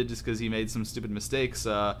career ended just because he made some stupid mistakes.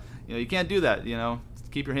 You can't do that,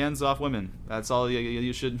 Keep your hands off women. That's all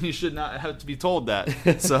you should not have to be told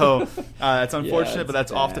that. So that's unfortunate, but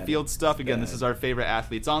that's off the field stuff. Again, this is our favorite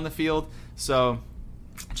athletes on the field. So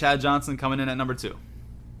Chad Johnson coming in at number 2.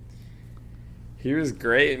 He was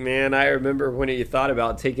great, man. I remember when he thought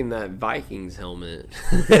about taking that Vikings helmet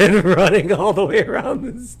and running all the way around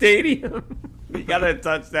the stadium. He got a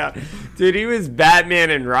touchdown. Dude, he was Batman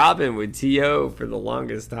and Robin with T.O. for the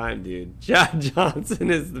longest time, dude. Chad Johnson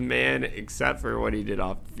is the man, except for what he did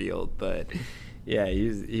off the field. But, yeah,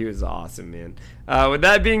 he was awesome, man. With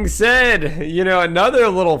that being said, another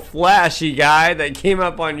little flashy guy that came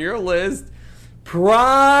up on your list,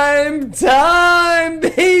 prime time,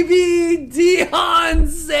 baby, Deion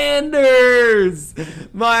Sanders,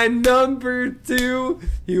 my number 2.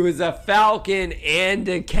 He was a Falcon and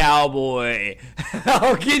a Cowboy.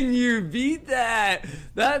 How can you beat that?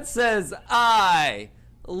 That says I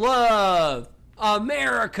love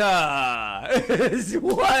America is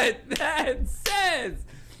what that says.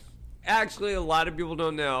 Actually, a lot of people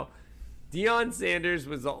don't know. Deion Sanders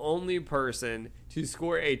was the only person to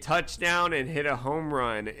score a touchdown and hit a home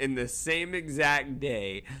run in the same exact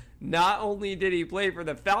day. Not only did he play for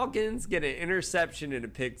the Falcons, get an interception and a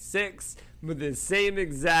pick 6, but the same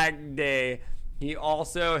exact day, he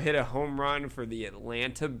also hit a home run for the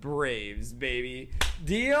Atlanta Braves, baby.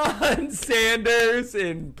 Deion Sanders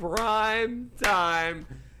in prime time.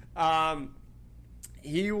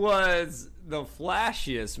 He was the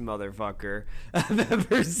flashiest motherfucker I've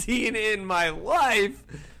ever seen in my life.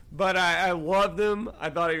 But I loved him. I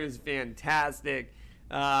thought he was fantastic.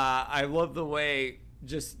 I love the way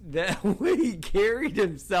he carried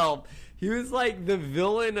himself. He was like the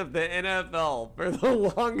villain of the NFL for the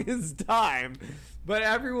longest time. But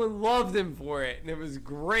everyone loved him for it. And it was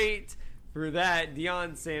great for that.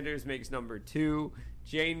 Deion Sanders makes number 2.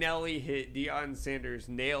 Jay Nelly hit Deion Sanders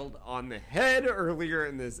nailed on the head earlier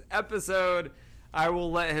in this episode. I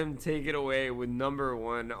will let him take it away with number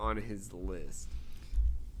 1 on his list.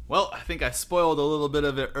 Well, I think I spoiled a little bit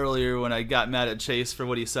of it earlier when I got mad at Chase for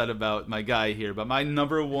what he said about my guy here. But my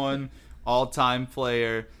number 1 all-time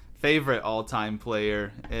player, favorite all-time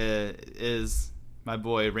player, is my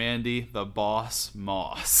boy Randy the Boss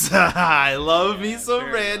Moss. I love me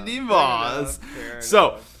some Randy Moss.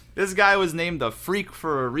 So this guy was named the Freak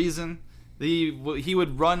for a reason. He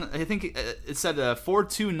would run, I think it said a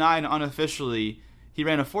 4.29 unofficially. He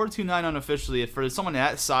ran a 4.29 unofficially. For someone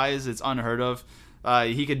that size, it's unheard of.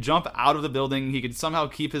 He could jump out of the building. He could somehow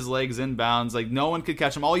keep his legs in bounds. Like, no one could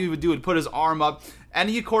catch him. All he would do would put his arm up.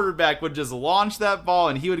 Any quarterback would just launch that ball,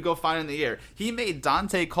 and he would go find it in the air. He made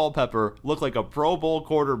Dante Culpepper look like a Pro Bowl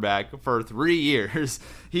quarterback for 3 years.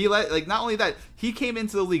 Not only that, he came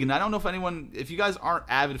into the league, and I don't know if you guys aren't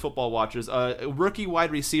avid football watchers, a rookie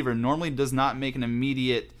wide receiver normally does not make an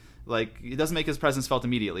immediate like, it doesn't make his presence felt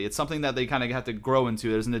immediately. It's something that they kind of have to grow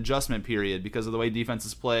into. There's an adjustment period because of the way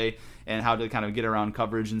defenses play and how to kind of get around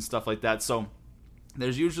coverage and stuff like that. So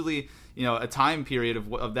there's usually, a time period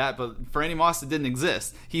of that, but for Randy Moss, it didn't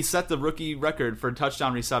exist. He set the rookie record for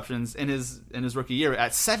touchdown receptions in his rookie year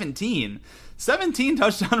at 17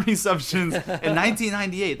 touchdown receptions in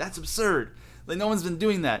 1998. That's absurd. Like, no one's been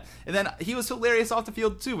doing that. And then he was hilarious off the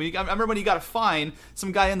field too. I remember when he got a fine,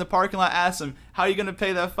 some guy in the parking lot asked him, "How are you going to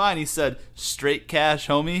pay that fine?" He said, "Straight cash,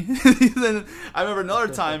 homie." Then I remember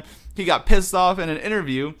another time he got pissed off in an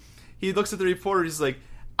interview. He looks at the reporter. He's like,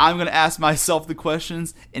 "I'm going to ask myself the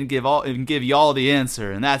questions and give y'all the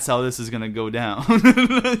answer, and that's how this is going to go down."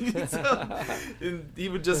 he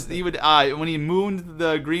would when he mooned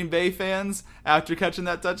the Green Bay fans after catching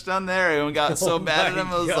that touchdown there, everyone got so mad at him.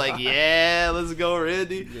 I was like, "Yeah, let's go,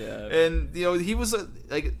 Randy." Yeah. And he was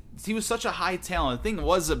such a high talent. The thing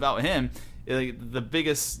was about him, like, the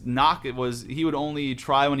biggest knock was he would only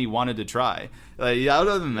try when he wanted to try. Like,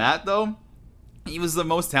 other than that, though, he was the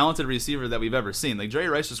most talented receiver that we've ever seen. Like, Jerry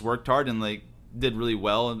Rice just worked hard and, like, did really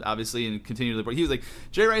well, obviously, and continued to. He was like,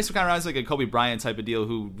 Jerry Rice kind of reminds like a Kobe Bryant type of deal,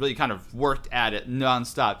 who really kind of worked at it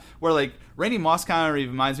nonstop. Where, like, Randy Moss kind of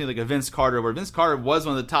reminds me like a Vince Carter, where Vince Carter was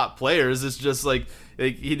one of the top players. It's just like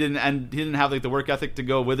he didn't have like the work ethic to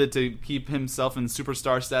go with it to keep himself in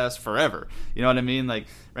superstar status forever. You know what I mean? Like,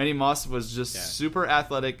 Randy Moss was just super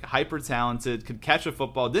athletic, hyper talented, could catch a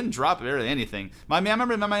football, didn't drop barely anything. I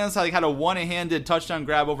remember my man had a one-handed touchdown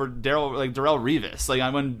grab over Darrell Revis,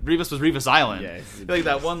 like when Revis was Revis Island. Yeah, like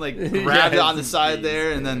that one grabbed it on the side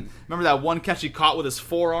there, and then remember that one catch he caught with his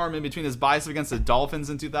forearm in between his bicep against the Dolphins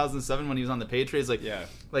in 2007 when he was on the Patriots.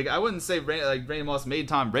 Like I wouldn't say Randy Moss made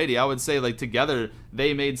Tom Brady. I would say like together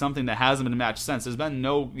they made something that hasn't been matched since. There's been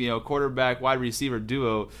no quarterback wide receiver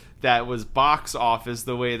duo that was box office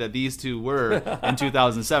the way that these two were in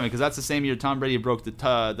 2007, because that's the same year Tom Brady broke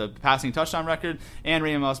the passing touchdown record, and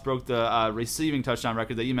Randy Moss broke the receiving touchdown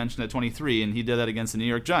record that you mentioned at 23, and he did that against the New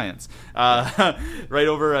York Giants, right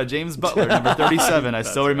over James Butler, number 37. I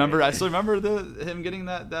still remember him getting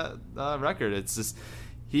that record. It's just,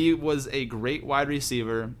 he was a great wide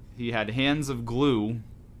receiver. He had hands of glue,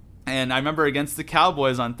 and I remember against the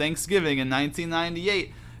Cowboys on Thanksgiving in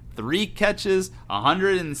 1998. 3 catches,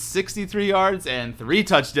 163 yards, and 3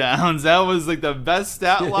 touchdowns. That was like the best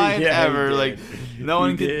stat line ever. Like, no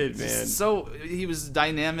one could. Man. So he was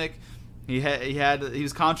dynamic. He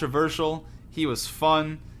was controversial. He was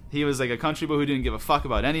fun. He was like a country boy who didn't give a fuck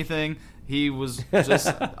about anything. He was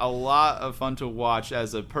just a lot of fun to watch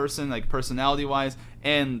as a person, like personality-wise,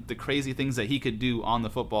 and the crazy things that he could do on the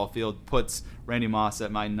football field puts Randy Moss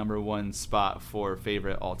at my number 1 spot for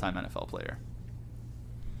favorite all-time NFL player.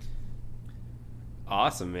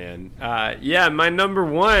 Awesome, man. My number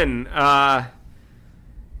 1,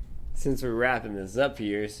 since we're wrapping this up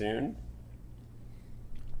here soon,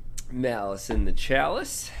 Malice in the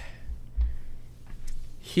Chalice.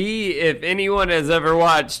 He, if anyone has ever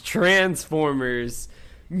watched Transformers,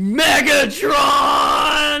 Megatron!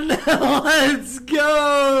 Let's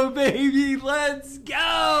go, baby! Let's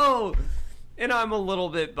go! And I'm a little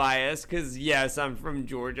bit biased because, yes, I'm from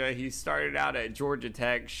Georgia. He started out at Georgia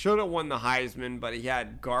Tech. Should have won the Heisman, but he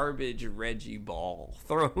had garbage Reggie Ball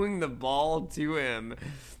throwing the ball to him.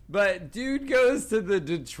 But dude goes to the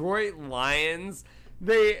Detroit Lions.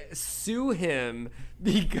 They sue him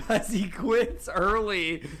because he quits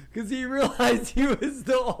early because he realized he was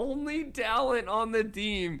the only talent on the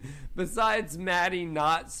team besides Matty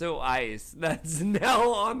Not So Ice that's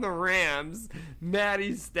now on the Rams,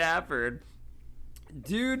 Matty Stafford.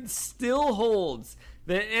 Dude still holds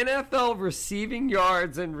the NFL receiving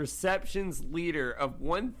yards and receptions leader of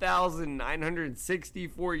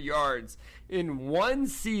 1,964 yards in one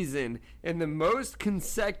season in the most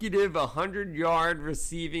consecutive 100-yard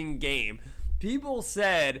receiving game. People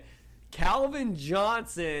said Calvin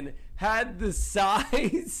Johnson had the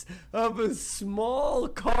size of a small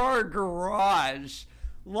car garage.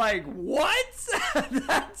 Like, what?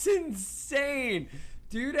 That's insane.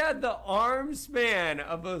 Dude had the arm span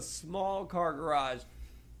of a small car garage.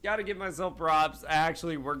 Gotta give myself props. I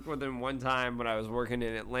actually worked with him one time when I was working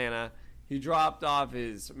in Atlanta. He dropped off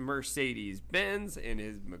his Mercedes-Benz and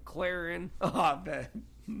his McLaren off at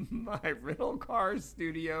my rental car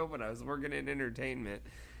studio when I was working in entertainment.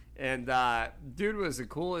 And dude was the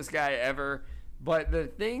coolest guy ever. But the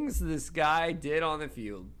things this guy did on the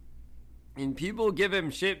field, and people give him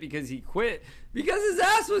shit because he quit, because his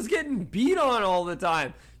ass was getting beat on all the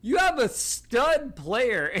time. You have a stud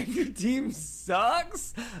player and your team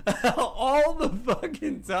sucks all the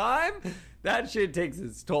fucking time? That shit takes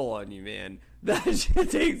its toll on you, man. That shit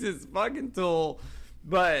takes its fucking toll.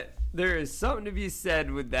 But there is something to be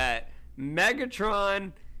said with that.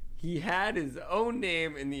 Megatron, he had his own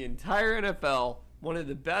name in the entire NFL. One of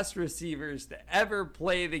the best receivers to ever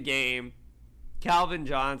play the game. Calvin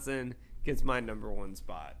Johnson gets my number 1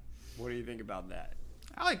 spot. What do you think about that?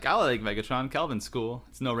 I like Megatron. Calvin's cool.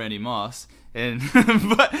 It's no Randy Moss. And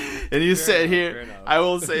you said here, I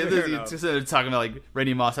will say this. You're talking about like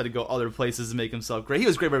Randy Moss had to go other places to make himself great. He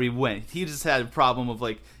was great wherever he went. He just had a problem of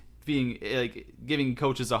like being like giving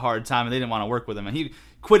coaches a hard time, and they didn't want to work with him. And he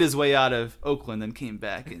quit his way out of Oakland and came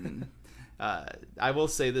back. And I will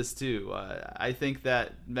say this too. I think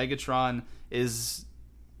that Megatron is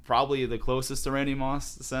probably the closest to Randy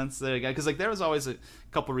Moss sense there, because like there was always a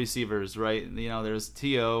couple receivers, right? You know, there's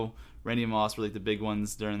T.O., Randy Moss were like the big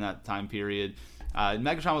ones during that time period.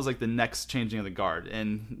 Megatron was like the next changing of the guard,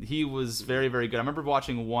 and he was very, very good. I remember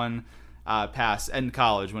watching one pass in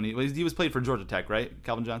college when he was played for Georgia Tech, right?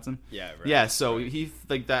 Calvin Johnson. Yeah, right. Yeah, so he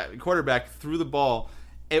like that quarterback threw the ball.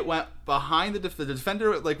 It went behind the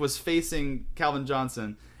defender, like was facing Calvin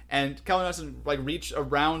Johnson. And Calvin Johnson like reached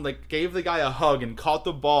around, like gave the guy a hug and caught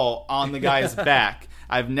the ball on the guy's back.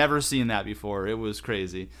 I've never seen that before. It was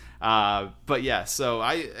crazy. But yeah, so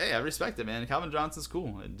I respect it, man. Calvin Johnson's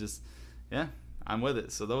cool. It just, yeah, I'm with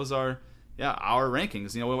it. So those are, our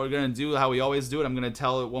rankings. You know what we're gonna do, how we always do it. I'm gonna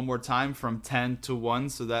tell it one more time from 10 to 1,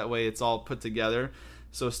 so that way it's all put together.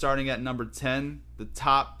 So starting at number 10, the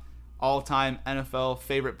top all-time NFL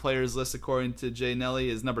favorite players list according to Jay Nelly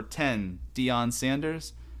is number 10, Deion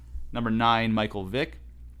Sanders. Number 9, Michael Vick.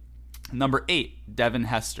 Number 8, Devin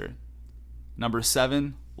Hester. Number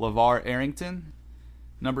 7, LeVar Arrington.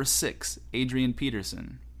 Number 6, Adrian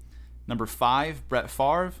Peterson. Number 5, Brett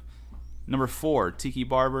Favre. Number 4, Tiki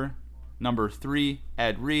Barber. Number 3,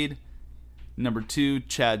 Ed Reed. Number 2,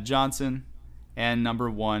 Chad Johnson. And number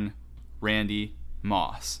 1, Randy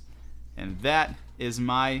Moss. And that is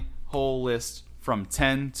my whole list from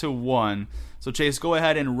 10 to 1. So Chase, go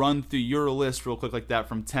ahead and run through your list real quick like that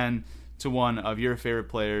from 10 to 1 of your favorite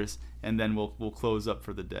players, and then we'll close up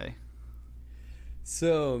for the day.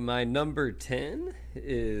 So my number 10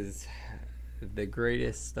 is the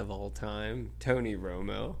greatest of all time, Tony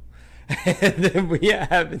Romo. And then we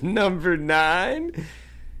have number 9,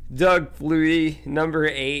 Doug Flutie. Number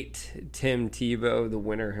 8, Tim Tebow, the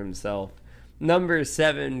winner himself. Number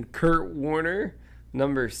 7, Kurt Warner.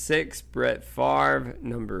 Number 6, Brett Favre.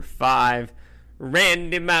 Number 5,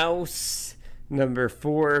 Randy Mouse. Number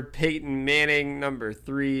 4, Peyton Manning. Number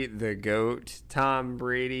 3, the GOAT, Tom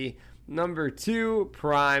Brady. Number 2,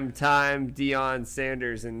 prime time, Deion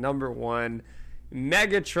Sanders. And number 1,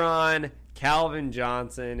 Megatron, Calvin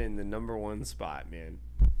Johnson in the number 1 spot, man.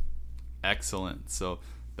 Excellent. So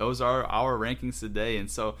those are our rankings today. And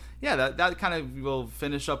so, yeah, that kind of will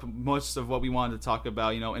finish up most of what we wanted to talk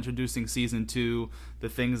about, introducing season 2, the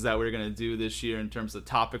things that we're going to do this year in terms of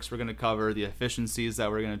topics we're going to cover, the efficiencies that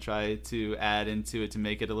we're going to try to add into it to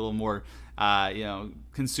make it a little more,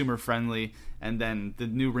 consumer friendly. And then the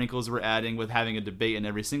new wrinkles we're adding with having a debate in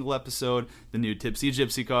every single episode, the new Tipsy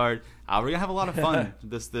Gypsy card. We're going to have a lot of fun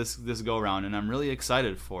this go around, and I'm really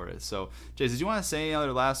excited for it. So, Jay, did you want to say any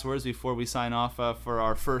other last words before we sign off for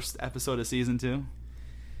our first episode of season 2?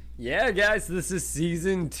 Yeah, guys, this is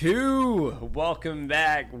season 2. Welcome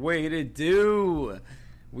back. Way to do.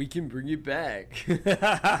 We can bring it back.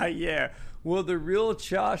 Yeah. Will the real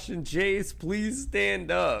Josh and Chase please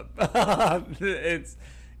stand up?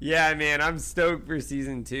 Yeah, man, I'm stoked for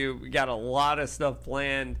season 2. We got a lot of stuff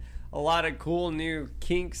planned. A lot of cool new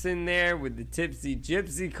kinks in there with the Tipsy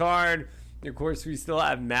Gypsy card. Of course, we still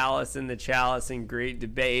have Malice in the Chalice and Great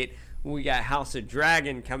Debate. We got House of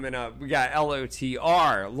Dragon coming up. We got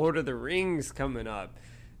LOTR, Lord of the Rings coming up.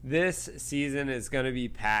 This season is going to be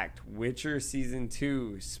packed. Witcher Season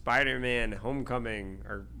 2, Spider-Man Homecoming,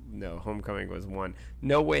 or no, Homecoming was 1.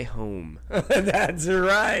 No Way Home. That's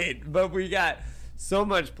right. But we got so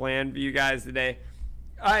much planned for you guys today.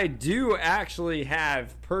 I do actually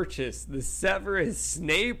have purchased the Severus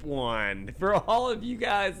Snape wand for all of you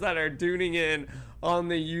guys that are tuning in on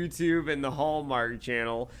the YouTube and the Hallmark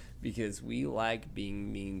channel, because we like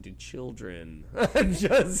being mean to children.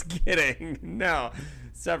 Just kidding. No,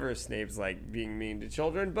 Severus Snape's like being mean to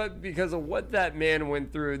children, but because of what that man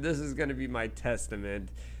went through, this is going to be my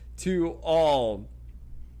testament to all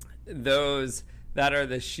those that are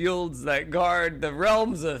the shields that guard the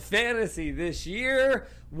realms of fantasy this year.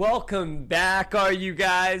 Welcome back, all you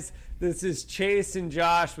guys. This is Chase and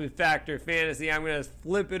Josh with Factor Fantasy. I'm going to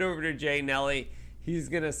flip it over to Jay Nelly. He's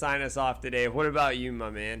going to sign us off today. What about you, my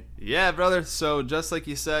man? Yeah, brother. So just like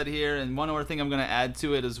you said here, and one more thing I'm going to add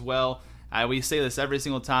to it as well, We say this every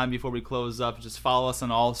single time before we close up. Just follow us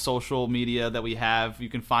on all social media that we have. You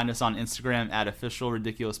can find us on Instagram at official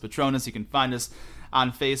Ridiculous Patronus. You can find us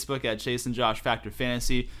on Facebook at Chase and Josh Factor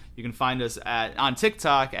Fantasy. You can find us on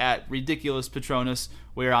TikTok at Ridiculous Patronus.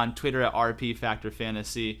 We're on Twitter at RP Factor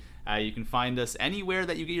Fantasy. You can find us anywhere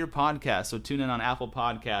that you get your podcasts. So tune in on Apple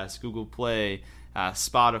Podcasts, Google Play,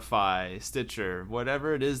 Spotify, Stitcher,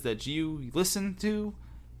 whatever it is that you listen to.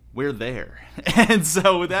 We're there. And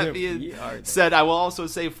so with that being said, I will also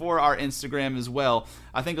say for our Instagram as well,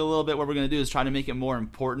 I think a little bit what we're going to do is try to make it more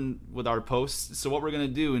important with our posts. So what we're going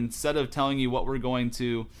to do, instead of telling you what we're going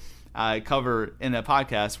to cover in a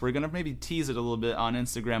podcast, we're going to maybe tease it a little bit on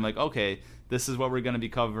Instagram, like, okay, this is what we're going to be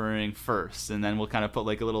covering first. And then we'll kind of put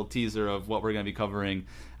like a little teaser of what we're going to be covering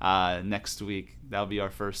next week. That'll be our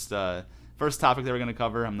first topic that we're going to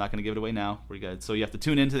cover. I'm not going to give it away now. We're good. So you have to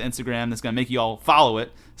tune into the Instagram. That's going to make you all follow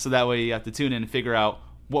it. So that way you have to tune in and figure out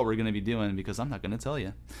what we're going to be doing, because I'm not going to tell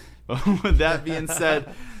you. But with that being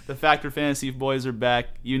said, the Factor Fantasy boys are back.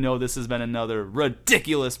 You know this has been another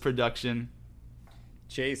ridiculous production.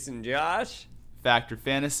 Chase and Josh. Factor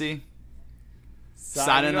Fantasy.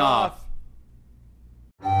 Signing off.